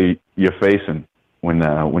which way you're facing when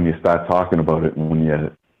you start talking about it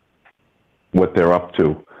and what they're up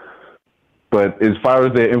to. But as far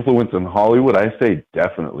as their influence in Hollywood, I say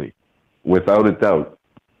definitely, without a doubt,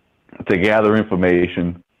 to gather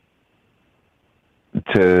information,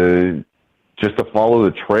 to follow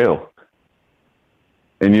the trail.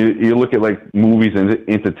 And you look at like movies and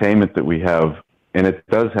entertainment that we have, and it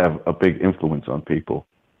does have a big influence on people.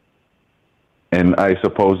 And I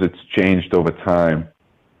suppose it's changed over time.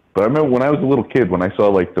 But I remember when I was a little kid, when I saw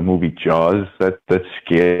like the movie Jaws, that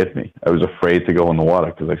scared me. I was afraid to go in the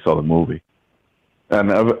water because I saw the movie.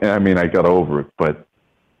 And I mean, I got over it, but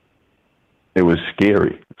it was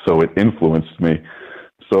scary. So it influenced me.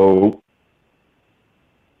 So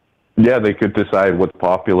yeah, they could decide what's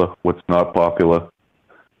popular, what's not popular.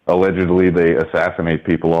 Allegedly, they assassinate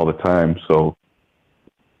people all the time. So,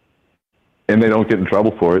 and they don't get in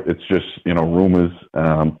trouble for it. It's just, rumors.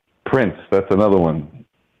 Prince, that's another one.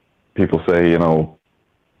 People say,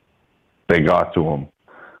 they got to him.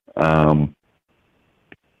 But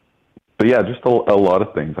yeah, just a lot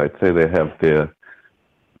of things. I'd say they have their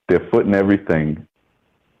foot in everything.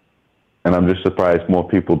 And I'm just surprised more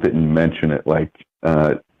people didn't mention it. Like,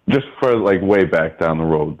 just for like way back down the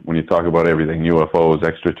road, when you talk about everything, UFOs,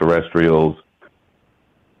 extraterrestrials,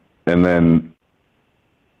 and then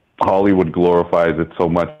Hollywood glorifies it so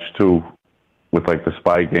much too. with like the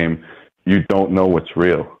spy game, you don't know what's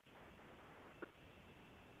real.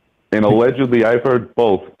 And allegedly, I've heard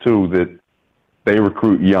both too, that they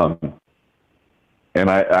recruit young. And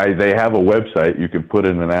they have a website, you can put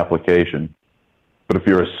in an application. But if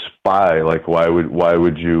you're a spy, like why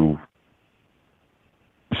would you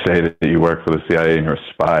say that you work for the CIA and you're a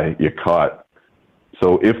spy? You're caught.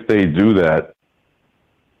 So if they do that,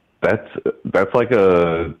 that's like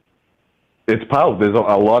it's powerful. There's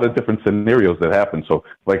a lot of different scenarios that happen. So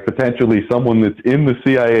like potentially someone that's in the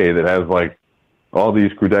CIA that has like all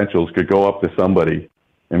these credentials could go up to somebody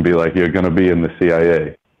and be like, you're going to be in the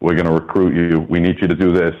CIA. We're going to recruit you. We need you to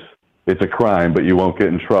do this. It's a crime, but you won't get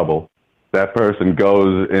in trouble. That person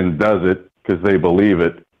goes and does it because they believe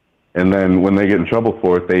it. And then when they get in trouble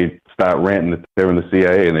for it, they start ranting that they're in the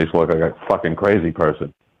CIA and they just look like a fucking crazy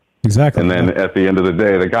person. Exactly. And then at the end of the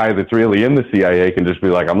day, the guy that's really in the CIA can just be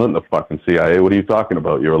like, I'm not in the fucking CIA. What are you talking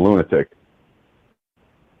about? You're a lunatic.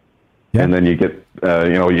 Yeah. And then you get,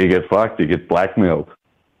 you get fucked. You get blackmailed.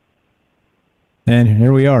 And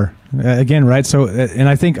here we are again, right? So, and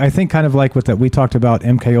I think kind of like with that, we talked about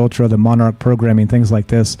MK Ultra, the Monarch programming, things like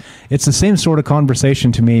this. It's the same sort of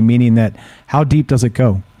conversation to me, meaning that how deep does it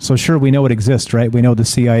go? So sure, we know it exists, right? We know the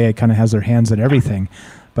CIA kind of has their hands in everything,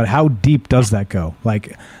 but how deep does that go?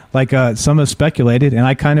 Like some have speculated, and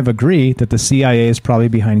I kind of agree that the CIA is probably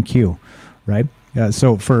behind Q, right?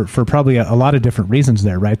 So for probably a lot of different reasons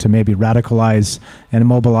there, right? To maybe radicalize and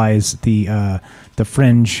immobilize the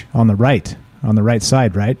fringe on the right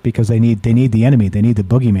side, right? Because they need the enemy, they need the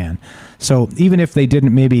boogeyman. So even if they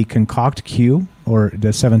didn't maybe concoct Q or the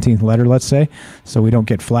 17th letter, let's say, so we don't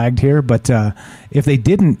get flagged here, but if they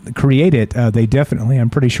didn't create it, they definitely, I'm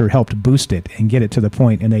pretty sure, helped boost it and get it to the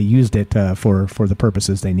point, and they used it for the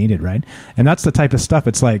purposes they needed, right? And that's the type of stuff.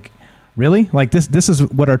 It's like, really? Like this is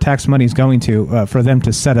what our tax money is going to for them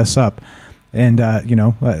to set us up. And,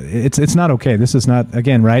 it's not okay. This is not,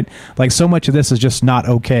 again, right? Like so much of this is just not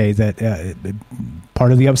okay that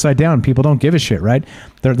part of the Upside Down, people don't give a shit, right?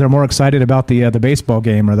 They're more excited about the baseball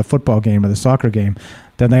game or the football game or the soccer game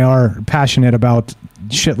than they are passionate about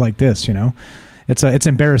shit like this, you know? It's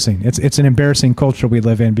embarrassing. It's an embarrassing culture we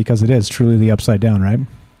live in because it is truly the Upside Down, right?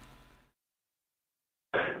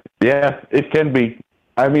 Yeah, it can be.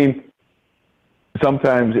 I mean,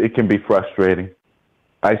 sometimes it can be frustrating.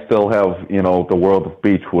 I still have, the world of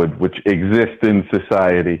Beechwood, which exists in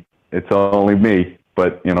society. It's only me,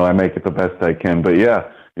 but, I make it the best I can. But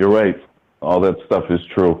yeah, you're right. All that stuff is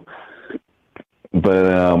true. But,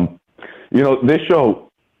 this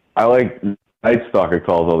show, I like Night Stalker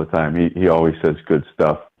calls all the time. He always says good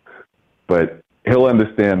stuff. But he'll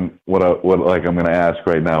understand what I'm going to ask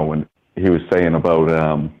right now when he was saying about,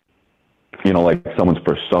 like someone's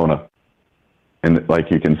persona. And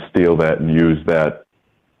like you can steal that and use that.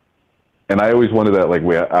 And I always wonder that, like,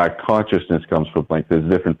 where our consciousness comes from. Like, there's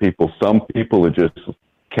different people. Some people are just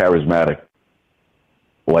charismatic.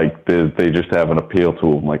 Like, they just have an appeal to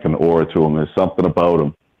them, like an aura to them. There's something about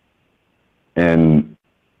them. And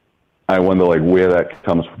I wonder, like, where that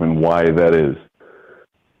comes from and why that is.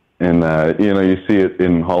 And, you see it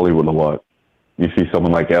in Hollywood a lot. You see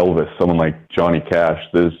someone like Elvis, someone like Johnny Cash.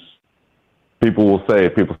 People say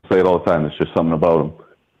it all the time. There's just something about him.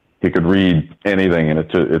 He could read anything, and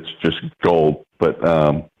it's just gold. But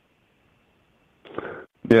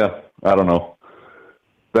yeah, I don't know.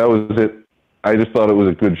 That was it. I just thought it was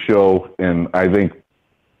a good show, and I think,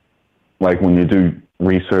 like, when you do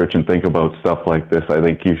research and think about stuff like this, I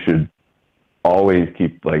think you should always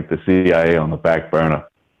keep, like, the CIA on the back burner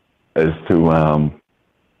as to a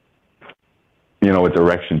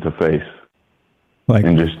direction to face,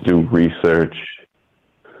 and just do research.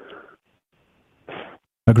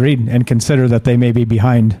 Agreed, and consider that they may be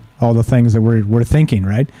behind all the things that we're thinking,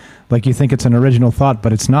 right? Like you think it's an original thought,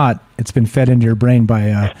 but it's not. It's been fed into your brain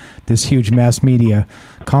by this huge mass media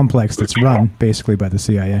complex that's run basically by the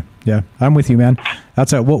CIA. Yeah, I'm with you, man.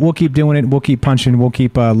 That's it. We'll keep doing it. We'll keep punching. We'll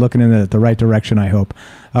keep looking in the right direction, I hope.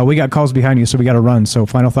 We got calls behind you, so we got to run. So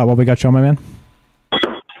final thought, what we got you on, my man?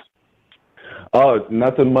 Oh,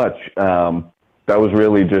 nothing much. That was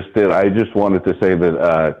really just it. I just wanted to say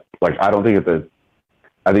that, I don't think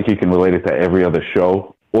I think you can relate it to every other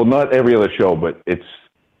show. Well, not every other show, but I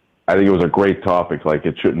think it was a great topic. Like,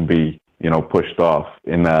 it shouldn't be, pushed off.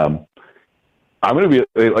 And I'm going to be,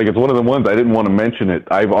 like, it's one of the ones I didn't want to mention it.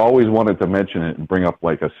 I've always wanted to mention it and bring up,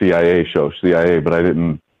 like, a CIA show, but I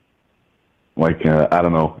didn't, like, I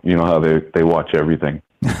don't know. You know how they watch everything.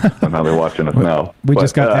 And how they're watching us now. We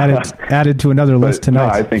just got added to another list tonight.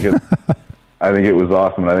 No, I think it was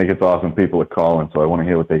awesome, and I think it's awesome people are calling, so I want to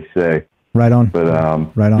hear what they say. Right on. But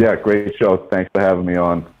right on. Yeah, great show. Thanks for having me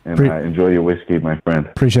on, and enjoy your whiskey, my friend.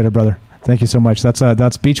 Appreciate it, brother. Thank you so much.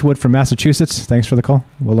 That's Beechwood from Massachusetts. Thanks for the call.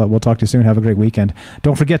 We'll talk to you soon. Have a great weekend.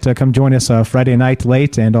 Don't forget to come join us Friday night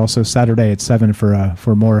late and also Saturday at 7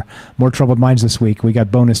 for more Troubled Minds this week. We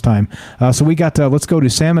got bonus time. So we got let's go to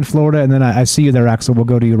Sam in Florida, and then I see you there, Axel. We'll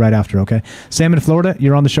go to you right after. Okay, Sam in Florida.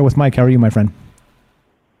 You're on the show with Mike. How are you, my friend?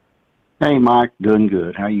 Hey, Mike. Doing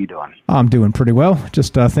good. How are you doing? I'm doing pretty well.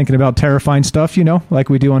 Just thinking about terrifying stuff, like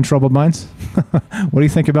we do on Troubled Minds. What do you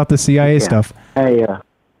think about the CIA stuff? Hey,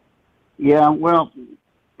 yeah, well,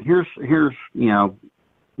 here's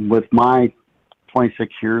with my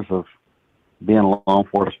 26 years of being a law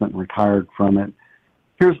enforcement and retired from it,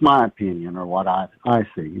 here's my opinion, or what I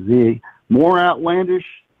see. The more outlandish,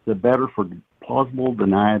 the better for plausible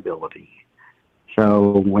deniability.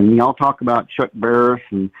 So when y'all talk about Chuck Barris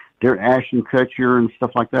and Ashton Kutcher and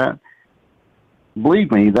stuff like that,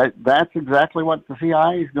 believe me, that's exactly what the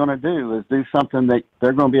CIA is going to do, is do something that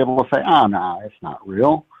they're going to be able to say, no, it's not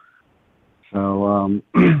real. So,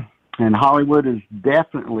 and Hollywood is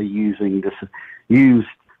definitely used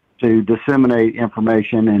to disseminate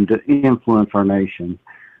information and to influence our nation.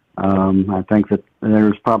 I think that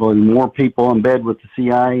there's probably more people in bed with the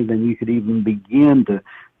CIA than you could even begin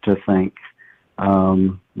to think,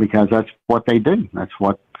 because that's what they do. That's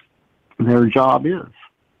what their job is.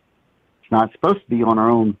 It's not supposed to be on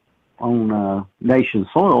our own nation's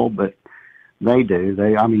soil, but they do.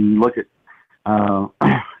 Look at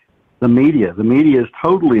the media. The media is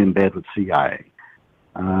totally in bed with CIA.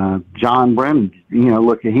 John Brennan,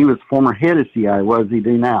 look, he was former head of CIA. What does he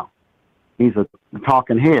do now? He's a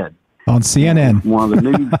talking head on CNN. One of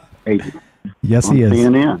the news agents. Yes, he is.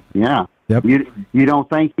 CNN. Yeah. Yep. You don't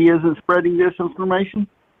think he isn't spreading disinformation?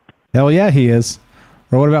 Hell yeah, he is.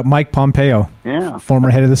 Or what about Mike Pompeo? Yeah. Former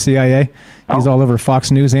head of the CIA. He's all over Fox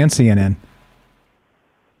News and CNN.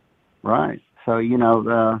 Right. So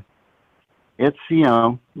it's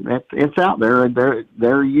it's out there. They're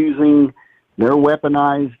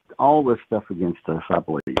weaponized all this stuff against us, I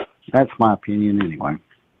believe. That's my opinion anyway.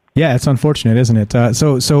 Yeah, it's unfortunate, isn't it?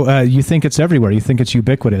 So you think it's everywhere? You think it's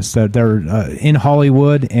ubiquitous? That they're in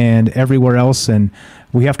Hollywood and everywhere else, and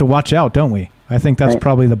we have to watch out, don't we? I think that's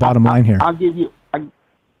probably the bottom line here. I'll give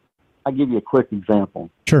you a quick example.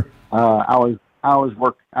 Sure. I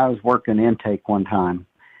was working intake one time,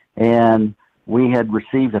 and we had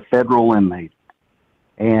received a federal inmate,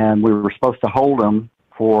 and we were supposed to hold him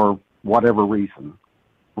for whatever reason.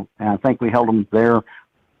 And I think we held him there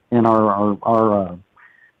in our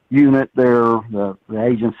unit there, the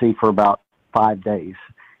agency, for about 5 days.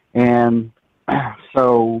 And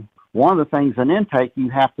so one of the things in intake, you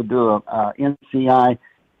have to do a NCI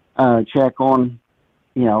check on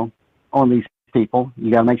these people.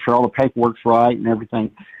 You got to make sure all the paperwork's right and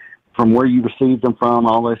everything from where you received them from,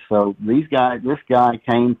 all this. So this guy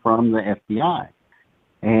came from the FBI.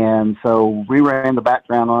 And so we ran the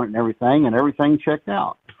background on it and everything checked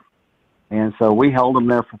out. And so we held him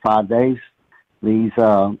there for 5 days. These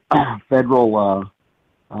federal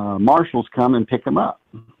marshals come and pick him up.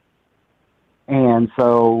 And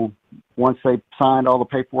so once they signed all the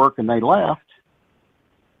paperwork and they left,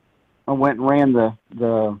 I went and ran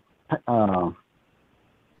the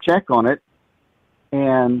check on it,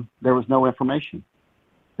 and there was no information.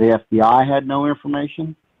 The FBI had no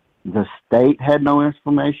information. The state had no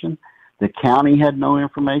information. The county had no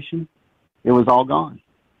information. It was all gone.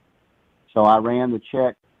 So I ran the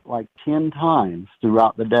check like 10 times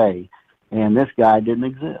throughout the day, and this guy didn't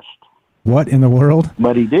exist. What in the world?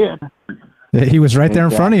 But he did. He was right there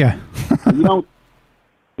in front of you.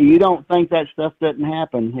 You don't think that stuff doesn't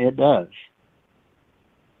happen. It does.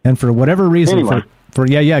 And for whatever reason, anyway.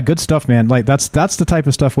 Good stuff, man. Like that's the type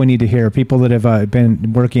of stuff we need to hear. People that have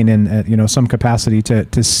been working in some capacity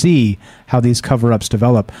to see how these cover-ups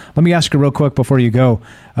develop. Let me ask you real quick before you go.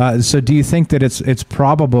 So, do you think that it's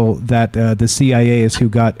probable that the CIA is who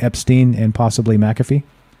got Epstein and possibly McAfee?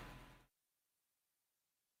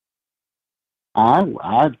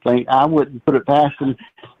 I think I wouldn't put it past them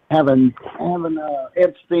having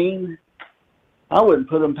Epstein. I wouldn't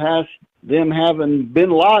put them past them having Bin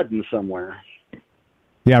Laden somewhere.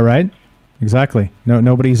 Yeah, right. Exactly.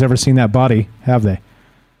 Nobody's ever seen that body, have they?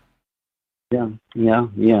 Yeah.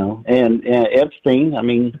 And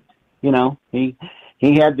Epstein,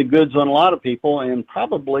 he had the goods on a lot of people, and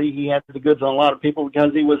probably he had the goods on a lot of people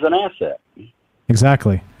because he was an asset.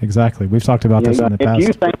 Exactly. We've talked about this in the past. If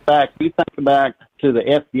you think back to the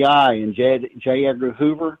FBI and J. Edgar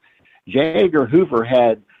Hoover. J. Edgar Hoover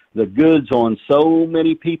had the goods on so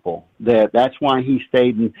many people that's why he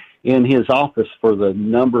stayed in his office for the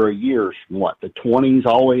number of years, the 20s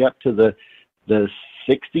all the way up to the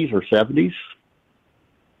 60s or 70s.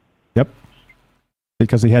 Yep.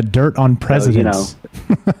 Because he had dirt on presidents.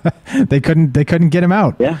 So, they couldn't get him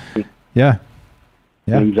out. Yeah. Yeah.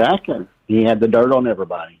 Yeah. Exactly. He had the dirt on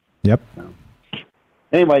everybody. Yep. So.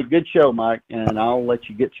 Anyway, good show, Mike, and I'll let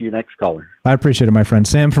you get to your next caller. I appreciate it, my friend.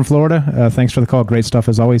 Sam from Florida, thanks for the call. Great stuff,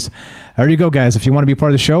 as always. There you go, guys. If you want to be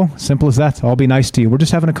part of the show, simple as that. I'll be nice to you. We're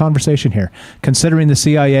just having a conversation here, considering the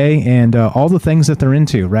CIA and all the things that they're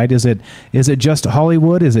into, right? Is it just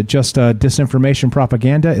Hollywood? Is it just disinformation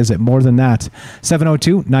propaganda? Is it more than that?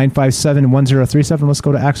 702-957-1037. Let's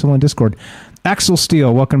go to Axel on Discord. Axel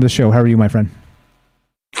Steele, welcome to the show. How are you, my friend?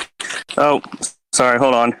 Oh, sorry.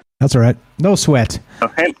 Hold on. That's all right. No sweat.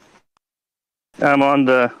 Okay. I'm on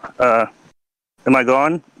the... am I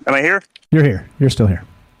gone? Am I here? You're here. You're still here.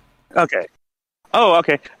 Okay. Oh,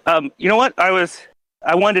 okay. You know what? I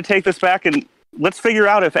wanted to take this back and let's figure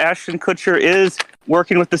out if Ashton Kutcher is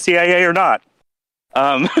working with the CIA or not.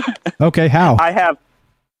 Okay, how?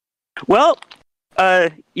 Well,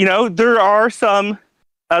 there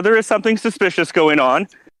is something suspicious going on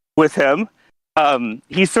with him.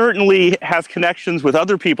 He certainly has connections with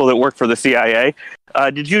other people that work for the CIA.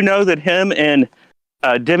 Did you know that him and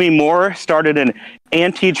Demi Moore started an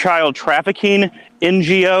anti-child trafficking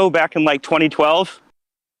NGO back in 2012?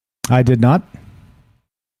 I did not.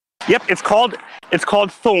 Yep, it's called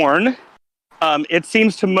Thorn. It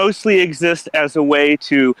seems to mostly exist as a way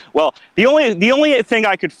to, the only thing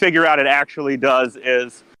I could figure out it actually does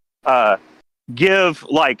is give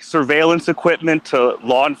surveillance equipment to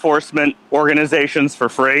law enforcement organizations for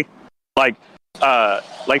free, like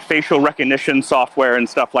facial recognition software and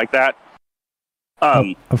stuff like that.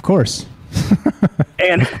 Of course.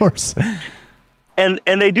 And of course. And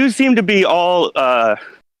they do seem to be all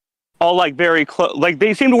very close.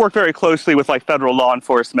 They seem to work very closely with federal law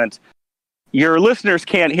enforcement. Your listeners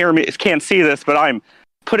can't see this, but I'm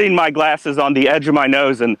putting my glasses on the edge of my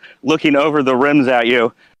nose and looking over the rims at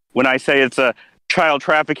you when I say it's a child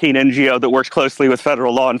trafficking NGO that works closely with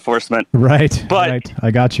federal law enforcement. Right. But right.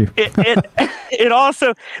 I got you. it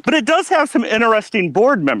also, but it does have some interesting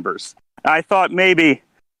board members. I thought maybe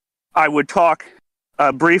I would talk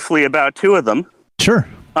briefly about two of them. Sure.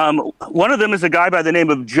 One of them is a guy by the name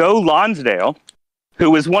of Joe Lonsdale,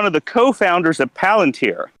 who is one of the co-founders of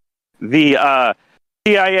Palantir, the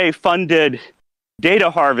CIA-funded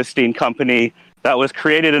data harvesting company that was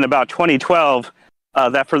created in about 2012.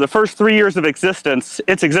 That for the first 3 years of its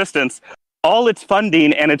existence, all its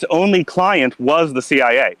funding and its only client was the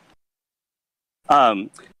CIA.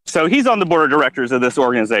 So he's on the board of directors of this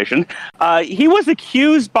organization. He was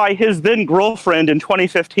accused by his then girlfriend in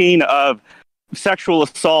 2015 of sexual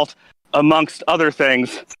assault, amongst other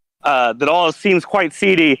things. That all seems quite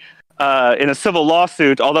seedy in a civil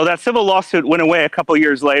lawsuit, although that civil lawsuit went away a couple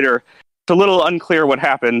years later. It's a little unclear what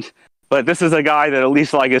happened. But this is a guy that at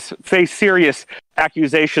least has faced serious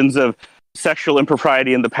accusations of sexual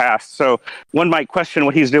impropriety in the past. So one might question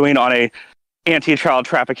what he's doing on a anti-child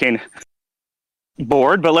trafficking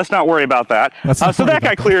board, but let's not worry about that. So that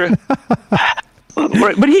guy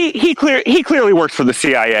but he clearly works for the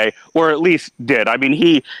CIA, or at least did. I mean,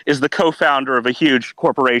 he is the co-founder of a huge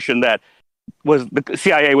corporation that the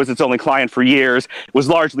CIA was its only client for years. It was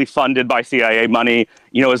largely funded by CIA money,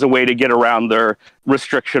 as a way to get around their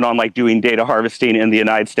restriction on doing data harvesting in the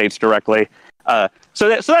United States directly.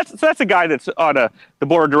 So that's a guy that's on the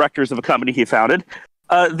board of directors of a company he founded.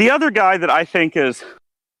 The other guy that I think is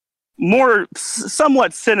more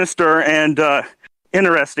somewhat sinister and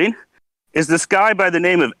interesting is this guy by the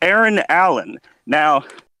name of Aaron Allen. Now,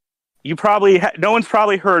 no one's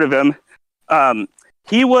probably heard of him.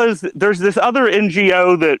 There's this other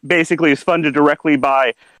NGO that basically is funded directly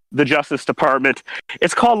by the Justice Department.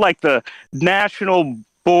 It's called the National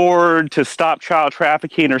Board to Stop Child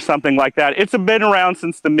Trafficking or something like that. It's been around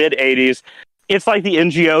since the mid 80s. It's the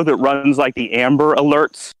NGO that runs the Amber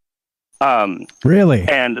Alerts. Really?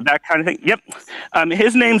 And that kind of thing. Yep.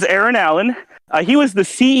 His name's Aaron Allen. He was the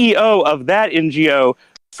CEO of that NGO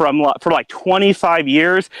for 25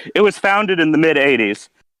 years. It was founded in the mid 80s.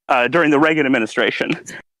 During the Reagan administration.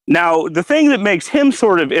 Now, the thing that makes him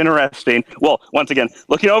sort of interesting, once again,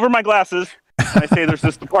 looking over my glasses, I say there's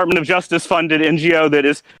this Department of Justice funded NGO that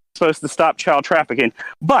is supposed to stop child trafficking.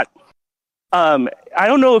 But I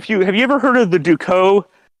don't know if have you ever heard of the Ducot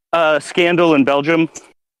scandal in Belgium?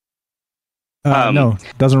 No,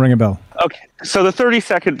 doesn't ring a bell. Okay, so the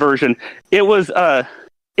 30-second version, is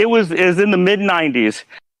in the mid 90s.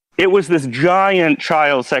 it was this giant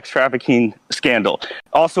child sex trafficking scandal.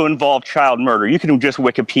 Also involved child murder. You can just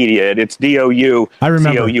Wikipedia it. It's DOU. I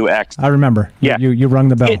remember. COUX. I remember. Yeah. You rung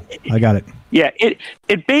the bell. I got it. Yeah.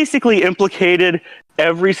 It basically implicated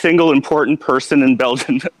every single important person in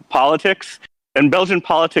Belgian politics, and Belgian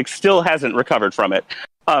politics still hasn't recovered from it.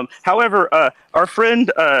 However, our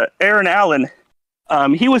friend Aaron Allen,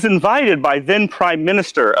 he was invited by then Prime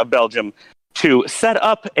Minister of Belgium to set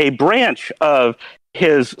up a branch of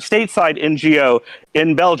his stateside NGO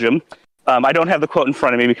in Belgium. I don't have the quote in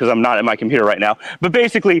front of me because I'm not at my computer right now. But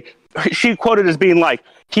basically, she quoted as being like,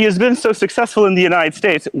 he has been so successful in the United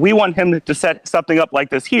States, we want him to set something up like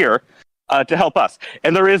this here to help us.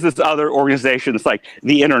 And there is this other organization, it's like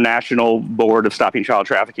the International Board of Stopping Child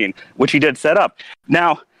Trafficking, which he did set up.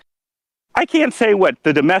 Now, I can't say what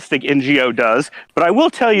the domestic NGO does, but I will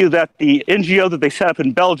tell you that the NGO that they set up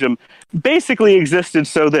in Belgium basically existed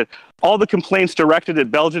so that all the complaints directed at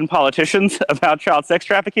Belgian politicians about child sex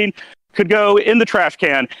trafficking could go in the trash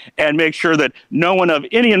can and make sure that no one of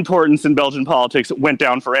any importance in Belgian politics went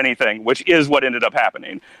down for anything, which is what ended up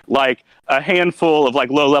happening. Like a handful of like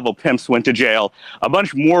low-level pimps went to jail. A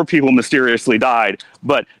bunch more people mysteriously died,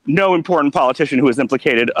 but no important politician who was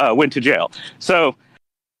implicated went to jail. So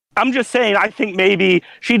I'm just saying, I think maybe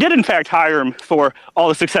she did in fact hire him for all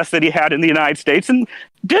the success that he had in the United States and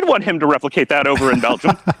did want him to replicate that over in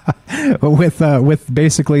Belgium. with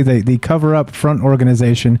basically the cover-up front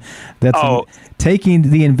organization that's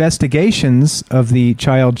taking the investigations of the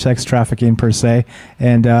child sex trafficking per se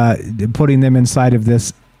and putting them inside of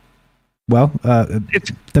this,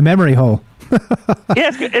 the memory hole.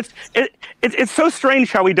 Yeah, it's so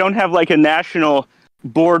strange how we don't have like a national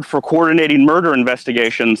board for coordinating murder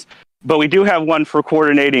investigations, but we do have one for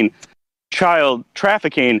coordinating child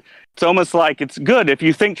trafficking. It's almost like it's good if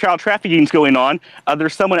you think child trafficking is going on,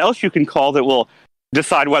 there's someone else you can call that will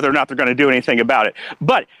decide whether or not they're going to do anything about it.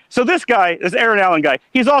 But so this guy, this Aaron Allen guy,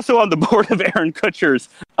 he's also on the board of Aaron Kutcher's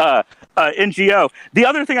NGO. The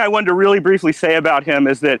other thing I wanted to really briefly say about him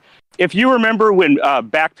is that if you remember when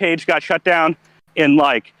Backpage got shut down in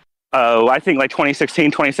I think 2016,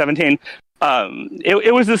 2017,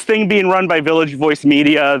 it was this thing being run by Village Voice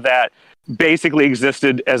Media that basically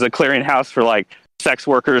existed as a clearinghouse for like sex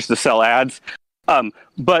workers to sell ads.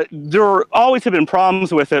 But there always have been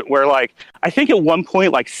problems with it where like, I think at one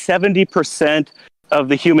point, like 70% of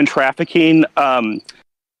the human trafficking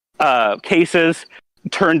cases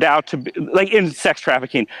turned out to be, like in sex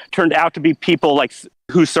trafficking, turned out to be people like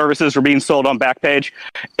whose services were being sold on Backpage.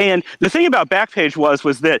 And the thing about Backpage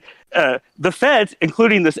was that the feds,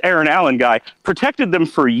 including this Aaron Allen guy, protected them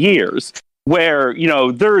for years where,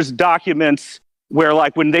 there's documents where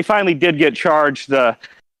like when they finally did get charged, the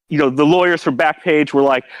lawyers for Backpage were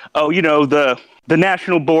like, the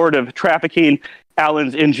National Board of Trafficking,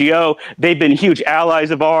 Allen's NGO, they've been huge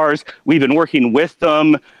allies of ours. We've been working with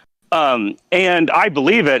them. And I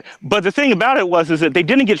believe it. But the thing about it was that they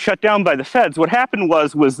didn't get shut down by the feds. What happened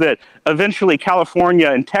was that eventually California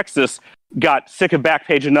and Texas got sick of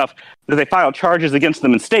Backpage enough that they filed charges against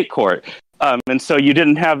them in state court. And so you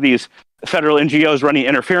didn't have these federal NGOs running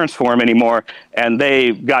interference for them anymore, and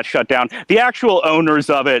they got shut down. The actual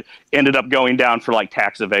owners of it ended up going down for like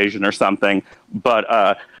tax evasion or something.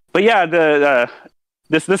 But yeah,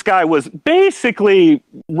 this guy was basically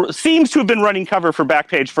seems to have been running cover for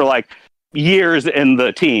Backpage for like years in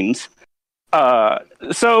the teens.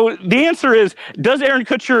 So the answer is, does Aaron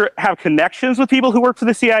Kutcher have connections with people who work for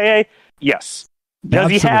the CIA? Yes.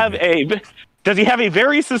 Does Absolutely. Does he have a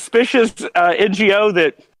very suspicious NGO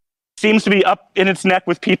that seems to be up in its neck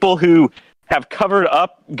with people who have covered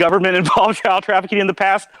up government-involved child trafficking in the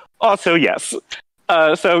past? Also, yes.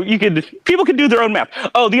 So people can do their own math.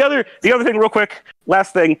 Oh, the other thing, real quick,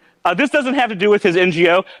 last thing. This doesn't have to do with his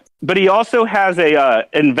NGO, but he also has a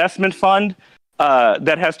investment fund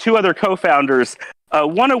that has two other co-founders.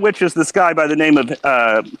 One of which is this guy by the name of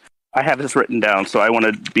I have this written down, so I want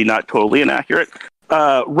to be not totally inaccurate.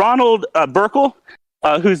 Ronald Burkle,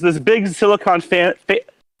 who's this big Silicon Valley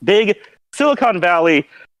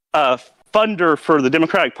funder for the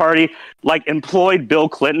Democratic Party, like employed Bill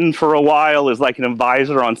Clinton for a while as like an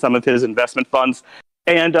advisor on some of his investment funds.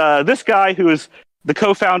 And this guy who is the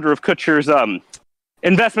co-founder of Kutcher's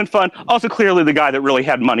investment fund, also clearly the guy that really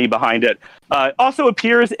had money behind it, also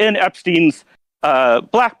appears in Epstein's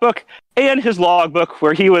Black Book and his logbook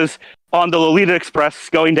where he was on the Lolita Express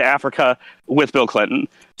going to Africa with Bill Clinton.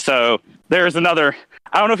 So there's another,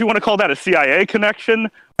 I don't know if you want to call that a CIA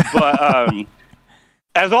connection, but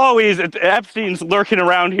as always, Epstein's lurking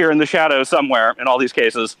around here in the shadows somewhere in all these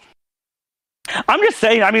cases. I'm just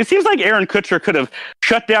saying, I mean, it seems like Aaron Kutcher could have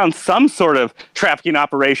shut down some sort of trafficking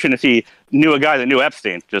operation if he knew a guy that knew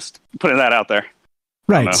Epstein. Just putting that out there.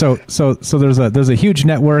 Right. So there's a huge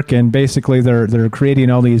network, and basically they're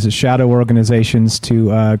creating all these shadow organizations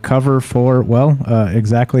to cover for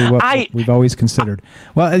exactly what we've always considered.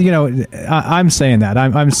 Well, I'm saying that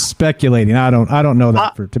I'm speculating. I don't know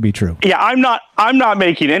that to be true. Yeah, I'm not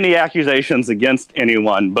making any accusations against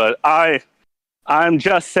anyone, but I'm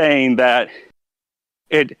just saying that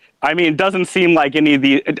it doesn't seem like any of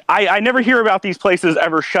the. I never hear about these places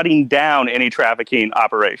ever shutting down any trafficking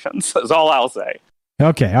operations. That's all I'll say.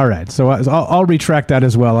 Okay, all right. So I'll retract that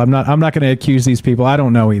as well. I'm not going to accuse these people. I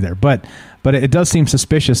don't know either, but it does seem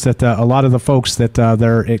suspicious that a lot of the folks that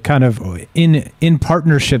they're kind of in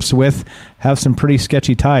partnerships with have some pretty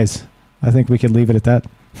sketchy ties. I think we could leave it at that.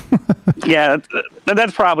 Yeah,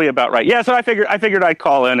 that's probably about right. Yeah, so I figured I'd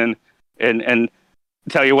call in and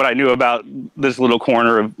tell you what I knew about this little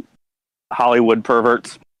corner of Hollywood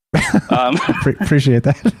perverts. Appreciate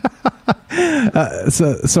that.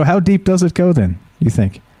 So how deep does it go then, you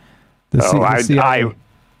think? I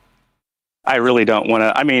really don't want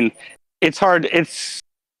to. I mean, it's hard. I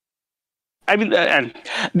think I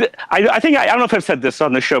don't know if I've said this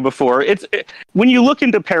on the show before. When you look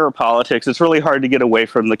into parapolitics, it's really hard to get away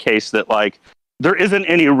from the case that there isn't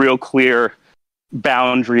any real clear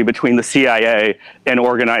boundary between the CIA and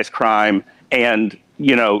organized crime and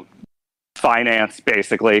finance.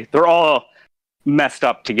 Basically, they're all messed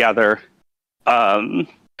up together.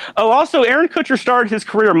 Also, Aaron Kutcher started his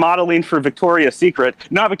career modeling for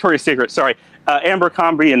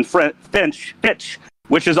Abercrombie and Fitch,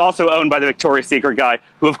 which is also owned by the Victoria's Secret guy,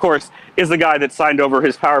 who, of course, is the guy that signed over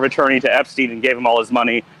his power of attorney to Epstein and gave him all his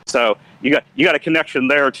money. So you got a connection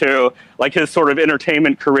there too. Like his sort of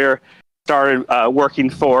entertainment career started working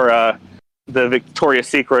for the Victoria's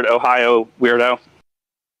Secret Ohio weirdo.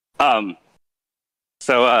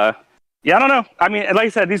 Yeah, I don't know. I mean, like I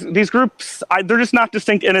said, these groups, they're just not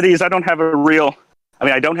distinct entities. I don't have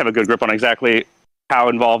a good grip on exactly how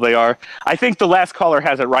involved they are. I think the last caller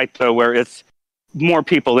has it right, though, where it's more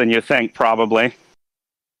people than you think, probably.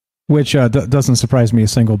 Which doesn't surprise me a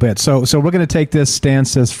single bit. So we're going to take this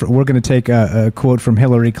stance we're going to take a quote from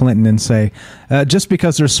Hillary Clinton and say, just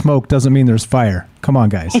because there's smoke doesn't mean there's fire. Come on,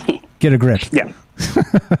 guys. Get a grip. Yeah.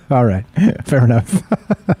 All right, fair enough.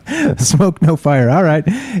 Smoke, no fire. All right,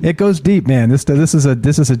 it goes deep, man. This is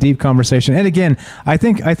a deep conversation. And again, I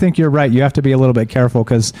think you're right. You have to be a little bit careful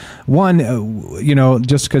because one,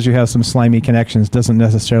 just because you have some slimy connections doesn't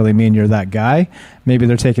necessarily mean you're that guy. Maybe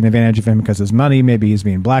they're taking advantage of him because of his money. Maybe he's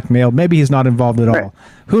being blackmailed. Maybe he's not involved at all. Right.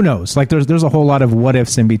 Who knows? Like there's a whole lot of what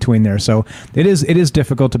ifs in between there. So it is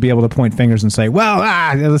difficult to be able to point fingers and say, well,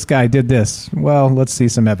 this guy did this. Well, let's see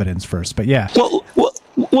some evidence first. But yeah.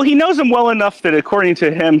 Well, he knows him well enough that according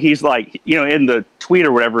to him, he's like, in the tweet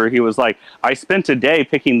or whatever, he was like, I spent a day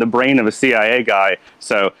picking the brain of a CIA guy.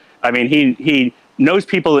 So, I mean, he knows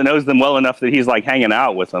people that knows them well enough that he's like hanging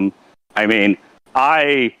out with them. I mean,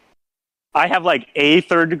 I have like a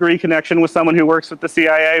third degree connection with someone who works with the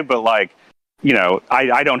CIA, but like,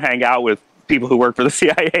 I don't hang out with people who work for the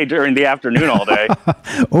CIA during the afternoon all day.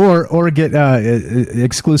 or get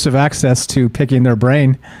exclusive access to picking their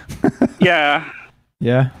brain. Yeah.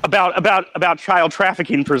 Yeah. About child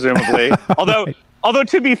trafficking, presumably. Although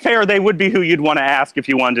to be fair, they would be who you'd want to ask if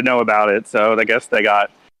you wanted to know about it. So I guess they got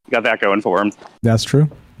that going for them. That's true.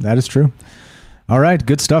 That is true. All right.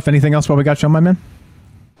 Good stuff. Anything else while we got you on, my man?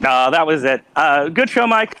 That was it. Good show,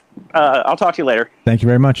 Mike. I'll talk to you later. Thank you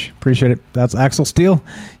very much. Appreciate it. That's Axel Steele.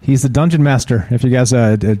 He's the Dungeon Master. If you guys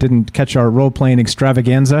didn't catch our role-playing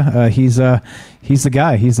extravaganza, he's the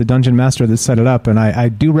guy. He's the Dungeon Master that set it up. And I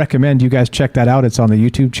do recommend you guys check that out. It's on the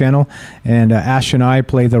YouTube channel. And Ash and I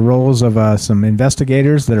play the roles of some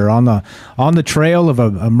investigators that are on the trail of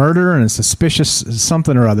a murder and a suspicious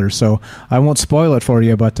something or other. So I won't spoil it for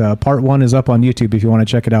you, but part 1 is up on YouTube if you want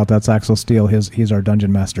to check it out. That's Axel Steele. He's our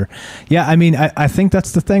Dungeon Master. Yeah, I mean, I think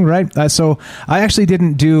that's the thing, right? So I actually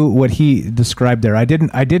didn't do what he described there. I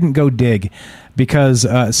didn't go dig because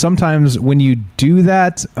sometimes when you do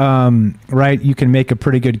that, right, you can make a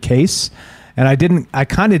pretty good case. And I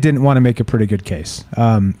kind of didn't want to make a pretty good case.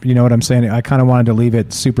 You know what I'm saying? I kind of wanted to leave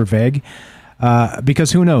it super vague.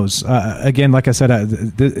 Because who knows? Again, like I said,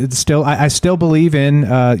 I still believe in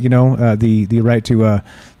the right to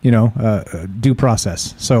due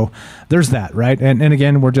process. So there's that, right? And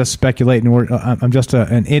again, we're just speculating. I'm just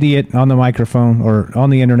an idiot on the microphone or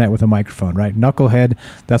on the internet with a microphone, right? Knucklehead,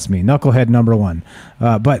 that's me. Knucklehead number 1.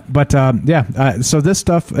 So this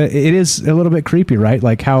stuff, it is a little bit creepy, right?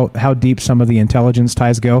 Like how deep some of the intelligence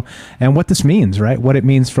ties go, and what this means, right? What it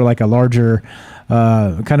means for like a larger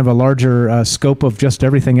kind of a larger scope of just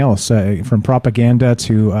everything else, from propaganda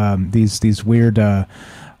to these weird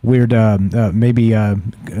maybe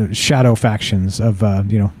shadow factions of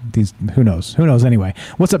these who knows anyway.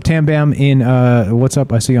 What's up, Tam Bam? What's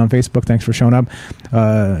up? I see you on Facebook. Thanks for showing up.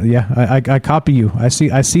 I copy you. I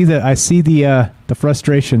see the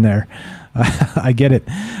frustration there. I get it.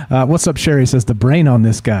 What's up, Sherry? Says the brain on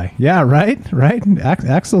this guy. Yeah, right.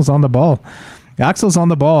 Axel's on the ball.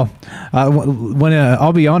 When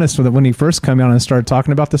I'll be honest with it, when he first came on and started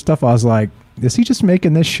talking about this stuff, I was like, is he just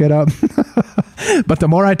making this shit up? But the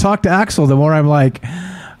more I talk to Axel, the more I'm like,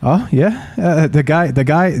 oh yeah, the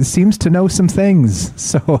guy seems to know some things.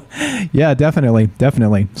 So yeah, definitely.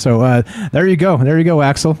 So there you go,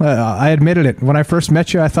 Axel. I admitted it when I first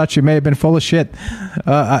met you. I thought you may have been full of shit.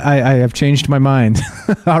 I have changed my mind.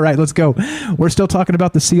 All right, let's go. We're still talking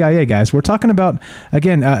about the CIA, guys. We're talking about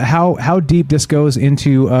again how deep this goes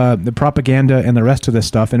into the propaganda and the rest of this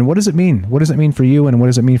stuff, and what does it mean? What does it mean for you, and what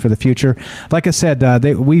does it mean for the future? Like I said,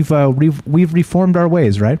 we've reformed our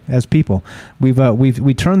ways, right? As people, we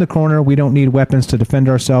turned the corner. We don't need weapons to defend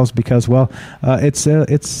ourselves because, well, it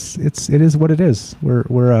is what it is. We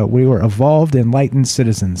were evolved, enlightened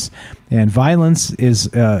citizens, and violence is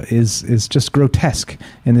just grotesque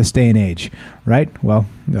in this day and age, right? Well,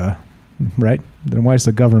 right. Then why does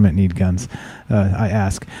the government need guns? I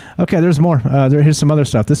ask. Okay, there's more. Here's some other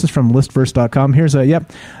stuff. This is from listverse.com. Here's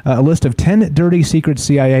a list of 10 dirty secret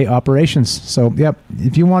CIA operations. So,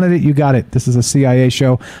 if you wanted it, you got it. This is a CIA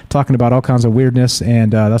show talking about all kinds of weirdness,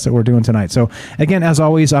 and that's what we're doing tonight. So, again, as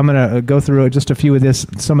always, I'm going to go through just a few of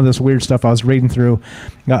some of this weird stuff. I was reading through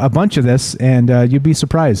a bunch of this, and you'd be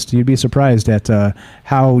surprised. You'd be surprised at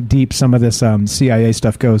how deep some of this CIA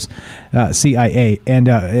stuff goes. CIA. And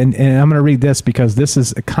I'm going to read this because this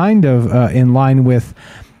is kind of in line with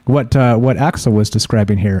what Axel was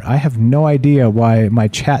describing here. I have no idea why my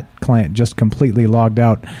chat client just completely logged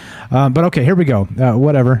out. But okay, here we go.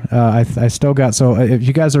 Whatever. I still got... So if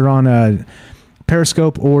you guys are on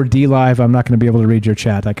Periscope or DLive, I'm not going to be able to read your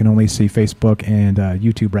chat. I can only see Facebook and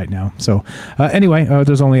YouTube right now. So anyway,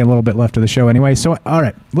 there's only a little bit left of the show anyway. So all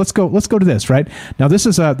right, let's go to this. Right now, this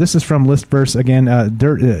is from Listverse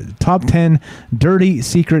again. Top 10 dirty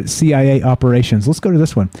secret CIA operations. Let's go to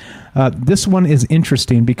this one. This one is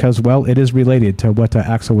interesting because, well, it is related to what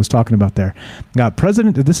Axel was talking about there.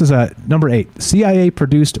 This is number 8. CIA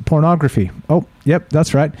produced pornography. Oh, yep,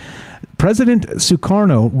 that's right. President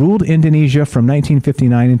Sukarno ruled Indonesia from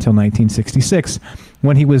 1959 until 1966,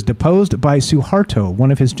 when he was deposed by Suharto,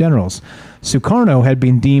 one of his generals. Sukarno had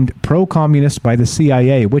been deemed pro-communist by the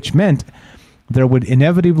CIA, which meant there would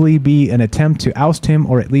inevitably be an attempt to oust him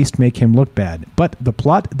or at least make him look bad. But the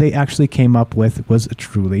plot they actually came up with was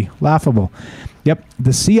truly laughable. Yep,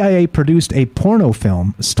 the CIA produced a porno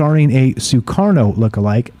film starring a Sukarno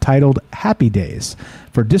lookalike titled Happy Days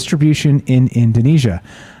for distribution in Indonesia.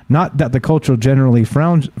 Not that the culture generally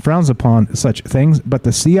frowns upon such things, but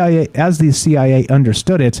the CIA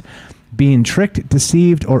understood it, being tricked,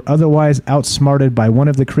 deceived, or otherwise outsmarted by one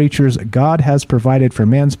of the creatures God has provided for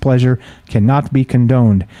man's pleasure cannot be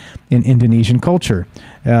condoned in Indonesian culture.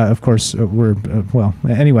 Of course,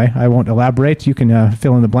 anyway, I won't elaborate. You can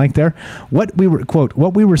fill in the blank there. What we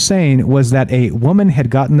were saying was that a woman had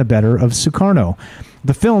gotten the better of Sukarno.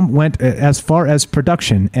 The film went as far as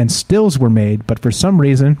production, and stills were made, but for some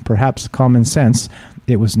reason, perhaps common sense,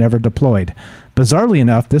 it was never deployed. Bizarrely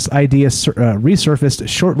enough, this idea resurfaced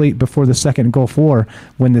shortly before the Second Gulf War,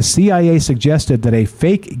 when the CIA suggested that a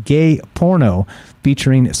fake gay porno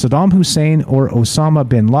featuring Saddam Hussein or Osama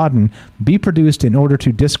bin Laden be produced in order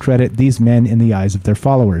to discredit these men in the eyes of their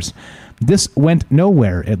followers. This went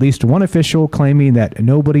nowhere, at least one official claiming that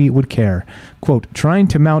nobody would care. Quote, trying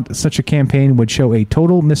to mount such a campaign would show a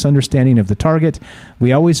total misunderstanding of the target.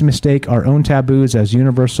 We always mistake our own taboos as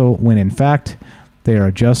universal when in fact they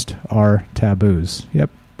are just our taboos.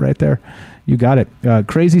 Yep, right there. You got it.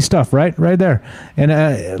 Crazy stuff, right? Right there. And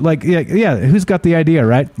who's got the idea,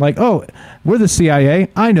 right? Like, oh, we're the CIA.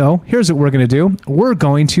 I know. Here's what we're going to do. We're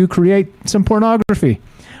going to create some pornography,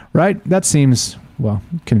 right? That seems... well,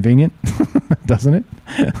 convenient, doesn't it?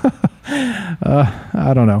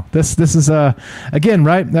 I don't know. This is again,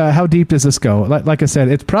 right? How deep does this go? Like I said,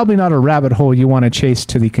 it's probably not a rabbit hole you want to chase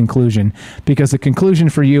to the conclusion, because the conclusion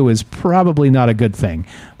for you is probably not a good thing.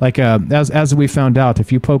 Like as we found out,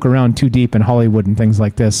 if you poke around too deep in Hollywood and things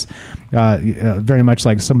like this, very much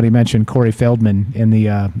like somebody mentioned Corey Feldman in the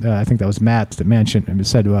I think that was Matt that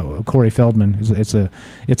said Corey Feldman.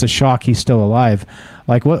 It's a shock he's still alive.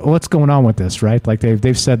 Like what's going on with this, right? Like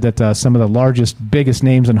they've said that some of the biggest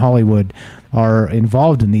names in Hollywood Hollywood are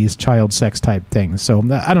involved in these child sex type things. So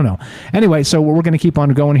I don't know. Anyway, so we're going to keep on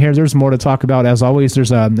going here. There's more to talk about. As always,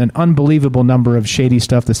 there's an unbelievable number of shady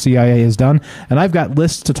stuff the CIA has done, and I've got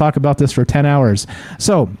lists to talk about this for 10 hours.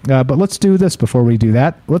 So, but let's do this before we do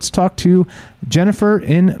that. Let's talk to Jennifer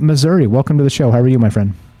in Missouri. Welcome to the show. How are you, my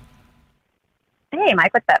friend? Hey,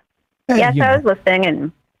 Mike, what's up? Hey, yeah, so I was listening,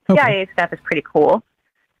 and CIA stuff is pretty cool.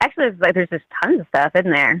 Actually, there's just tons of stuff,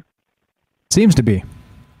 isn't there? Seems to be.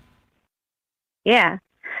 Yeah.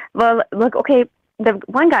 Well, look, okay, the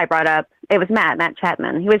one guy brought up, it was Matt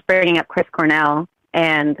Chapman. He was bringing up Chris Cornell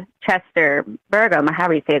and Chester Burgum, or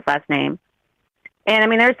however you say his last name. And, I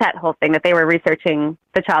mean, there's that whole thing that they were researching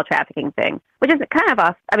the child trafficking thing, which is kind of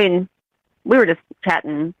off. I mean, we were just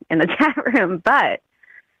chatting in the chat room, but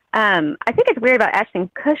I think it's weird about Ashton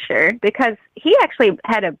Kutcher because he actually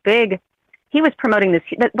had he was promoting this,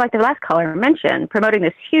 like the last caller mentioned, promoting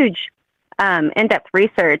this huge in-depth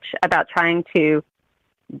research about trying to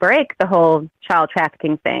break the whole child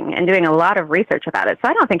trafficking thing and doing a lot of research about it. So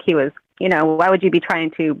I don't think he was, why would you be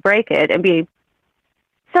trying to break it and be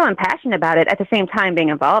so impassioned about it at the same time being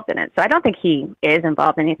involved in it? So I don't think he is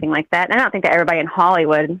involved in anything like that. And I don't think that everybody in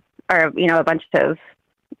Hollywood are, a bunch of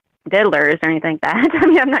diddlers or anything like that. I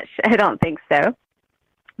mean, I don't think so.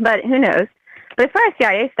 But who knows? But as far as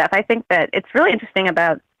CIA stuff, I think that it's really interesting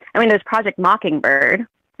there's Project Mockingbird,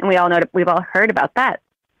 and we've all heard about that.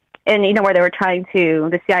 And, where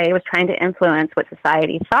the CIA was trying to influence what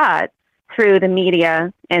society thought through the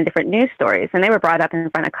media and different news stories. And they were brought up in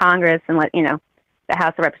front of Congress and the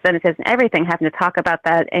House of Representatives and everything having to talk about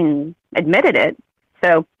that and admitted it.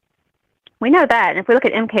 So we know that. And if we look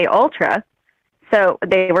at MK Ultra, so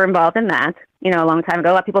they were involved in that, a long time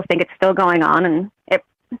ago. A lot of people think it's still going on, and it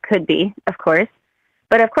could be, of course.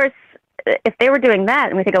 But of course, if they were doing that,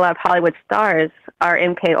 and we think a lot of Hollywood stars are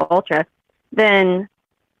MK Ultra, then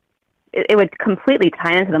it would completely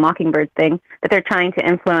tie into the Mockingbird thing, that they're trying to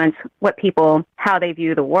influence how they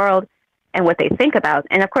view the world and what they think about.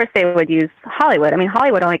 And of course, they would use Hollywood. I mean,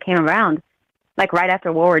 Hollywood only came around like right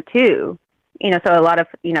after World War II. So a lot of,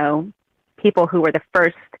 people who were the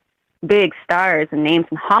first big stars and names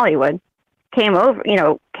in Hollywood came around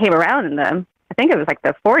in I think it was like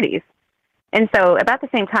the 40s. And so about the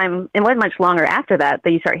same time, it wasn't much longer after that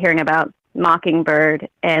you start hearing about Mockingbird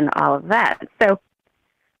and all of that. So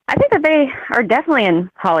I think that they are definitely in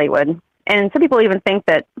Hollywood. And some people even think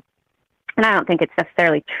that, and I don't think it's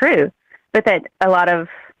necessarily true, but that a lot of,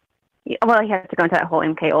 you have to go into that whole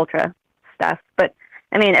MK Ultra stuff. But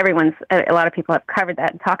I mean, a lot of people have covered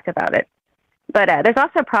that and talked about it. But there's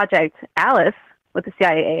also Project Alice with the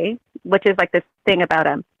CIA, which is like this thing about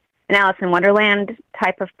an Alice in Wonderland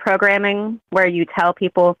type of programming where you tell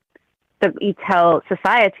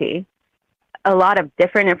society a lot of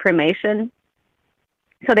different information.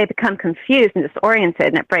 So they become confused and disoriented,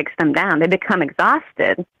 and it breaks them down. They become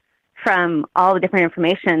exhausted from all the different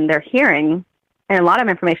information they're hearing, and a lot of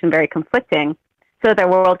information very conflicting. So their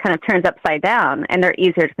world kind of turns upside down, and they're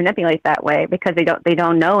easier to manipulate that way because they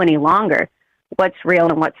don't know any longer what's real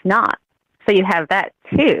and what's not. So you have that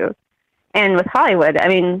too. And with Hollywood,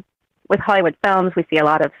 with Hollywood films, we see a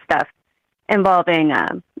lot of stuff involving,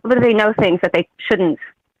 they know things that they shouldn't,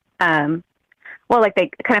 like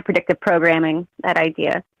they kind of predictive programming, that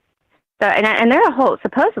idea. So, and there are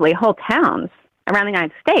supposedly whole towns around the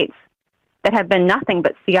United States that have been nothing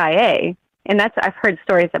but CIA. And I've heard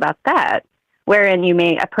stories about that, wherein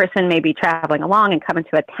a person may be traveling along and come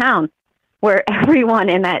into a town where everyone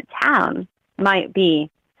in that town might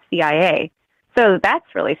be CIA. So that's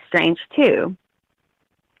really strange too.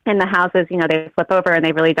 And the houses, they flip over and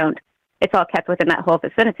they really don't, it's all kept within that whole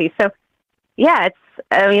vicinity. So yeah,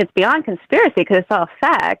 it's beyond conspiracy because it's all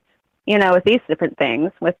fact, with these different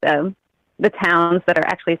things, with the towns that are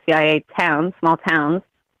actually CIA towns, small towns,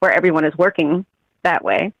 where everyone is working that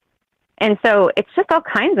way. And so it's just all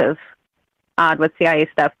kinds of odd with CIA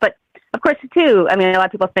stuff. But of course, too, a lot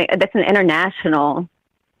of people think that's an international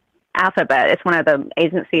alphabet. It's one of the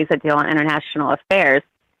agencies that deal on international affairs.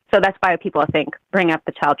 So that's why people bring up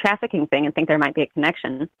the child trafficking thing and think there might be a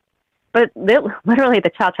connection. But literally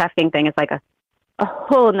the child trafficking thing is like a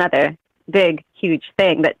whole nother big, huge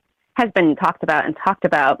thing that has been talked about.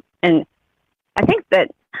 And I think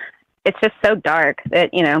that it's just so dark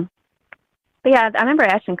that, but yeah, I remember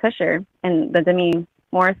Ashton Kutcher and the Demi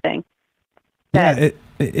Moore thing. Demi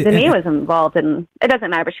was involved in, it doesn't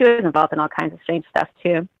matter, but she was involved in all kinds of strange stuff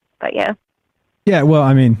too. But yeah. Yeah,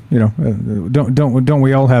 well, don't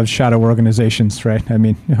we all have shadow organizations, right?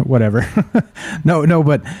 Whatever. No,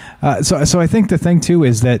 but so I think the thing too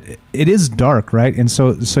is that it is dark, right? And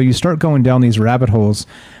so you start going down these rabbit holes,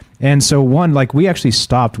 And so like we actually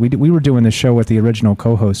stopped. We were doing the show with the original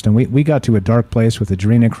co-host, and we got to a dark place with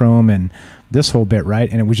adrenochrome and this whole bit, right?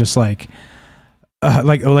 And it was just like we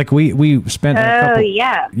spent a couple,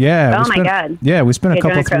 oh my god, we spent a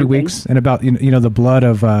couple 3 weeks in about the blood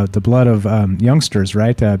of youngsters,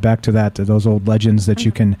 right? Back to those old legends that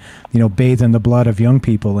you can bathe in the blood of young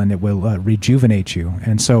people and it will rejuvenate you,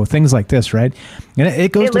 and so things like this, right? And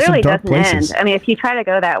it goes to some dark places. End. I mean, if you try to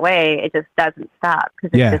go that way, it just doesn't stop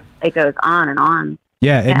because it goes on and on.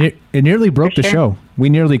 It nearly broke the show. We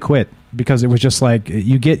nearly quit because it was just like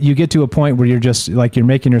you get to a point where you're just like you're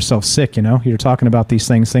making yourself sick. You're talking about these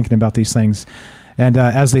things, thinking about these things, and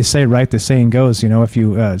as they say, right, the saying goes, if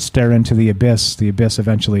you stare into the abyss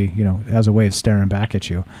eventually, has a way of staring back at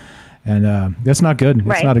you, and that's not good.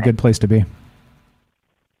 It's not a good place to be.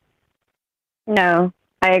 No,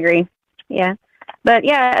 I agree. Yeah, but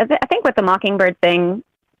I think with the Mockingbird thing,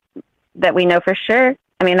 that we know for sure.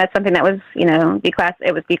 I mean, that's something that was,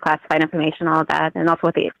 it was declassified information, all of that, and also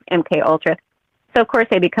with the MK Ultra. So of course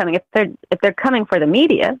they'd be coming if they're coming for the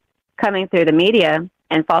media, coming through the media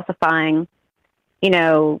and falsifying,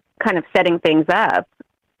 kind of setting things up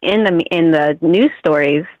in the news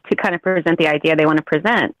stories to kind of present the idea they want to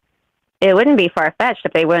present. It wouldn't be far fetched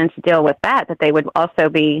if they wanted to deal with that they would also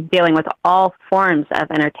be dealing with all forms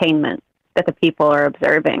of entertainment that the people are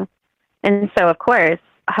observing, and so of course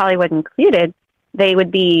Hollywood included. They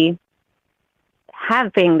would be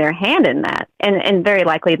having their hand in that. And very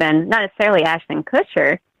likely then, not necessarily Ashton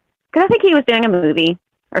Kutcher, because I think he was doing a movie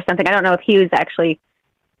or something. I don't know if he was actually,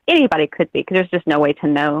 anybody could be, because there's just no way to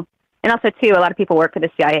know. And also, too, a lot of people work for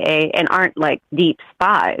the CIA and aren't like deep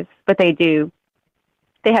spies, but they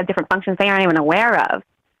have different functions they aren't even aware of.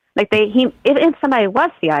 Like if somebody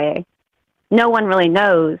was CIA, no one really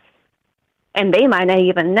knows, and they might not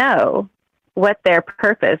even know what their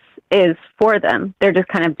purpose is for them. They're just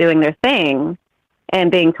kind of doing their thing and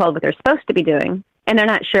being told what they're supposed to be doing, and they're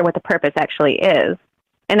not sure what the purpose actually is.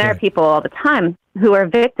 And there are people all the time who are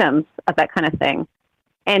victims of that kind of thing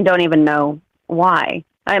and don't even know why.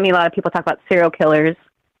 I mean, a lot of people talk about serial killers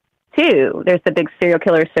too. There's the big serial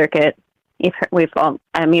killer circuit. People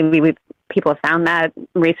have found that,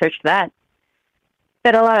 researched that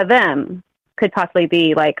a lot of them could possibly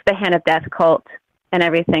be like the Hand of Death cult and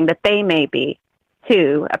everything, that they may be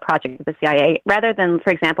to a project of the CIA, rather than,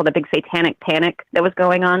 for example, the big satanic panic that was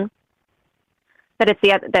going on. That it's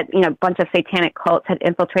a bunch of satanic cults had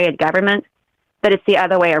infiltrated government. That it's the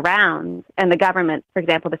other way around, and the government, for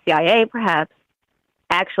example, the CIA, perhaps,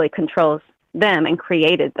 actually controls them and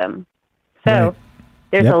created them. So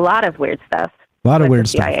there's a lot of weird stuff. A lot of weird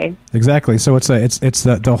stuff. Exactly. So it's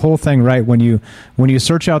the whole thing, right? When you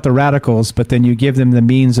search out the radicals, but then you give them the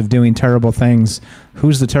means of doing terrible things,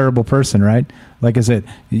 who's the terrible person, right? Like, is it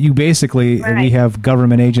you basically, we have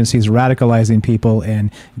government agencies radicalizing people and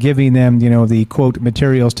giving them, the quote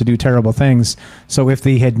materials to do terrible things. So if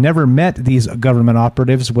they had never met these government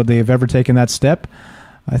operatives, would they have ever taken that step?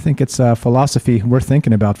 I think it's a philosophy worth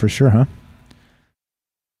thinking about for sure, huh?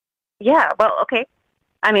 Yeah. Well, okay.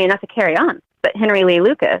 I mean, not to carry on, but Henry Lee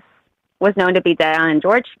Lucas was known to be down in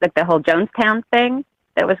like the whole Jonestown thing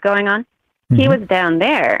that was going on. Mm-hmm. He was down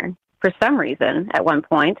there for some reason at one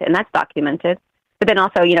point, and that's documented. But then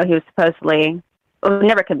also, he was supposedly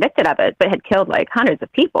never convicted of it, but had killed like hundreds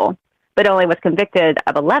of people, but only was convicted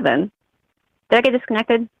of 11. Did I get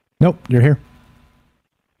disconnected? Nope, you're here.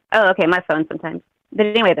 Oh, okay, my phone sometimes. But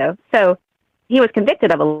anyway, though, so he was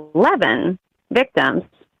convicted of 11 victims,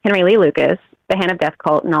 Henry Lee Lucas, the Hand of Death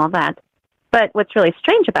cult, and all that. But what's really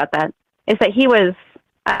strange about that is that he was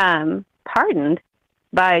pardoned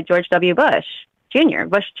by George W. Bush Jr.,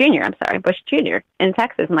 in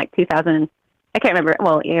Texas in like 2000. I can't remember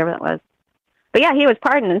what year that was. But yeah, he was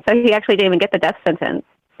pardoned, and so he actually didn't even get the death sentence.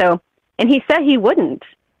 So, and he said he wouldn't,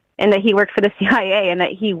 and that he worked for the CIA, and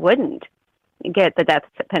that he wouldn't get the death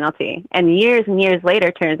penalty. And years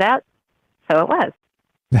later, turns out, so it was.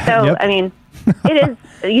 So, Yep. I mean, it is,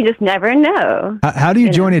 you just never know. How do you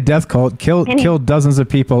join a death cult, kill dozens of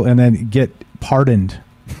people, and then get pardoned?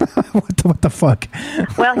 What the fuck?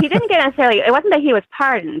 Well, he didn't get necessarily, it wasn't that he was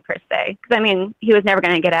pardoned per se, because, I mean, he was never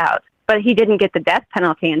going to get out. But he didn't get the death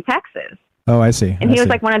penalty in Texas. Oh, I see. And he was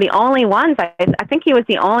like one of the only ones, I think he was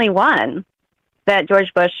the only one that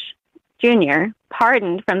George Bush Jr.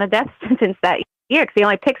 pardoned from the death sentence that year, because he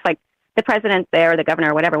only picks like the president there or the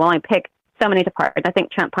governor or whatever will only pick so many to pardon. I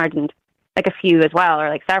think Trump pardoned like a few as well, or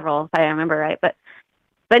like several, if I remember right. But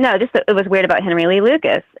no, just it was weird about Henry Lee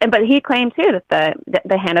Lucas. But he claimed too that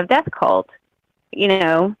the Hand of Death cult,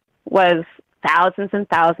 was thousands and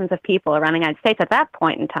thousands of people around the United States at that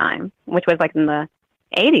point in time, which was like in the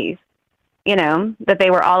 80s. that they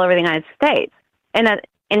were all over the United States. And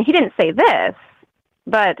he didn't say this,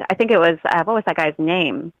 but I think it was, what was that guy's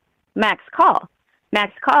name? Max Call.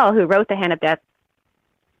 Max Call, who wrote the Hand of Death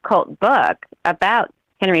cult book about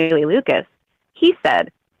Henry Lee Lucas, he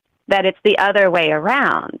said that it's the other way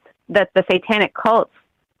around, that the satanic cults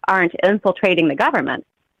aren't infiltrating the government.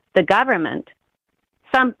 The government,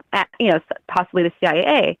 possibly the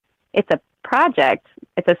CIA, it's a project,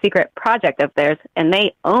 it's a secret project of theirs, and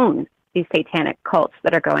they own these satanic cults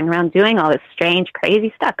that are going around doing all this strange,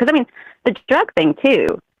 crazy stuff. Because, the drug thing, too,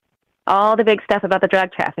 all the big stuff about the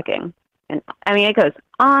drug trafficking. And, it goes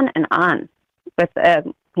on and on with,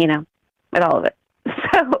 with all of it.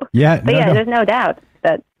 So, there's no doubt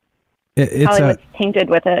that Hollywood's tainted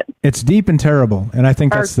with it. It's deep and terrible, and I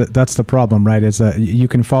think that's the problem, right? Is you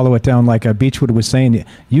can follow it down like Beechwood was saying.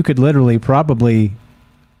 You could literally probably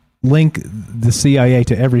link the CIA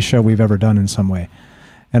to every show we've ever done in some way,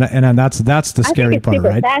 and that's the scary part, right?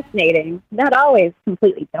 I think it's super fascinating. Not always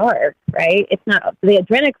completely dark, right? It's not the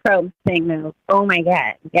adrenochrome thing, though. Oh my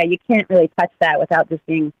God, yeah, you can't really touch that without just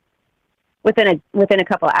being within a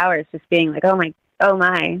couple of hours, just being like, oh my,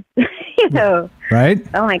 right?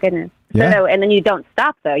 Oh my goodness. Yeah. So, and then you don't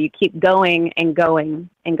stop, though. You keep going and going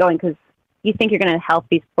and going because you think you're going to help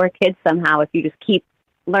these poor kids somehow if you just keep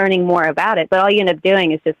learning more about it. But all you end up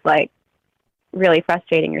doing is just like really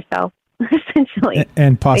frustrating yourself, essentially.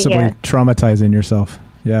 And possibly traumatizing yourself.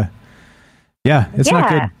 Yeah. Yeah. It's not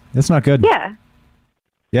good. It's not good. Yeah.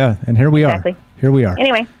 Yeah. And here we are. Here we are.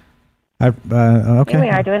 Anyway. Okay. Here we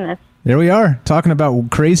are doing this. There we are, talking about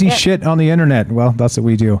crazy shit on the internet. Well, that's what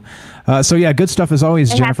we do. So, yeah, good stuff as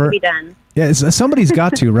always, Jennifer. It has to be done. Yeah, somebody's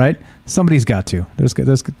got to, right? Somebody's got to.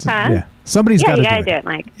 Yeah, somebody's got to do it. Yeah, you got to do it,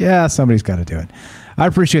 Mike. Yeah, somebody's got to do it. I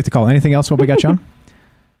appreciate the call. Anything else while we got you on?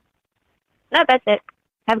 No, that's it.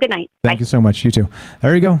 Have a good night. Thank you so much. You too.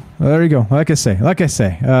 There you go. There you go. Like I say,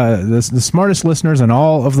 the smartest listeners in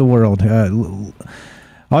all of the world.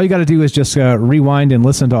 All you got to do is just rewind and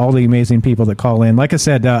listen to all the amazing people that call in. Like I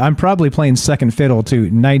said, I'm probably playing second fiddle to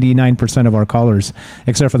 99% of our callers,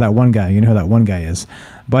 except for that one guy. You know who that one guy is.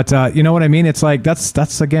 But you know what I mean? It's like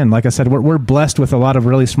that's again, like I said, we're blessed with a lot of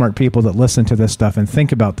really smart people that listen to this stuff and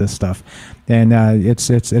think about this stuff. And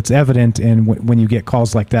it's evident in when you get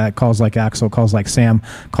calls like that, calls like Axel, calls like Sam,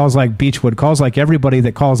 calls like Beechwood, calls like everybody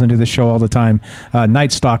that calls into the show all the time.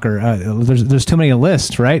 Night Stalker. There's too many to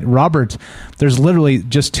list, right? Robert. There's literally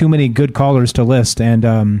just too many good callers to list.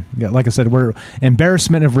 And like I said, we're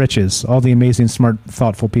embarrassment of riches. All the amazing, smart,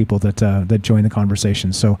 thoughtful people that join the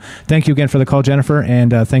conversation. So thank you again for the call, Jennifer,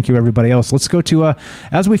 and thank you everybody else. Let's go to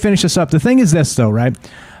as we finish this up. The thing is this, though, right?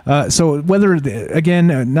 So whether,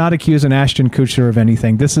 again, not accusing Ashton Kutcher of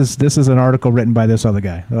anything, this is an article written by this other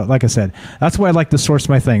guy. Like I said, that's why I like to source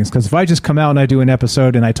my things, because if I just come out and I do an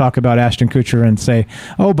episode and I talk about Ashton Kutcher and say,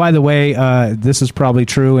 oh, by the way, this is probably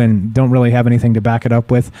true and don't really have anything to back it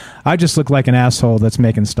up with, I just look like an asshole that's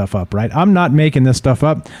making stuff up, right? I'm not making this stuff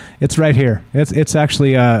up. It's right here. It's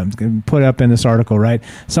actually put up in this article, right?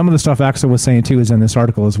 Some of the stuff Axel was saying too is in this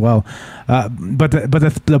article as well. But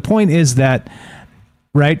the point is that,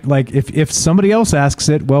 right, like if somebody else asks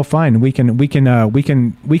it, well, fine, we can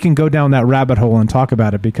go down that rabbit hole and talk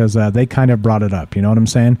about it because they kind of brought it up. You know what I'm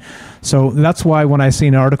saying? So that's why when I see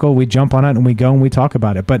an article, we jump on it and we go and we talk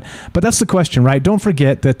about it. But that's the question, right? Don't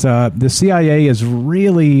forget that the CIA is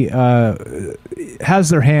really has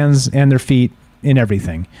their hands and their feet in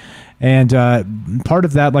everything. And part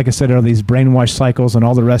of that, like I said, are these brainwash cycles and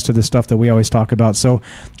all the rest of the stuff that we always talk about. So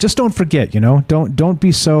just don't forget, don't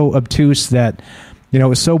be so obtuse that,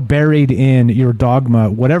 it's so buried in your dogma,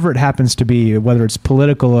 whatever it happens to be, whether it's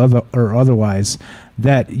political or otherwise,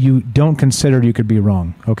 that you don't consider you could be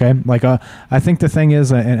wrong. Okay, like I think the thing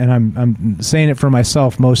is, and I'm saying it for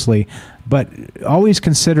myself mostly, but always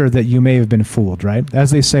consider that you may have been fooled. Right,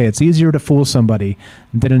 as they say, it's easier to fool somebody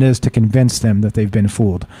than it is to convince them that they've been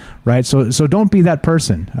fooled. Right, so don't be that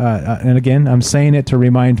person. And again, I'm saying it to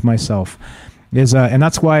remind myself. And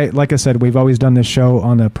that's why, like I said, we've always done this show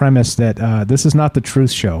on the premise that this is not the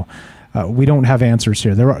truth show. We don't have answers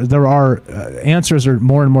here. There are answers are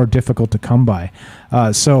more and more difficult to come by.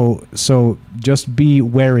 So just be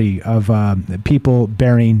wary of people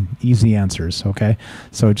bearing easy answers. Okay.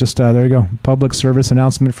 So just there you go. Public service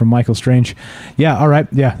announcement from Michael Strange. Yeah. All right.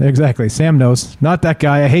 Yeah. Exactly. Sam knows. Not that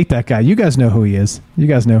guy. I hate that guy. You guys know who he is.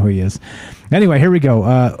 Anyway, here we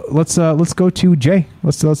go. Let's go to Jay.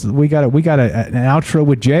 We got an outro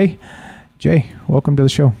with Jay. Jay, welcome to the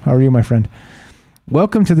show. How are you, my friend?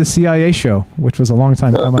 Welcome to the CIA show, which was a long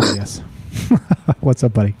time coming, I guess. What's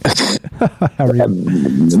up, buddy? How are you?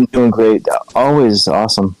 I'm doing great. Always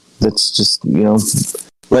awesome. That's just,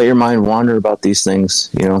 let your mind wander about these things.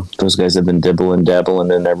 You know, those guys have been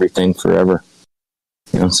dabbling in everything forever.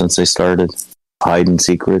 You know, since they started hiding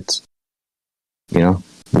secrets. You know,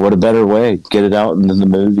 what a better way? Get it out into the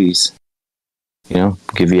movies. You know,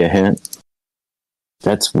 give you a hint.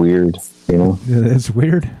 That's weird. You know, it's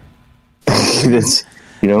weird. It's,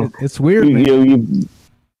 you know, it's weird.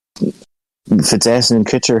 If it's Ashton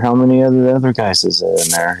Kutcher, how many other guys is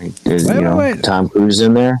there in there? Wait. Tom Cruise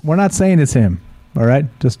in there. We're not saying it's him. All right,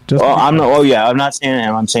 just. I'm not. Oh yeah, I'm not saying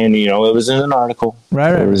him. I'm saying it was in an article.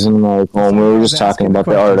 Right. It was in an article, and we were just talking about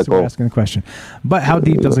the article. We're asking a question, but how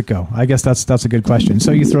deep does it go? I guess that's a good question.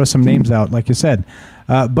 So you throw some names out, like you said,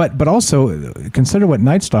 but also consider what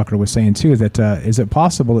Night Stalker was saying too. That is it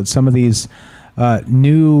possible that some of these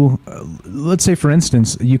new, let's say for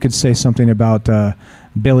instance, you could say something about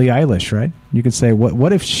Billie Eilish, right? You could say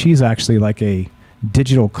what if she's actually like a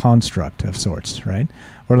digital construct of sorts, right?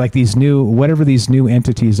 Or like these new, whatever these new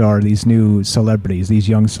entities are, these new celebrities, these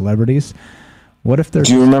young celebrities. What if they're...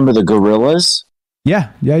 Do you remember the Gorillas?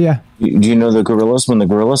 Yeah. Do you know the Gorillas? When the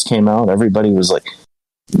Gorillas came out, everybody was like,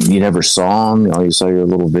 you never saw them. You know, you saw your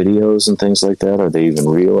little videos and things like that. Are they even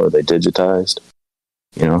real? Are they digitized?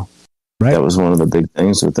 You know? Right. That was one of the big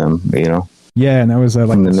things with them, you know? Yeah, and that was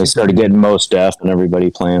and then they started getting Mos Def and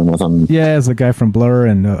everybody playing with them. Yeah, it's the guy from Blur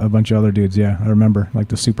and a bunch of other dudes. Yeah, I remember, like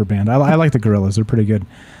the super band. I like the Gorillas; they're pretty good.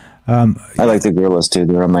 I like the Gorillas too.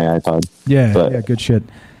 They're on my iPod. Yeah, good shit.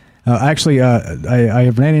 Actually, I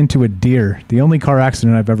ran into a deer. The only car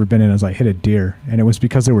accident I've ever been in is I hit a deer, and it was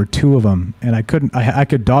because there were two of them, and I couldn't. I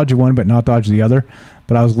could dodge one, but not dodge the other.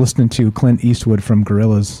 But I was listening to Clint Eastwood from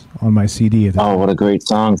Gorillaz on my CD. What a great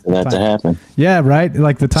song for that to happen. Yeah, right.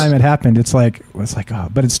 Like the time it happened, it's like, but it's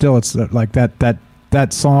like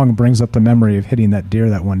that song brings up the memory of hitting that deer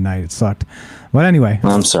that one night. It sucked. But anyway,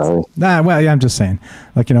 I'm sorry. Well, yeah, I'm just saying,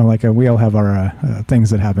 we all have our things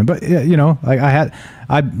that happen. But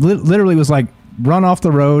I literally was like run off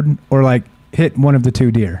the road or like hit one of the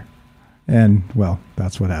two deer, and well,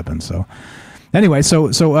 that's what happened. So. Anyway, so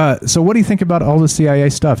what do you think about all the CIA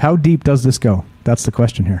stuff? How deep does this go? That's the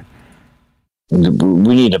question here. We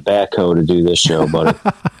need a backhoe to do this show, buddy.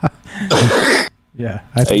 Yeah,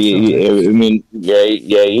 You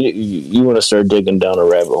want to start digging down a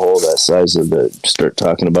rabbit hole that size start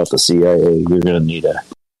talking about the CIA. You're going to need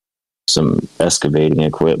some excavating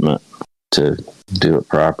equipment to do it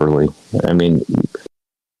properly. I mean,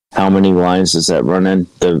 how many lines does that run in?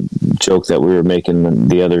 The joke that we were making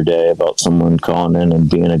the other day about someone calling in and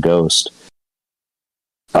being a ghost.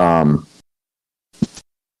 The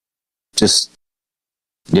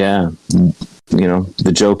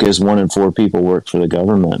joke is 1 in 4 people work for the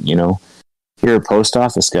government, you know. You're a post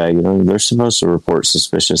office guy, you know, they're supposed to report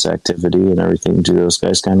suspicious activity and everything. Do those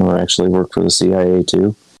guys kind of actually work for the CIA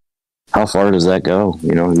too? How far does that go?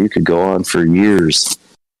 You know, you could go on for years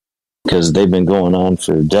because they've been going on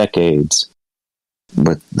for decades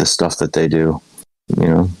with the stuff that they do. You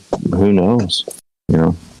know, who knows? You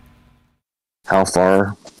know, how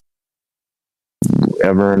far?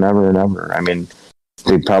 Ever and ever and ever. I mean,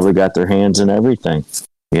 they probably got their hands in everything.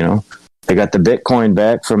 You know, they got the Bitcoin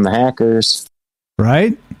back from the hackers,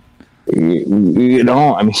 right? You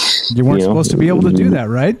know, I mean, you weren't supposed to be able to do that,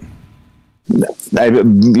 right?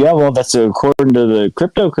 Well, that's according to the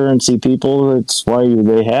cryptocurrency people. It's why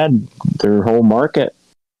they had their whole market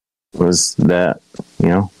was that, you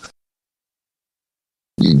know,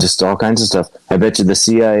 just all kinds of stuff. I bet you the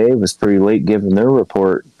CIA was pretty late giving their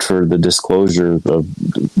report for the disclosure of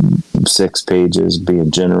 6 pages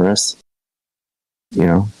being generous. You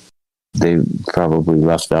know, they probably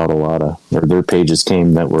left out a lot of, or their pages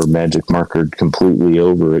came that were magic markered completely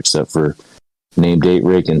over except for name, date,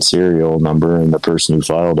 rake, and serial number and the person who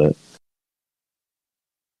filed it.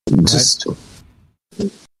 Just,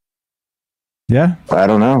 yeah, I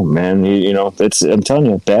don't know, man. You know, I'm telling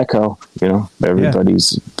you, backhoe. You know,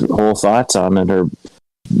 everybody's whole thoughts on it are.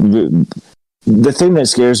 The thing that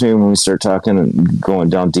scares me when we start talking and going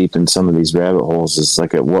down deep in some of these rabbit holes is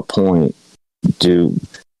like, at what point do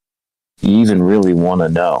you even really want to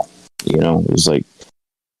know? You know, it's like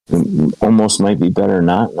almost might be better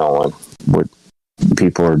not knowing what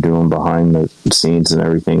people are doing behind the scenes and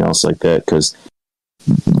everything else like that, because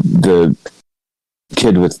the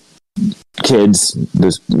kid with kids,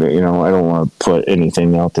 this, you know, I don't want to put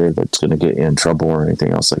anything out there that's going to get you in trouble or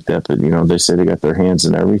anything else like that, but you know, they say they got their hands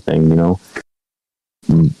in everything, you know,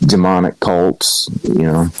 demonic cults, you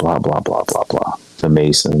know, blah blah blah blah blah, the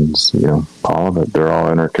Masons, you know, all of it, they're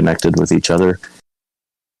all interconnected with each other.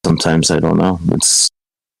 Sometimes I don't know, it's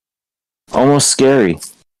almost scary,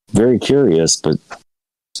 very curious, but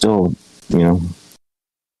still, you know,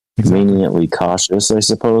 leniently cautious, I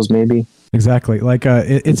suppose, maybe. Exactly. Like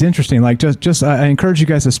it's interesting. Like just I encourage you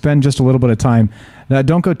guys to spend just a little bit of time.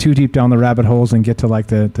 Don't go too deep down the rabbit holes and get to like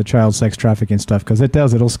the child sex trafficking stuff, because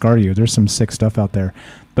it'll scar you. There's some sick stuff out there.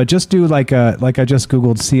 But just do like I just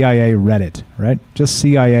Googled CIA Reddit, right? Just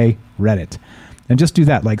CIA Reddit, and just do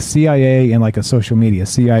that, like CIA and like a social media,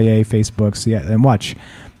 CIA, Facebook, CIA, and watch.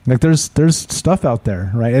 Like there's stuff out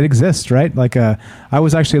there, right? It exists, right? Like I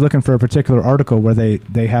was actually looking for a particular article where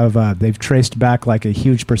they've traced back like a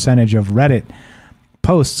huge percentage of Reddit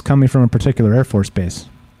posts coming from a particular Air Force base,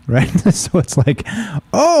 right? So it's like,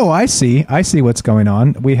 oh, I see what's going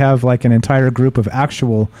on. We have like an entire group of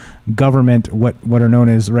actual government, what are known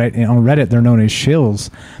as, right, on Reddit they're known as shills.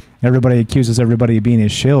 Everybody accuses everybody of being a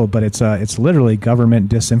shill, but it's literally government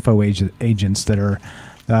disinfo agents that are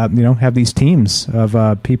have these teams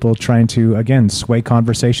of people trying to, again, sway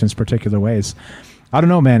conversations particular ways. I don't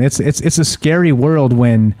know, man. It's a scary world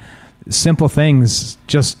when simple things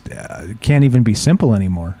just can't even be simple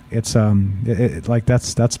anymore. It's like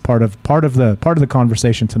that's part of the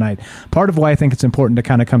conversation tonight. Part of why I think it's important to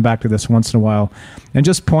kind of come back to this once in a while and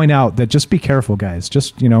just point out that just be careful, guys.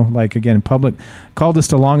 Just like again, call this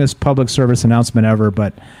the longest public service announcement ever,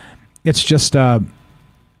 but it's just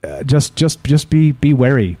be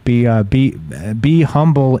wary, be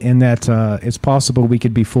humble in that it's possible we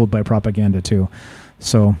could be fooled by propaganda too.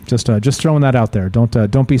 So just throwing that out there.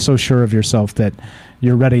 Don't be so sure of yourself that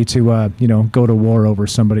you're ready to go to war over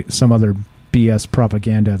some other BS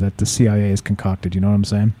propaganda that the CIA has concocted. You know what I'm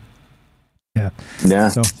saying? Yeah. Yeah.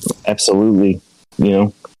 So, absolutely.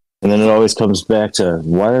 And then it always comes back to,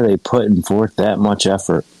 why are they putting forth that much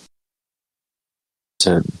effort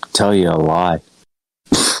to tell you a lie?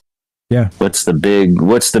 Yeah. What's the big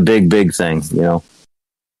thing?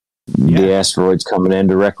 The asteroid's coming in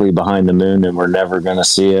directly behind the moon, and we're never going to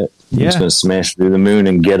see it. Yeah. It's going to smash through the moon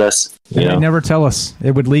and get us. They never tell us.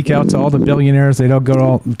 It would leak out to all the billionaires. They'd all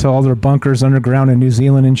go to all their bunkers underground in New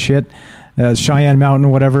Zealand and shit. Cheyenne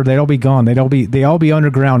Mountain, whatever. They'd all be gone. They'd all be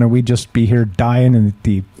underground, and we'd just be here dying in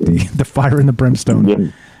the fire and the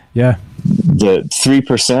brimstone. Yeah. The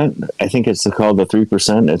 3%, I think it's called the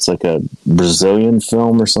 3%. It's like a Brazilian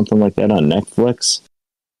film or something like that on Netflix.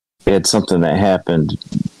 It's something that happened.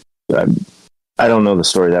 I don't know the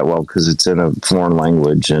story that well because it's in a foreign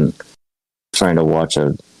language, and trying to watch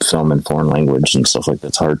a film in foreign language and stuff like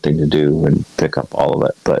that's a hard thing to do and pick up all of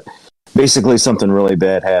it. But basically something really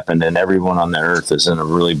bad happened, and everyone on the earth is in a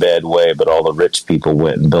really bad way, but all the rich people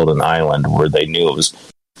went and built an island where they knew it was.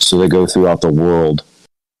 So they go throughout the world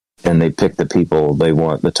and they pick the people they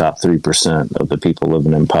want, the top 3% of the people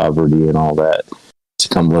living in poverty and all that, to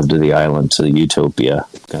come live to the island, to the utopia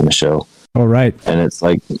kind of show. All right. And it's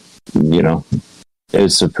like,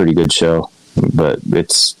 it's a pretty good show, but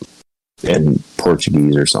it's in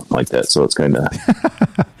Portuguese or something like that. So it's kind of...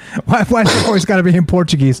 Why is it always got to be in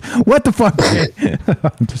Portuguese? What the fuck?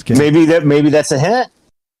 I'm just kidding. Maybe that's a hint.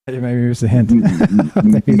 Maybe it's a hint.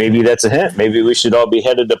 Maybe that's a hint. Maybe we should all be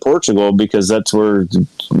headed to Portugal, because that's where, it's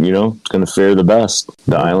going to fare the best.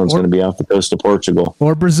 The island's going to be off the coast of Portugal.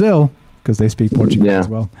 Or Brazil, because they speak Portuguese as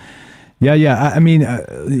well. Yeah. I mean,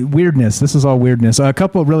 weirdness. This is all weirdness. A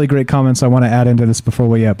couple of really great comments I want to add into this before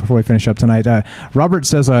we finish up tonight. Robert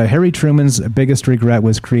says Harry Truman's biggest regret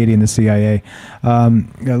was creating the CIA.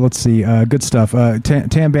 Let's see. Good stuff.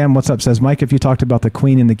 Tam Bam, what's up? Says, Mike, if you talked about the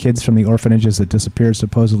Queen and the kids from the orphanages that disappeared,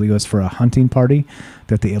 supposedly was for a hunting party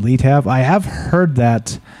that the elite have. I have heard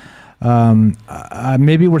that.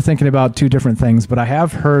 Maybe we're thinking about two different things, but I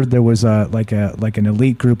have heard there was like an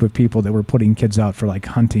elite group of people that were putting kids out for like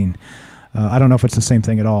hunting. I don't know if it's the same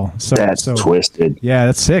thing at all. So that's twisted. Yeah,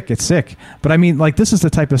 that's sick. It's sick. But I mean, like, this is the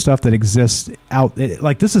type of stuff that exists out.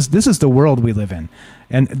 Like, this is the world we live in.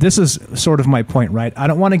 And this is sort of my point, right? I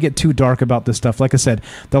don't want to get too dark about this stuff. Like I said,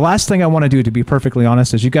 the last thing I want to do, to be perfectly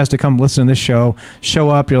honest, is you guys to come listen to this show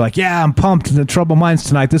up. You're like, yeah, I'm pumped. The Troubled Minds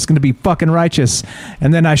tonight. This is going to be fucking righteous.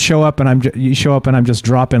 And then you show up and I'm just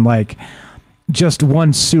dropping like just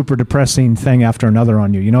one super depressing thing after another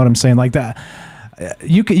on you. You know what I'm saying? Like that.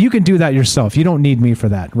 You can do that yourself. You don't need me for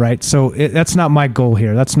that, right? So that's not my goal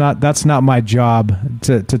here. That's not my job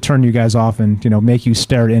to turn you guys off and make you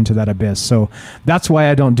stare into that abyss. So that's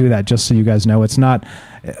why I don't do that. Just so you guys know, it's not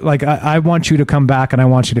like I want you to come back and I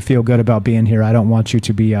want you to feel good about being here. I don't want you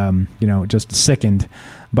to be just sickened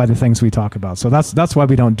by the things we talk about. So that's why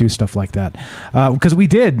we don't do stuff like that. Because we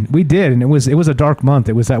did, and it was a dark month.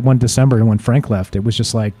 It was that one December, and when Frank left, it was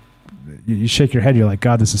just like you shake your head. You're like,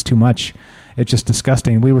 God, this is too much. it's just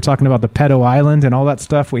disgusting. We were talking about the pedo island and all that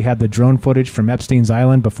stuff. We had the drone footage from Epstein's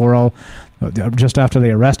island just after they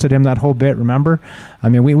arrested him, that whole bit, remember? I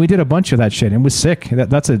mean, we did a bunch of that shit. It was sick.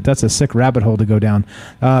 That's a sick rabbit hole to go down.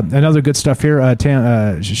 Another good stuff here.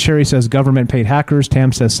 Sherry says government paid hackers.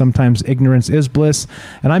 Tam says sometimes ignorance is bliss.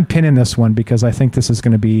 And I'm pinning this one because I think this is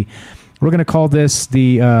going to be, we're going to call this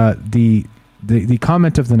the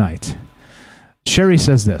comment of the night. Sherry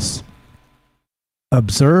says this: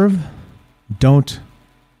 observe, don't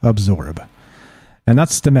absorb. And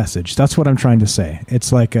that's the message. That's what I'm trying to say.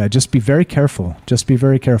 It's like, just be very careful. Just be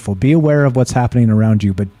very careful. Be aware of what's happening around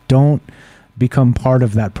you, but don't become part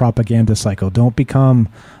of that propaganda cycle. Don't become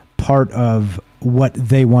part of what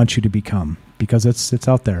they want you to become, because it's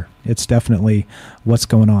out there. It's definitely what's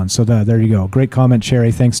going on. So there you go. Great comment,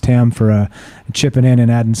 Sherry. Thanks, Tam, for chipping in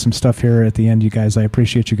and adding some stuff here at the end, you guys. I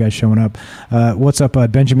appreciate you guys showing up. What's up?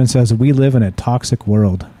 Benjamin says, we live in a toxic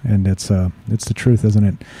world. And it's the truth, isn't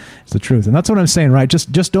it? It's the truth. And that's what I'm saying, right?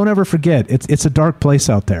 Just don't ever forget. It's a dark place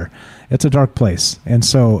out there. It's a dark place. And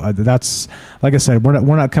so that's, like I said, we're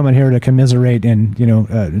not coming here to commiserate and,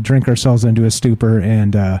 drink ourselves into a stupor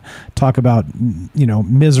and talk about,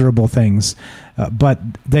 miserable things. But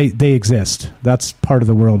they exist. That's part of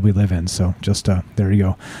the world we live in. So just there you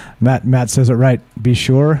go. Matt says it right. Be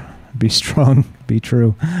sure, be strong, be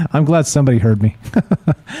true. I'm glad somebody heard me.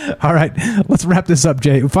 All right, let's wrap this up,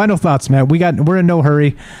 Jay. Final thoughts, Matt. We're in no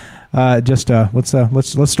hurry. Let's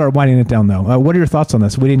start winding it down though. What are your thoughts on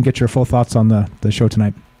this? We didn't get your full thoughts on the show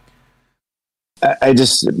tonight. I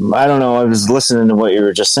don't know. I was listening to what you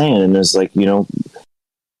were just saying, and it's like,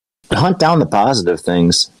 hunt down the positive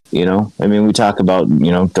things. I mean, we talk about,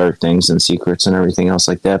 dark things and secrets and everything else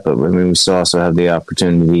like that, but I mean, we still also have the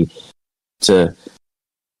opportunity to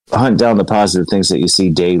hunt down the positive things that you see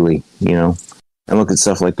daily, and look at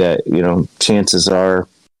stuff like that. Chances are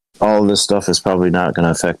all of this stuff is probably not going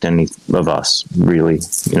to affect any of us, really.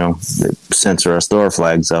 They censor us, throw our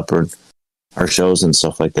flags up or our shows and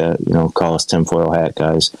stuff like that, call us tinfoil hat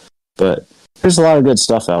guys. But there's a lot of good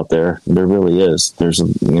stuff out there. There really is. There's, a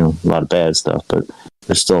lot of bad stuff, but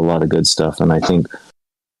there's still a lot of good stuff. And I think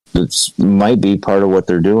it might be part of what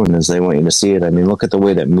they're doing is they want you to see it. I mean, look at the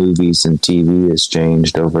way that movies and TV has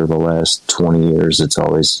changed over the last 20 years. It's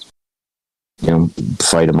always,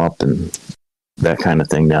 fight them up and that kind of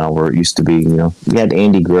thing now, where it used to be, you had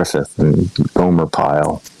Andy Griffith and Gomer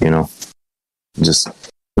Pyle, just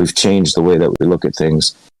we've changed the way that we look at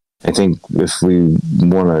things. I think if we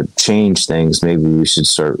want to change things, maybe we should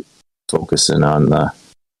start focusing on the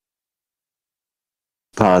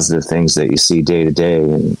positive things that you see day to day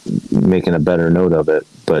and making a better note of it,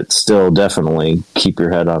 but still definitely keep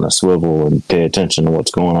your head on a swivel and pay attention to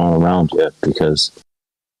what's going on around you, because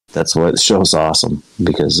that's what show's awesome,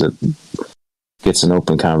 because it gets an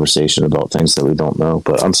open conversation about things that we don't know.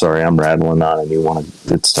 But I'm sorry, I'm rattling on and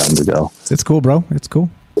it's time to go. It's cool, bro. It's cool.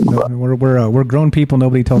 No, we're grown people.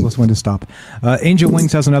 Nobody tells us when to stop. Angel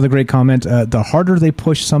Wings has another great comment. The harder they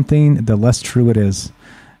push something, the less true it is.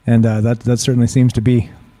 And that certainly seems to be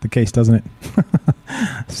the case, doesn't it?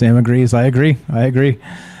 Sam agrees. I agree.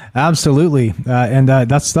 Absolutely. And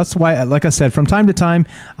that's why, like I said, from time to time,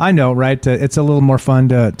 I know, right, it's a little more fun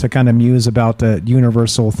to kind of muse about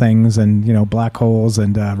universal things and, black holes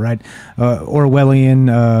and, right,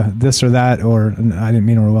 Orwellian this or that, or I didn't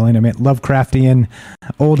mean Orwellian, I meant Lovecraftian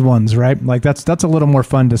old ones, right? Like that's a little more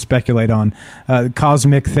fun to speculate on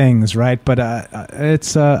cosmic things, right? But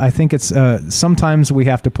it's I think it's sometimes we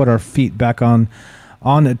have to put our feet back on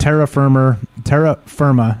terra firma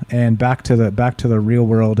and back to the real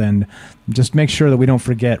world, and just make sure that we don't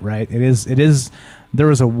forget, right? It is there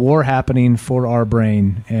is a war happening for our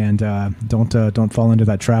brain, and don't fall into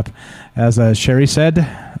that trap. As Sherry said,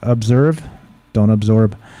 observe, don't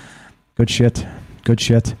absorb. Good shit.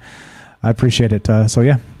 I appreciate it. So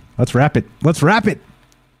yeah, let's wrap it. What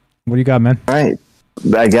do you got, man? All right,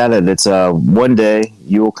 I got it. It's one day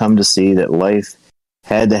you will come to see that life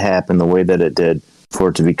had to happen the way that it did for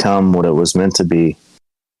it to become what it was meant to be.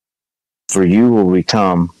 For you will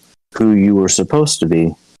become who you were supposed to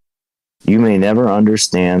be. You may never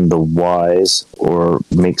understand the whys or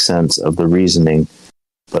make sense of the reasoning,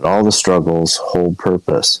 but all the struggles hold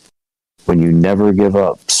purpose. When you never give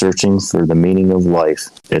up searching for the meaning of life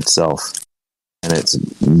itself. And it's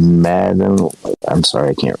Madam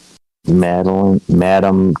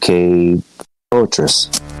K. Poetress.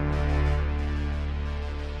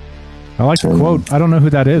 I like the quote. I don't know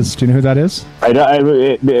who that is. Do you know who that is?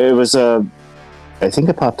 It was I think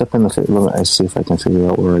it popped up in the. I see if I can figure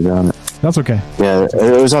out where I got it. That's okay. Yeah,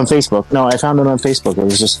 it was on Facebook. No, I found it on Facebook. It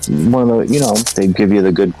was just one of the. They give you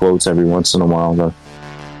the good quotes every once in a while.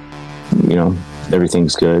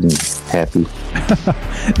 everything's good and happy.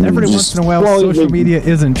 Every once in a while, social media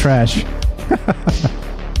isn't trash.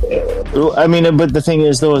 I mean, but the thing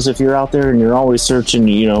is, though, is if you're out there and you're always searching,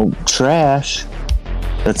 trash,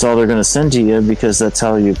 that's all they're going to send to you, because that's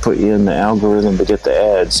how you put you in the algorithm to get the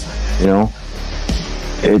ads.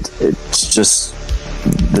 It's just,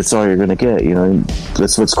 that's all you're going to get.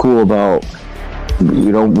 That's what's cool about,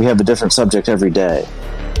 we have a different subject every day,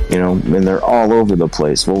 and they're all over the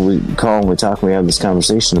place. Well, we call and we talk and we have this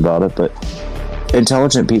conversation about it, but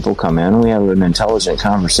intelligent people come in and we have an intelligent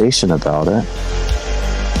conversation about it.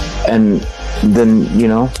 And then,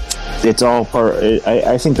 it's all part,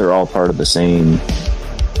 I think they're all part of the same,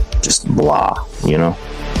 just blah,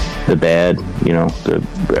 the bad,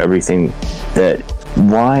 everything that,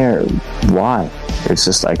 why? It's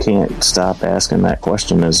just, I can't stop asking that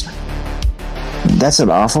question. That's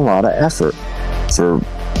an awful lot of effort for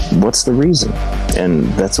what's the reason? And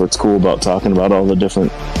that's what's cool about talking about all the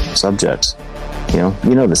different subjects.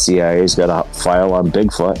 The CIA's got a file on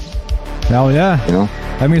Bigfoot. Hell yeah.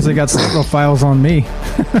 That means they got several files on me.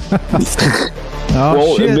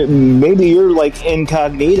 Shit. Maybe you're like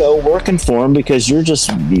incognito working for them because you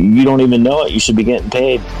don't even know it. You should be getting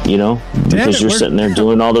paid, because you're sitting there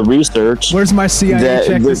doing all the research. Where's my CIA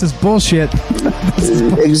check? This is bullshit.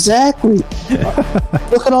 Exactly.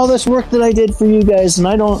 Look at all this work that I did for you guys, and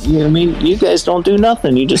you guys don't do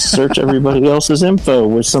nothing. You just search everybody else's info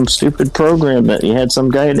with some stupid program that you had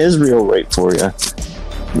some guy in Israel write for you.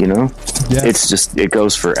 Yeah. It's just, it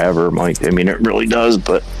goes forever, Mike. It really does,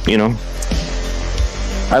 but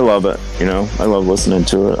I love it. I love listening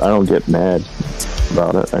to it. I don't get mad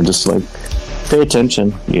about it. I just pay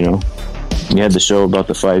attention. You had the show about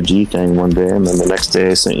the 5G thing one day, and then the next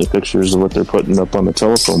day I sent you pictures of what they're putting up on the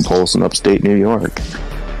telephone poles in upstate New York.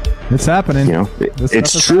 It's happening.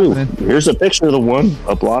 It's true. Happening. Here's a picture of the one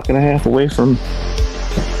a block and a half away from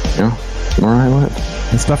where I live.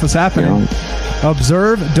 This stuff is happening.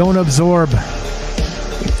 Observe, don't absorb.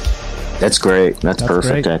 That's great. That's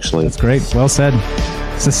perfect, great. Actually. That's great. Well said.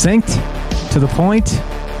 Succinct, to the point.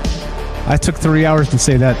 I took 3 hours to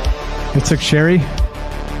say that. It took Sherry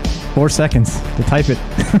 4 seconds to type it.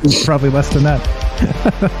 Probably less than that.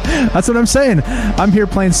 That's what I'm saying. I'm here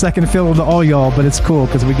playing second fiddle to all y'all, but it's cool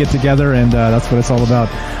because we get together and that's what it's all about.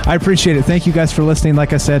 I appreciate it. Thank you guys for listening.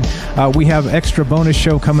 Like I said, we have extra bonus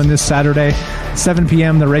show coming this Saturday, 7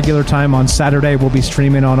 p.m. the regular time on Saturday. We'll be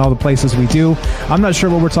streaming on all the places we do. I'm not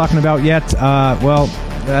sure what we're talking about yet.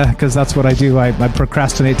 Because that's what I do. I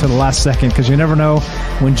procrastinate to the last second because you never know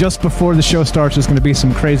when just before the show starts there's going to be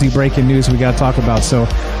some crazy breaking news we got to talk about. So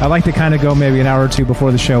I like to kind of go maybe an hour or two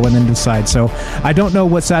before the show and then decide. So I don't know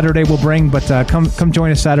what Saturday will bring, but come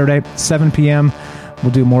join us Saturday, 7 p.m.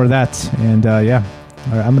 We'll do more of that. And yeah,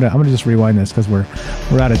 all right, I'm gonna just rewind this because we're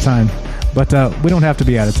out of time. But we don't have to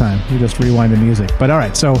be out of time. We just rewind the music. But all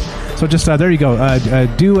right, so just there you go.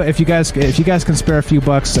 If you guys can spare a few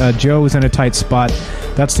bucks, Joe is in a tight spot.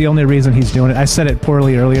 That's the only reason he's doing it. I said it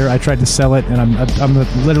poorly earlier. I tried to sell it, and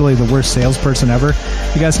I'm literally the worst salesperson ever.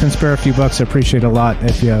 If you guys can spare a few bucks, I appreciate it a lot.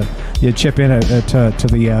 If you chip in to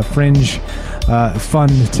the Fringe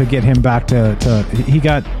fund to get him back to he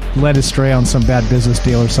got led astray on some bad business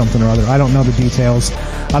deal or something or other. I don't know the details.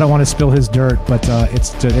 I don't want to spill his dirt, but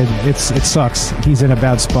it sucks. He's in a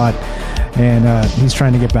bad spot, and he's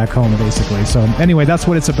trying to get back home, basically. So anyway, that's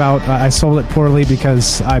what it's about. I sold it poorly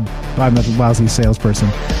because I'm a lousy salesperson.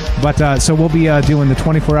 But so we'll be doing the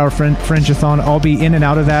 24-hour Fringe-a-thon. I'll be in and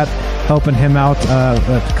out of that, helping him out,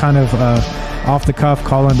 kind of off the cuff,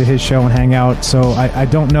 call into his show and hang out. So I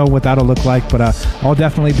don't know what that'll look like, but I'll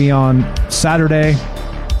definitely be on Saturday,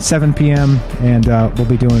 7 p.m., and we'll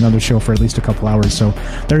be doing another show for at least a couple hours. So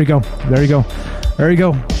there you go.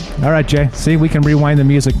 All right, Jay. See, we can rewind the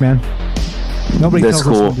music, man. Nobody tells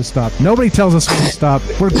us when to stop. Nobody tells us when to stop.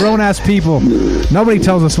 We're grown-ass people. Nobody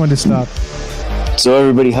tells us when to stop. So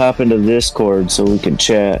everybody hop into Discord so we can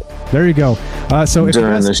chat. There you go. So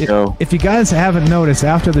if you guys haven't noticed,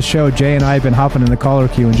 after the show, Jay and I have been hopping in the caller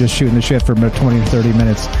queue and just shooting the shit for about 20 to 30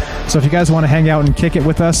 minutes. So if you guys want to hang out and kick it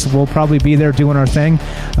with us, we'll probably be there doing our thing,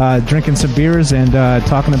 drinking some beers and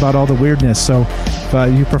talking about all the weirdness. So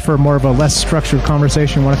if you prefer more of a less structured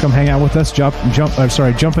conversation, want to come hang out with us, jump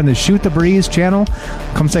in the Shoot the Breeze channel.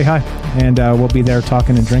 Come say hi, and we'll be there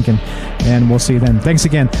talking and drinking, and we'll see you then. Thanks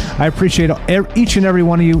again. I appreciate each and every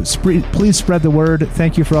one of you. Please spread the word.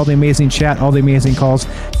 Thank you for all the amazing chat, all the amazing calls.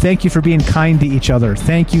 Thank you for being kind to each other.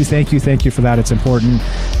 Thank you for that. It's important.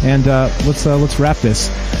 And let's wrap this.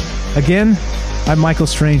 Again, I'm Michael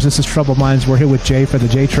Strange. This is Troubled Minds. We're here with Jay for the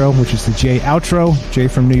J-Tro, which is the J outro. Jay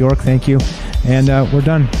from New York, thank you. And we're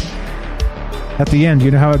done. at the end.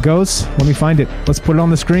 You know how it goes? Let me find it. Let's put it on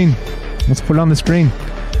the screen.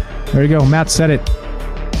 There you go. Matt said it.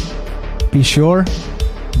 Be sure,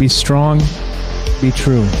 be strong, be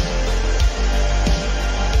true.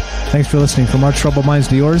 Thanks for listening. From our troubled minds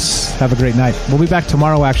to yours, have a great night. We'll be back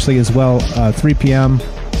tomorrow, actually, as well, 3 p.m.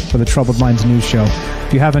 for the Troubled Minds news show.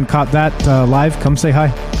 If you haven't caught that live, come say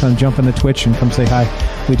hi. Come jump in the Twitch and come say hi.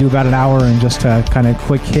 We do about an hour and just kind of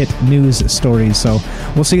quick hit news stories. So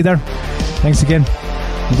we'll see you there. Thanks again.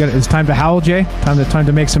 It's time to howl, Jay. Time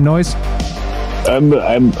to make some noise. I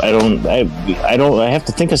have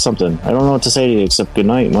to think of something. I don't know what to say to you except good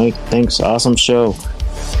night, Mike. Thanks. Awesome show.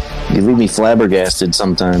 You leave me flabbergasted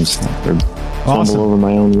sometimes. Or fumble over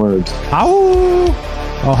my own words. Ow!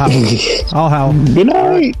 I'll howl. Good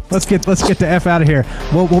night. Let's get the F out of here.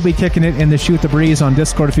 We'll be kicking it in the Shoot the Breeze on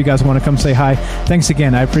Discord if you guys want to come say hi. Thanks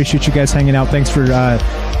again. I appreciate you guys hanging out. Thanks for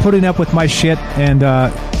putting up with my shit. And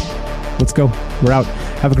let's go. We're out.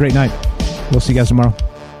 Have a great night. We'll see you guys tomorrow.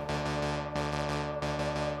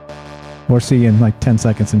 Or see you in like 10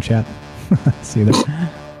 seconds in chat. See you there.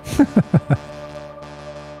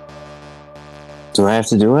 Do I have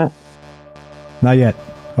to do it? Not yet.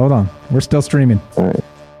 Hold on. We're still streaming. All right.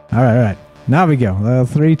 All right. Now we go.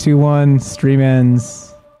 3, 2, 1. Stream ends.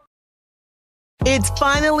 It's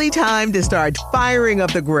finally time to start firing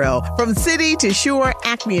up the grill. From city to shore,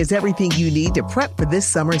 Acme is everything you need to prep for this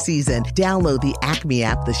summer season. Download the Acme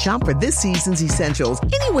app to shop for this season's essentials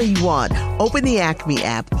any way you want. Open the Acme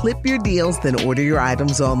app, clip your deals, then order your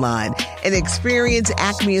items online. An experienced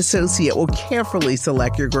Acme associate will carefully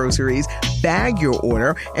select your groceries, bag your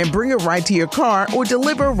order, and bring it right to your car or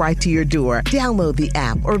deliver right to your door. Download the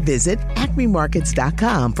app or visit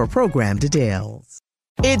acmemarkets.com for program details.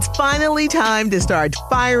 It's finally time to start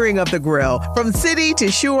firing up the grill. From city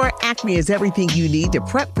to shore, Acme is everything you need to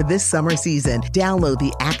prep for this summer season. Download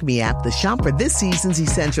the Acme app to shop for this season's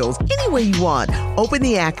essentials any way you want. Open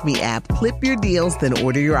the Acme app, clip your deals, then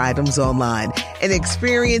order your items online. An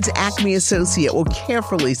experienced Acme associate will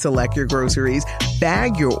carefully select your groceries,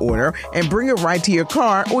 bag your order, and bring it right to your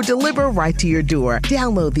car or deliver right to your door.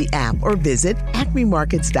 Download the app or visit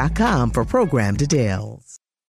acmemarkets.com for program details.